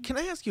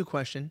I ask you a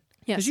question?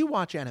 Yes. Because you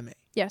watch anime.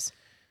 Yes.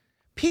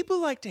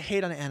 People like to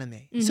hate on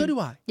anime. So do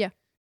I. Yeah.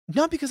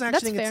 Not because I actually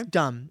That's think fair. it's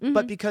dumb,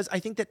 but because I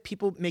think that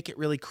people make it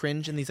really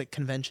cringe in these like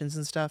conventions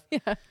and stuff.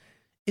 Yeah.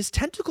 Is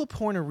tentacle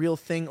porn a real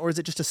thing, or is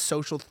it just a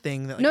social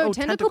thing? That, like, No, oh,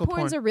 tentacle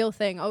porn's a real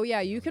thing. Oh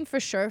yeah, you can for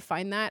sure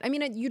find that. I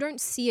mean, you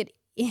don't see it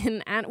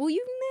in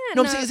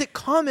No, I'm saying, is it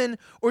common,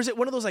 or is it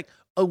one of those like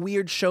a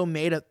weird show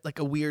made a like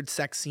a weird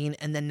sex scene,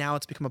 and then now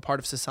it's become a part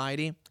of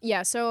society?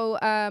 Yeah, so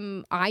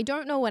I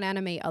don't know what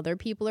anime other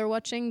people are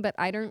watching, but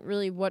I don't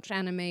really watch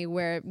anime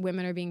where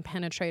women are being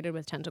penetrated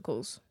with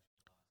tentacles.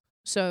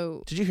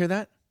 So Did you hear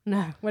that?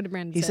 No, what did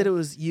Brandon He say? said it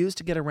was used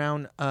to get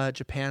around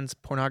Japan's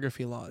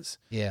pornography laws.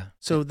 Yeah.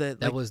 So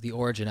that was the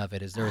origin of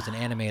it. Is there was an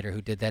animator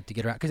who did that to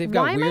get around because they've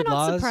got Why weird am I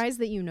not laws surprised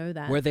that you know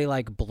that? where they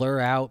like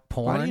blur out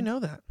porn. Why do you know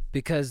that?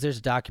 Because there's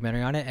a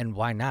documentary on it, and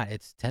why not?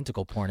 It's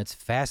tentacle porn. It's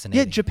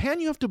fascinating. Yeah, Japan,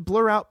 you have to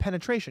blur out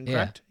penetration,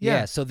 correct?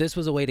 Yeah. So this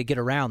was a way to get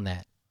around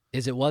that.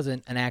 It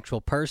wasn't an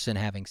actual person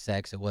having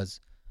sex. It was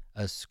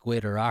a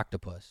squid or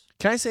octopus.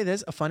 Can I say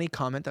this? A funny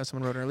comment that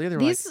someone wrote earlier. They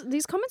were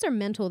These comments are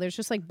mental. There's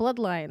just like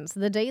bloodlines,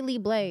 the Daily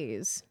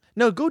Blaze.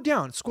 no, go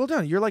down. Scroll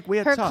down. You're like way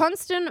at Her top.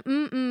 constant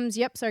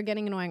yeps are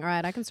getting annoying. All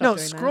right, I can stop No,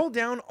 doing scroll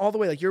down all the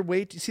way. Like you're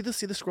way. See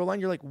the scroll line?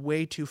 You're like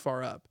way too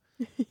far up.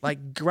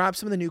 Like grab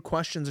some of the new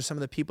questions or some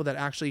of the people that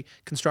actually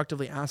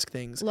constructively ask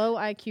things. that. Low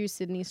IQ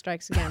Sydney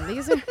strikes again.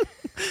 These are.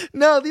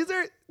 No,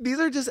 these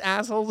are just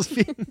assholes.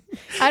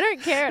 I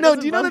don't care. It No,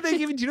 doesn't do you know that bother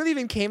they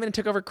even came in and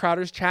took over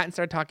Crowder's chat and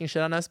started talking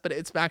shit on us? But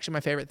it's actually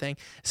my favorite thing.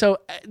 So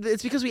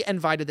it's because we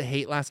invited the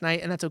hate last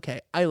night, and that's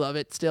okay. I love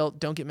it. Still,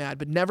 don't get mad,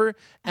 but never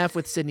F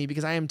with Sydney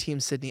because I am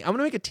Team Sydney. I'm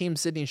gonna make a Team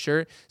Sydney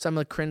shirt, so I'm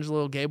a cringe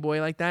little gay boy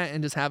like that,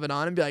 and just have it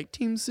on and be like,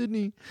 Team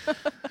Sydney.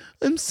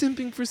 I'm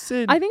simping for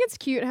Sid. I think it's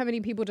cute how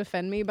many people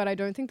defend me, but I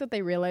don't think that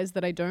they realize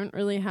that I don't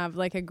really have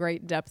like a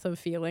great depth of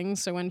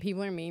feelings. So when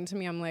people are mean to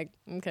me, I'm like,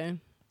 okay.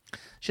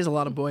 She has a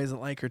lot of boys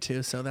that like her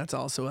too, so that's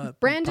also a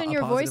Brandon, a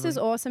your voice positive is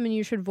thing. awesome and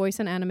you should voice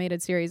an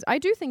animated series. I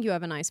do think you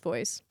have a nice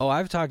voice. Oh,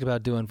 I've talked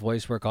about doing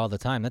voice work all the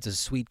time. That's a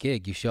sweet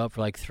gig. You show up for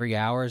like 3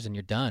 hours and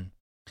you're done.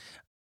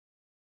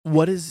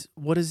 What is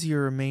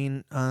your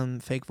main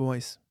fake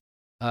voice?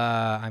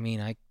 I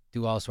mean, I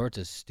do all sorts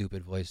of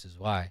stupid voices.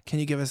 Why? Can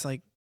you give us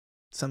like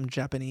some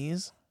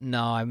Japanese?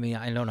 No, I mean,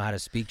 I don't know how to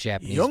speak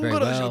Japanese very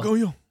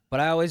well. But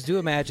I always do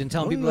imagine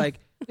telling people like,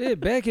 hey,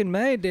 back in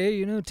my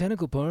day,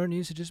 tentacle porn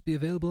used to just be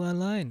available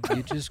online.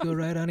 You just go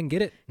right on and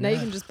get it. Now you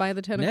can just buy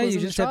the tentacles Now you in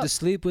the just have to shop.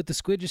 sleep with the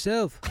squid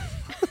yourself.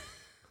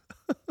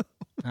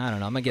 I don't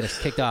know. I'm going to get us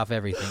kicked off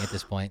everything at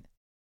this point.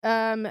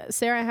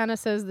 Sarah Hannah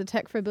says the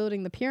tech for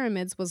building the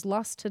pyramids was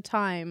lost to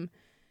time.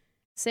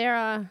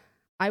 Sarah,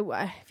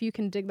 if you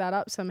can dig that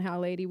up somehow,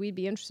 lady, we'd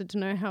be interested to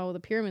know how the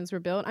pyramids were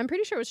built. I'm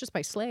pretty sure it was just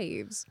by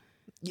slaves.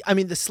 I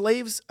mean, the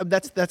slaves,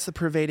 that's the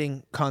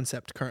pervading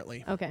concept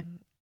currently. Okay.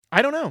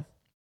 I don't know.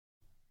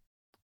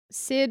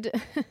 Sid,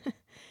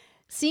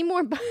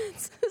 Seymour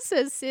Buns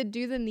says, Sid,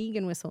 do the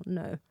Negan whistle.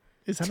 No.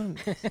 Is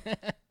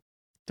that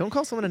Don't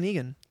call someone a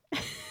Negan.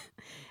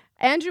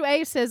 Andrew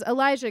A says,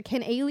 Elijah,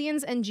 can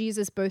aliens and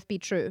Jesus both be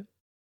true?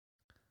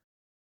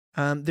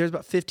 There's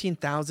about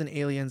 15,000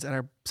 aliens at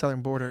our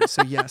southern border,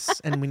 so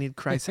yes, and we need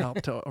Christ's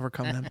help to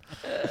overcome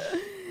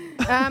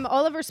them.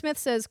 Oliver Smith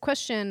says,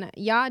 question,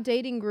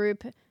 dating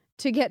group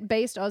to get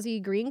based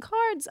Aussie green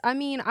cards? I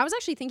mean, I was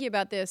actually thinking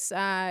about this.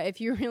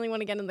 If you really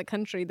want to get in the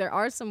country, there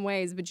are some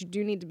ways, but you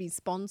do need to be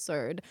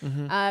sponsored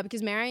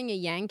because marrying a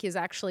Yank is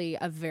actually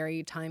a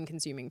very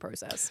time-consuming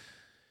process.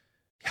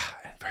 Yeah,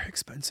 and very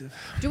expensive.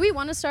 Do we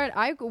want to start?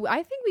 I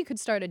think we could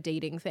start a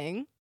dating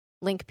thing,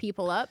 link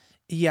people up.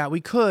 Yeah,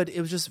 we could. It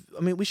was just,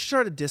 we should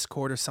start a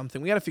Discord or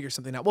something. We got to figure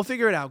something out. We'll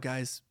figure it out,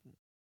 guys.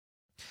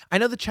 I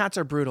know the chats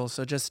are brutal,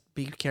 so just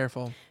be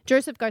careful.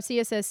 Joseph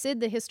Garcia says,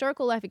 Sid, the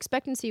historical life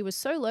expectancy was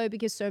so low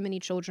because so many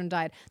children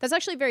died. That's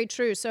actually very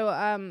true. So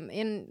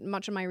in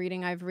much of my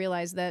reading, I've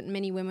realized that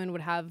many women would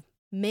have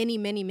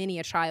many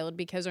a child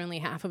because only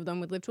half of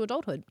them would live to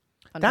adulthood.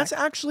 That's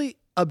actually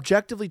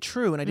objectively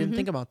true, and I didn't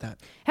think about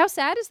that. How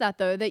sad is that,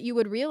 though, that you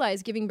would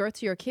realize giving birth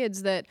to your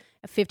kids that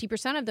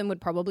 50% of them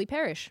would probably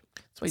perish?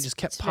 That's why you just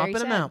kept popping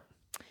them out.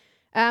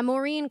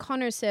 Maureen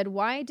Connor said,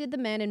 why did the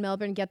man in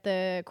Melbourne get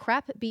the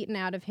crap beaten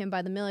out of him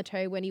by the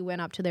military when he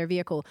went up to their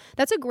vehicle?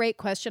 That's a great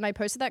question. I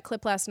posted that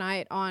clip last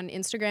night on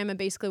Instagram, and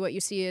basically what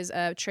you see is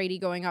a tradie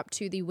going up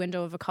to the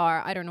window of a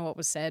car. I don't know what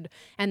was said.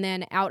 And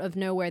then out of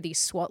nowhere, these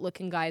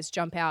SWAT-looking guys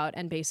jump out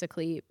and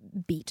basically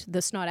beat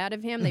the snot out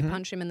of him. They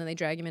punch him, and then they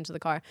drag him into the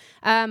car.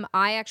 I'm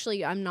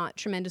not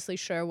tremendously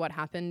sure what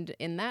happened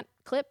in that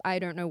clip. I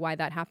don't know why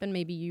that happened.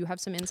 Maybe you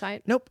have some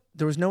insight. Nope.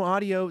 There was no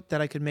audio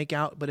that I could make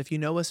out, but if you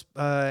know us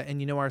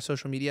and you know our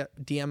social media,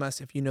 DM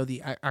us if you know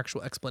the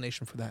actual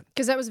explanation for that.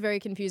 Because that was very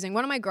confusing.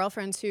 One of my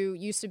girlfriends who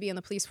used to be in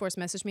the police force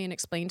messaged me and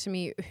explained to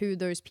me who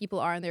those people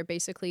are, and they're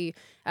basically,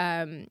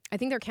 I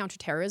think they're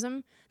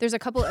counterterrorism. There's a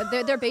couple,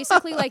 they're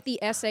basically like the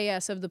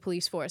SAS of the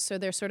police force, so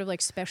they're sort of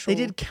like special. They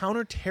did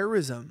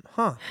counterterrorism,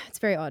 huh? It's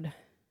very odd.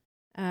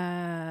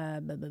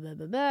 Ian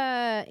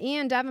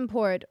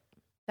Davenport.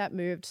 That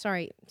moved.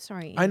 Sorry.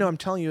 I know, I'm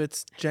telling you,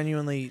 it's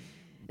genuinely...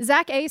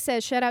 Zach A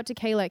says, shout out to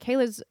Kayla.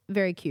 Kayla's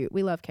very cute.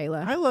 We love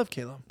Kayla. I love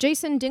Kayla.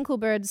 Jason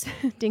Dinkelberg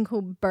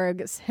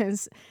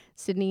says,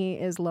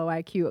 Sydney is low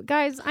IQ.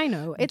 Guys, I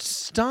know.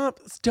 Stop.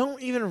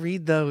 Don't even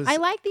read those. I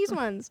like these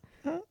ones.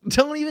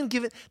 Don't even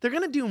give it... They're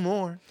going to do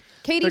more.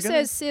 Katie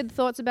says, Sid,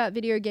 thoughts about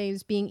video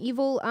games being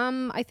evil.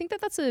 I think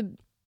that's a...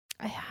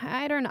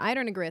 I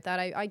don't agree with that.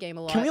 I game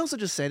a lot. Can we also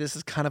just say this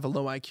is kind of a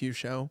low IQ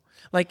show?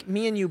 Like,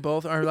 me and you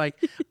both are like,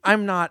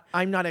 I'm not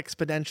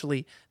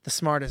exponentially the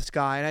smartest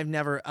guy, and I've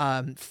never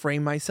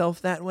framed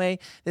myself that way.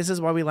 This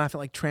is why we laugh at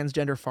like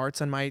transgender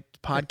farts on my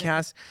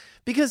podcast,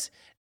 because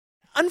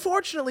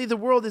unfortunately, the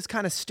world is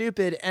kind of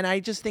stupid, and I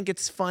just think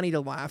it's funny to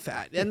laugh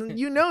at. And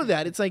you know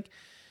that. It's like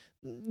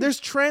there's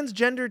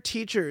transgender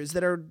teachers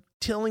that are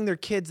telling their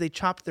kids they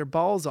chopped their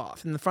balls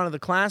off in the front of the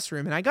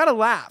classroom, and I got to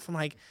laugh. I'm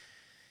like,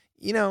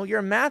 you're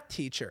a math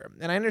teacher,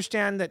 and I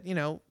understand that,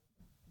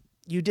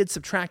 you did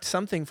subtract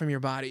something from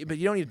your body, but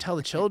you don't need to tell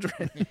the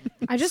children.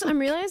 I'm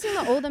realizing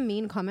that all the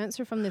mean comments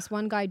are from this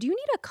one guy. Do you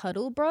need a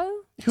cuddle, bro?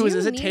 Who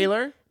is it?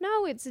 Taylor?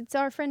 No, it's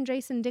our friend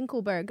Jason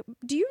Dinkelberg.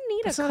 Do you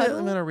need That's a cuddle?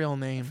 That's not a real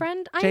name.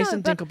 Friend?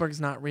 Jason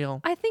Dinkelberg's not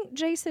real. I think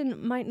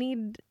Jason might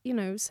need,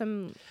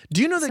 some.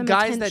 Do you know the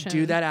guys that do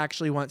attention. that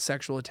actually want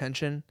sexual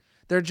attention?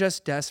 They're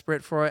just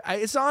desperate for it.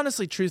 It's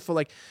honestly truthful,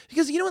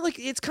 because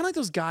it's kind of like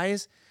those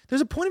guys. There's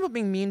a point about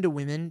being mean to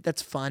women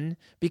that's fun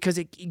because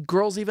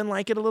girls even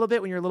like it a little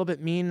bit when you're a little bit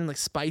mean and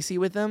spicy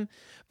with them.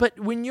 But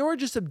when you're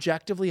just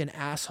objectively an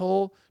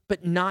asshole,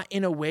 but not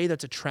in a way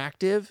that's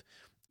attractive,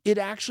 it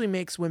actually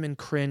makes women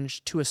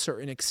cringe to a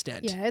certain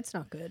extent. Yeah, it's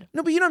not good.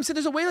 No, but you know what I'm saying?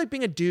 There's a way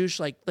being a douche,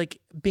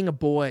 like being a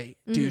boy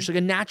douche, like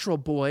a natural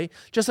boy,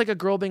 just like a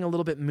girl being a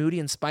little bit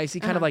moody and spicy,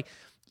 kind of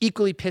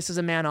equally pisses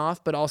a man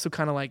off, but also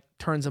kind of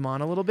turns him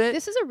on a little bit.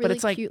 This is a really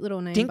cute little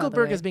name.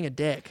 Dinkelberg is being a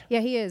dick. Yeah,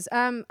 he is.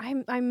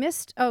 I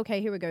missed. Okay,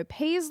 here we go.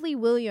 Paisley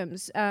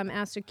Williams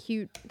asked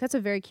that's a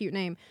very cute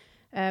name.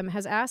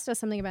 Has asked us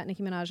something about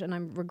Nicki Minaj, and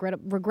I'm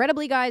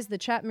regrettably, guys, the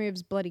chat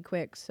moves bloody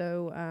quick,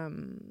 so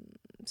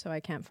I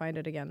can't find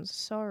it again.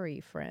 Sorry,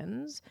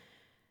 friends.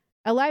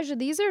 Elijah,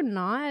 these are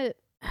not.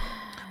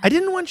 I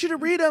didn't want you to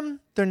read them.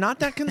 They're not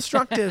that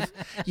constructive.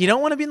 You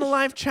don't want to be in the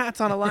live chats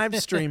on a live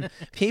stream.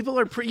 People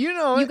are,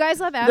 you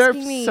guys love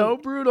asking me. They're so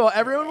brutal.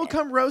 Everyone will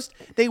come roast.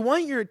 They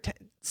want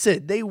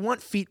Sid, they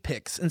want feet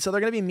pics, and so they're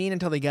going to be mean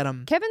until they get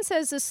them. Kevin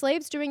says the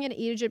slaves doing it in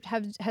Egypt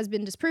has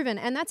been disproven,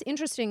 and that's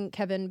interesting,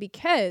 Kevin,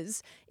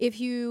 because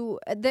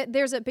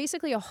there's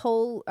basically a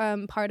whole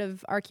part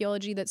of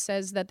archaeology that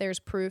says that there's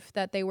proof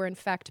that they were in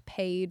fact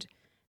paid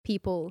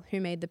people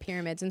who made the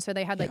pyramids, and so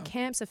they had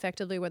camps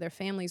effectively where their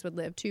families would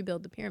live to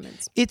build the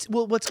pyramids.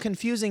 What's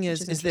confusing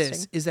is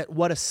that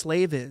what a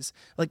slave is.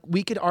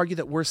 We could argue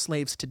that we're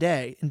slaves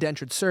today,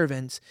 indentured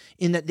servants,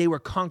 in that they were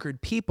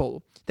conquered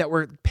people that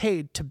were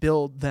paid to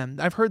build them.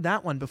 I've heard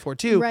that one before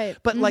too. Right.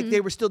 But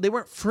they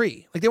weren't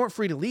free. They weren't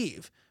free to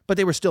leave, but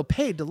they were still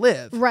paid to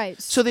live.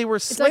 Right. So they were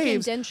slaves.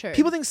 It's like indentured.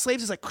 People think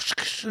slaves is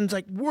and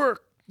it's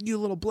work, you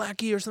little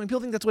blackie or something.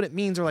 People think that's what it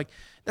means, or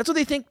that's what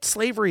they think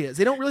slavery is.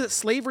 They don't realize that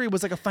slavery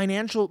was a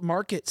financial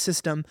market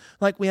system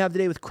like we have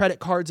today with credit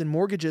cards and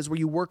mortgages where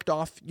you worked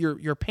off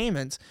your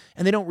payments,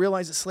 and they don't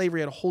realize that slavery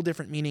had a whole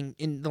different meaning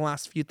in the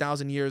last few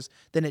thousand years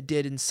than it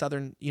did in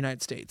southern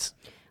United States.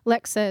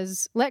 Lex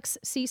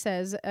C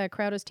says,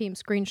 Crowder's team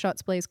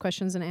screenshots Blaze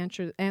questions and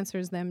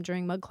answers them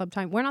during Mug Club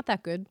time. We're not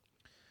that good.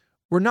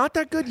 We're not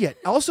that good yet.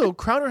 Also,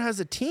 Crowder has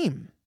a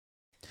team.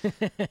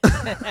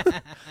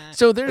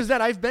 So there's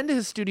that. I've been to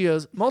his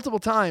studios multiple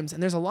times,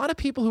 and there's a lot of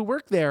people who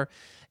work there,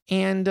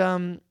 and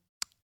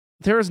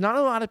there is not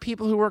a lot of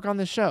people who work on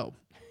this show.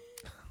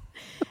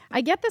 I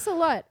get this a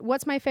lot.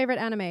 What's my favorite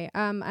anime?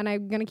 And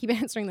I'm gonna keep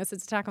answering this.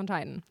 It's Attack on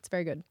Titan. It's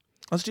very good.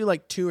 Let's do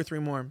 2 or 3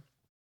 more.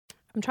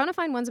 I'm trying to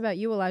find ones about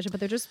you, Elijah, but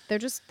they're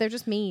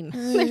just mean.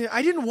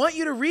 I didn't want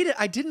you to read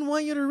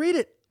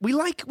it. We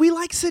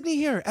like Sydney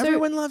here.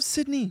 Everyone loves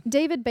Sydney.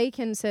 David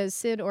Bacon says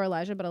Sid or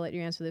Elijah, but I'll let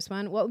you answer this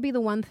one. What would be the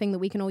one thing that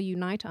we can all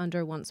unite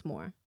under once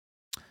more?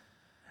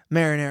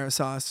 Marinara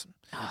sauce.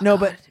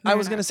 I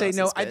was going to say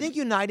no. I think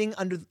uniting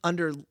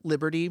under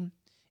liberty,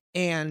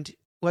 and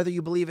whether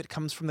you believe it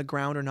comes from the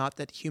ground or not,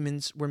 that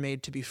humans were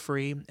made to be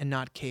free and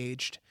not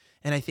caged.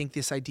 And I think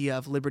this idea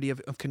of liberty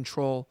of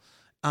control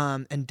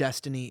and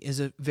destiny is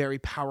a very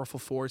powerful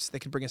force that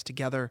can bring us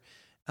together.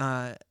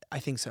 I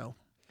think so.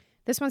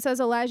 This one says,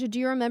 Elijah, do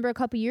you remember a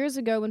couple years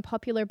ago when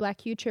popular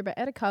black YouTuber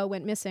Etika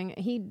went missing?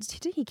 He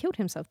killed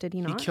himself, did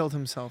he not? He killed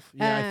himself.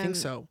 Yeah, I think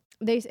so.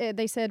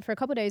 They said for a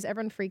couple of days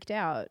everyone freaked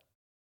out.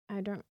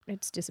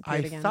 It's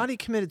disappeared again. I thought he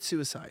committed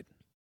suicide.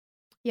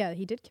 Yeah,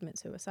 he did commit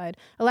suicide.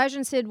 Elijah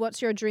and Sid,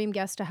 what's your dream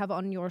guest to have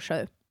on your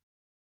show?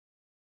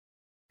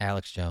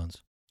 Alex Jones.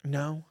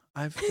 No,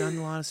 I've done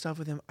a lot of stuff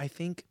with him. I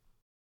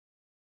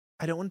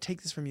don't want to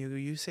take this from you.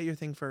 You say your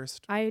thing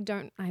first. I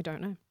don't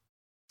know.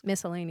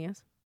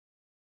 Miscellaneous.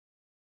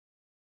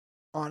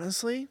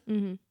 Honestly,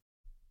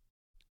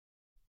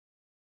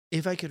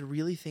 if I could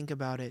really think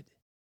about it,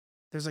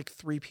 there's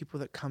 3 people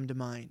that come to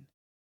mind.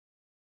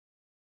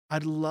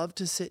 I'd love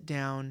to sit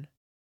down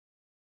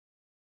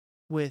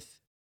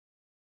with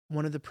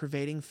one of the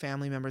pervading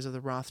family members of the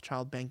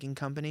Rothschild banking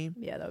company.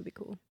 Yeah, that would be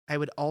cool. I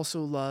would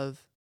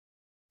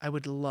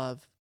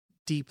love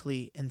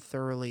deeply and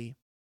thoroughly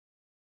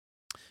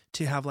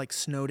to have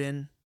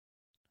Snowden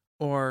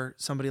or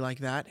somebody like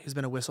that who's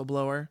been a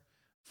whistleblower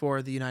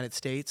for the United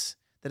States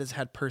that has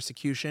had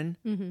persecution,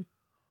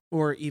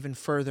 or even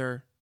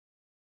further,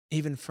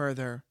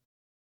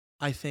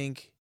 I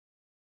think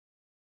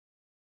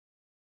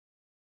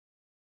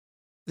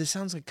this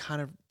sounds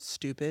kind of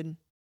stupid,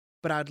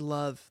 but I'd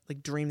love,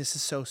 dream, this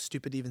is so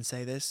stupid to even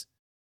say this,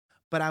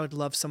 but I would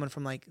love someone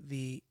from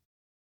the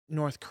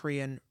North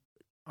Korean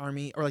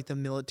army or like the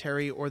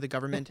military or the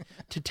government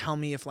to tell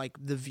me if like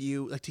the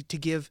view, like to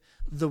give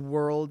the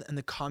world and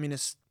the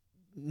communist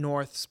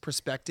North's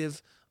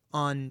perspective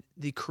on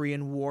the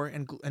Korean War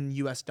and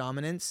U.S.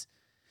 dominance.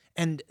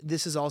 And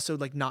this is also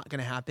like not going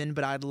to happen,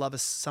 but I'd love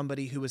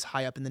somebody who was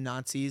high up in the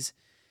Nazis,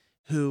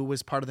 who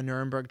was part of the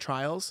Nuremberg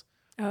trials,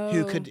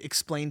 who could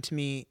explain to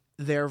me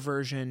their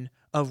version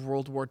of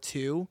World War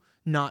II,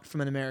 not from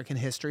an American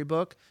history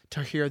book,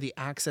 to hear the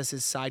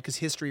Axis' side, because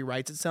history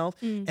writes itself.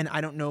 And I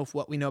don't know if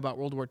what we know about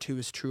World War II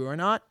is true or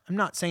not. I'm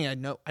not saying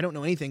I don't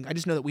know anything. I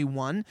just know that we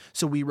won,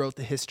 so we wrote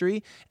the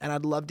history. And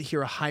I'd love to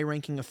hear a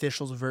high-ranking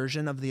official's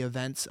version of the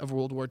events of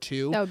World War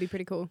II. That would be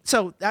pretty cool.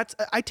 So maybe I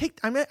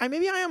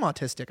am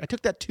autistic. I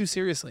took that too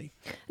seriously.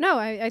 No,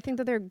 I think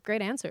that they're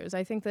great answers.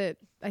 I think that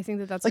that's like, a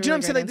you know really what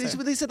I'm saying? great Like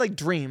answer. they said like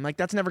dream. Like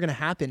that's never going to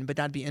happen, but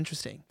that'd be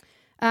interesting.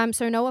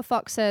 So Noah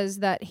Fox says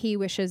that he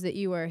wishes that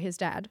you were his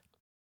dad.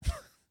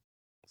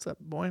 What's up,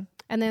 boy?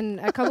 And then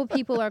a couple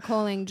people are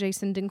calling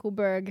Jason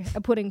Dinkelberg a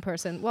pudding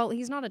person. Well,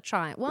 he's not a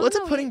child. Well, What's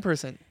a pudding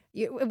person?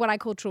 What I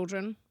call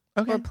children.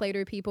 Okay. Or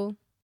Play-Doh people.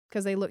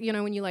 Because they look,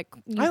 when you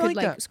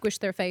that. squish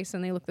their face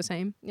and they look the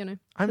same, I'm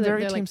So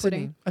very they're Team like Sydney.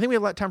 pudding. I think we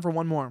have time for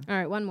one more. All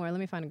right, one more. Let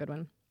me find a good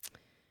one.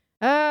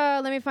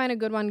 Let me find a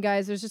good one,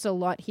 guys. There's just a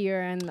lot here,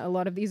 and a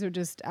lot of these are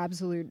just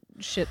absolute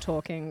shit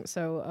talking.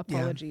 So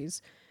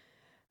apologies.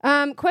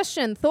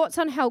 Question: thoughts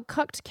on how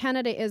cucked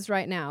Canada is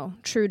right now?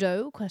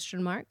 Trudeau? ?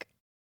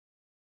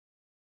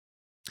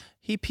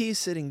 He pees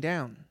sitting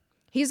down.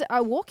 He's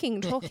a walking,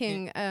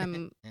 talking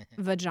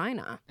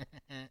vagina.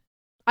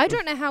 I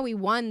don't know how he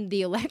won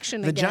the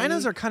election.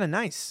 Vaginas are kind of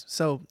nice,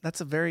 so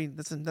that's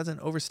an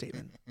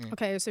overstatement.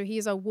 Okay, so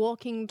he's a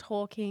walking,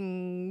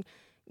 talking,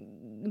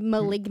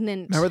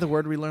 malignant. Remember the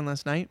word we learned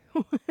last night?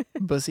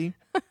 Bussy.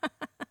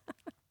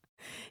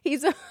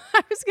 I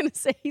was gonna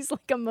say he's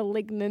like a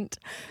malignant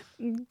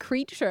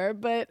creature,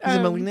 but he's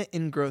a malignant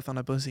ingrowth on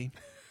a bussy.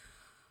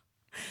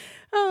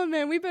 Oh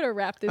man, we better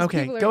wrap this.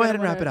 Okay, go ahead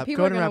and wrap it up.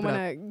 People are going to want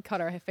to cut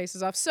our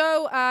faces off.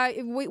 So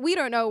we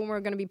don't know when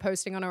we're going to be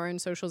posting on our own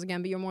socials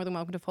again, but you're more than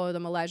welcome to follow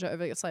them. Elijah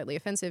over at Slightly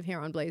Offensive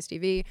here on Blaze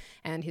TV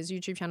and his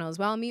YouTube channel as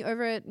well. Me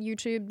over at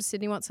YouTube,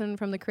 Sydney Watson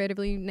from the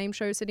creatively named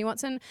show Sydney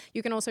Watson.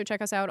 You can also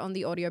check us out on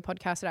the audio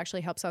podcast. It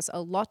actually helps us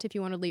a lot if you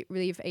want to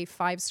leave a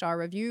 5-star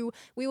review.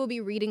 We will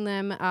be reading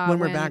them when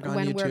we're back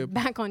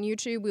on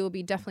YouTube. We will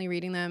be definitely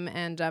reading them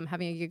and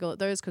having a giggle at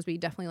those because we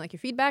definitely like your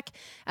feedback.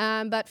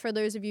 But for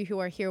those of you who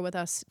are here with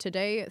us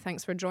today,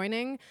 thanks for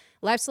joining.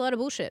 Life's a lot of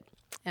bullshit,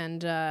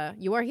 and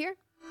you are here,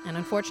 and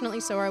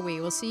unfortunately so are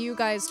we. We'll see you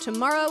guys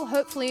tomorrow,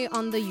 hopefully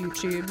on the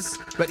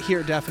YouTubes. But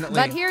here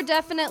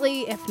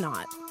definitely, if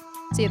not.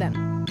 See you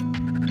then.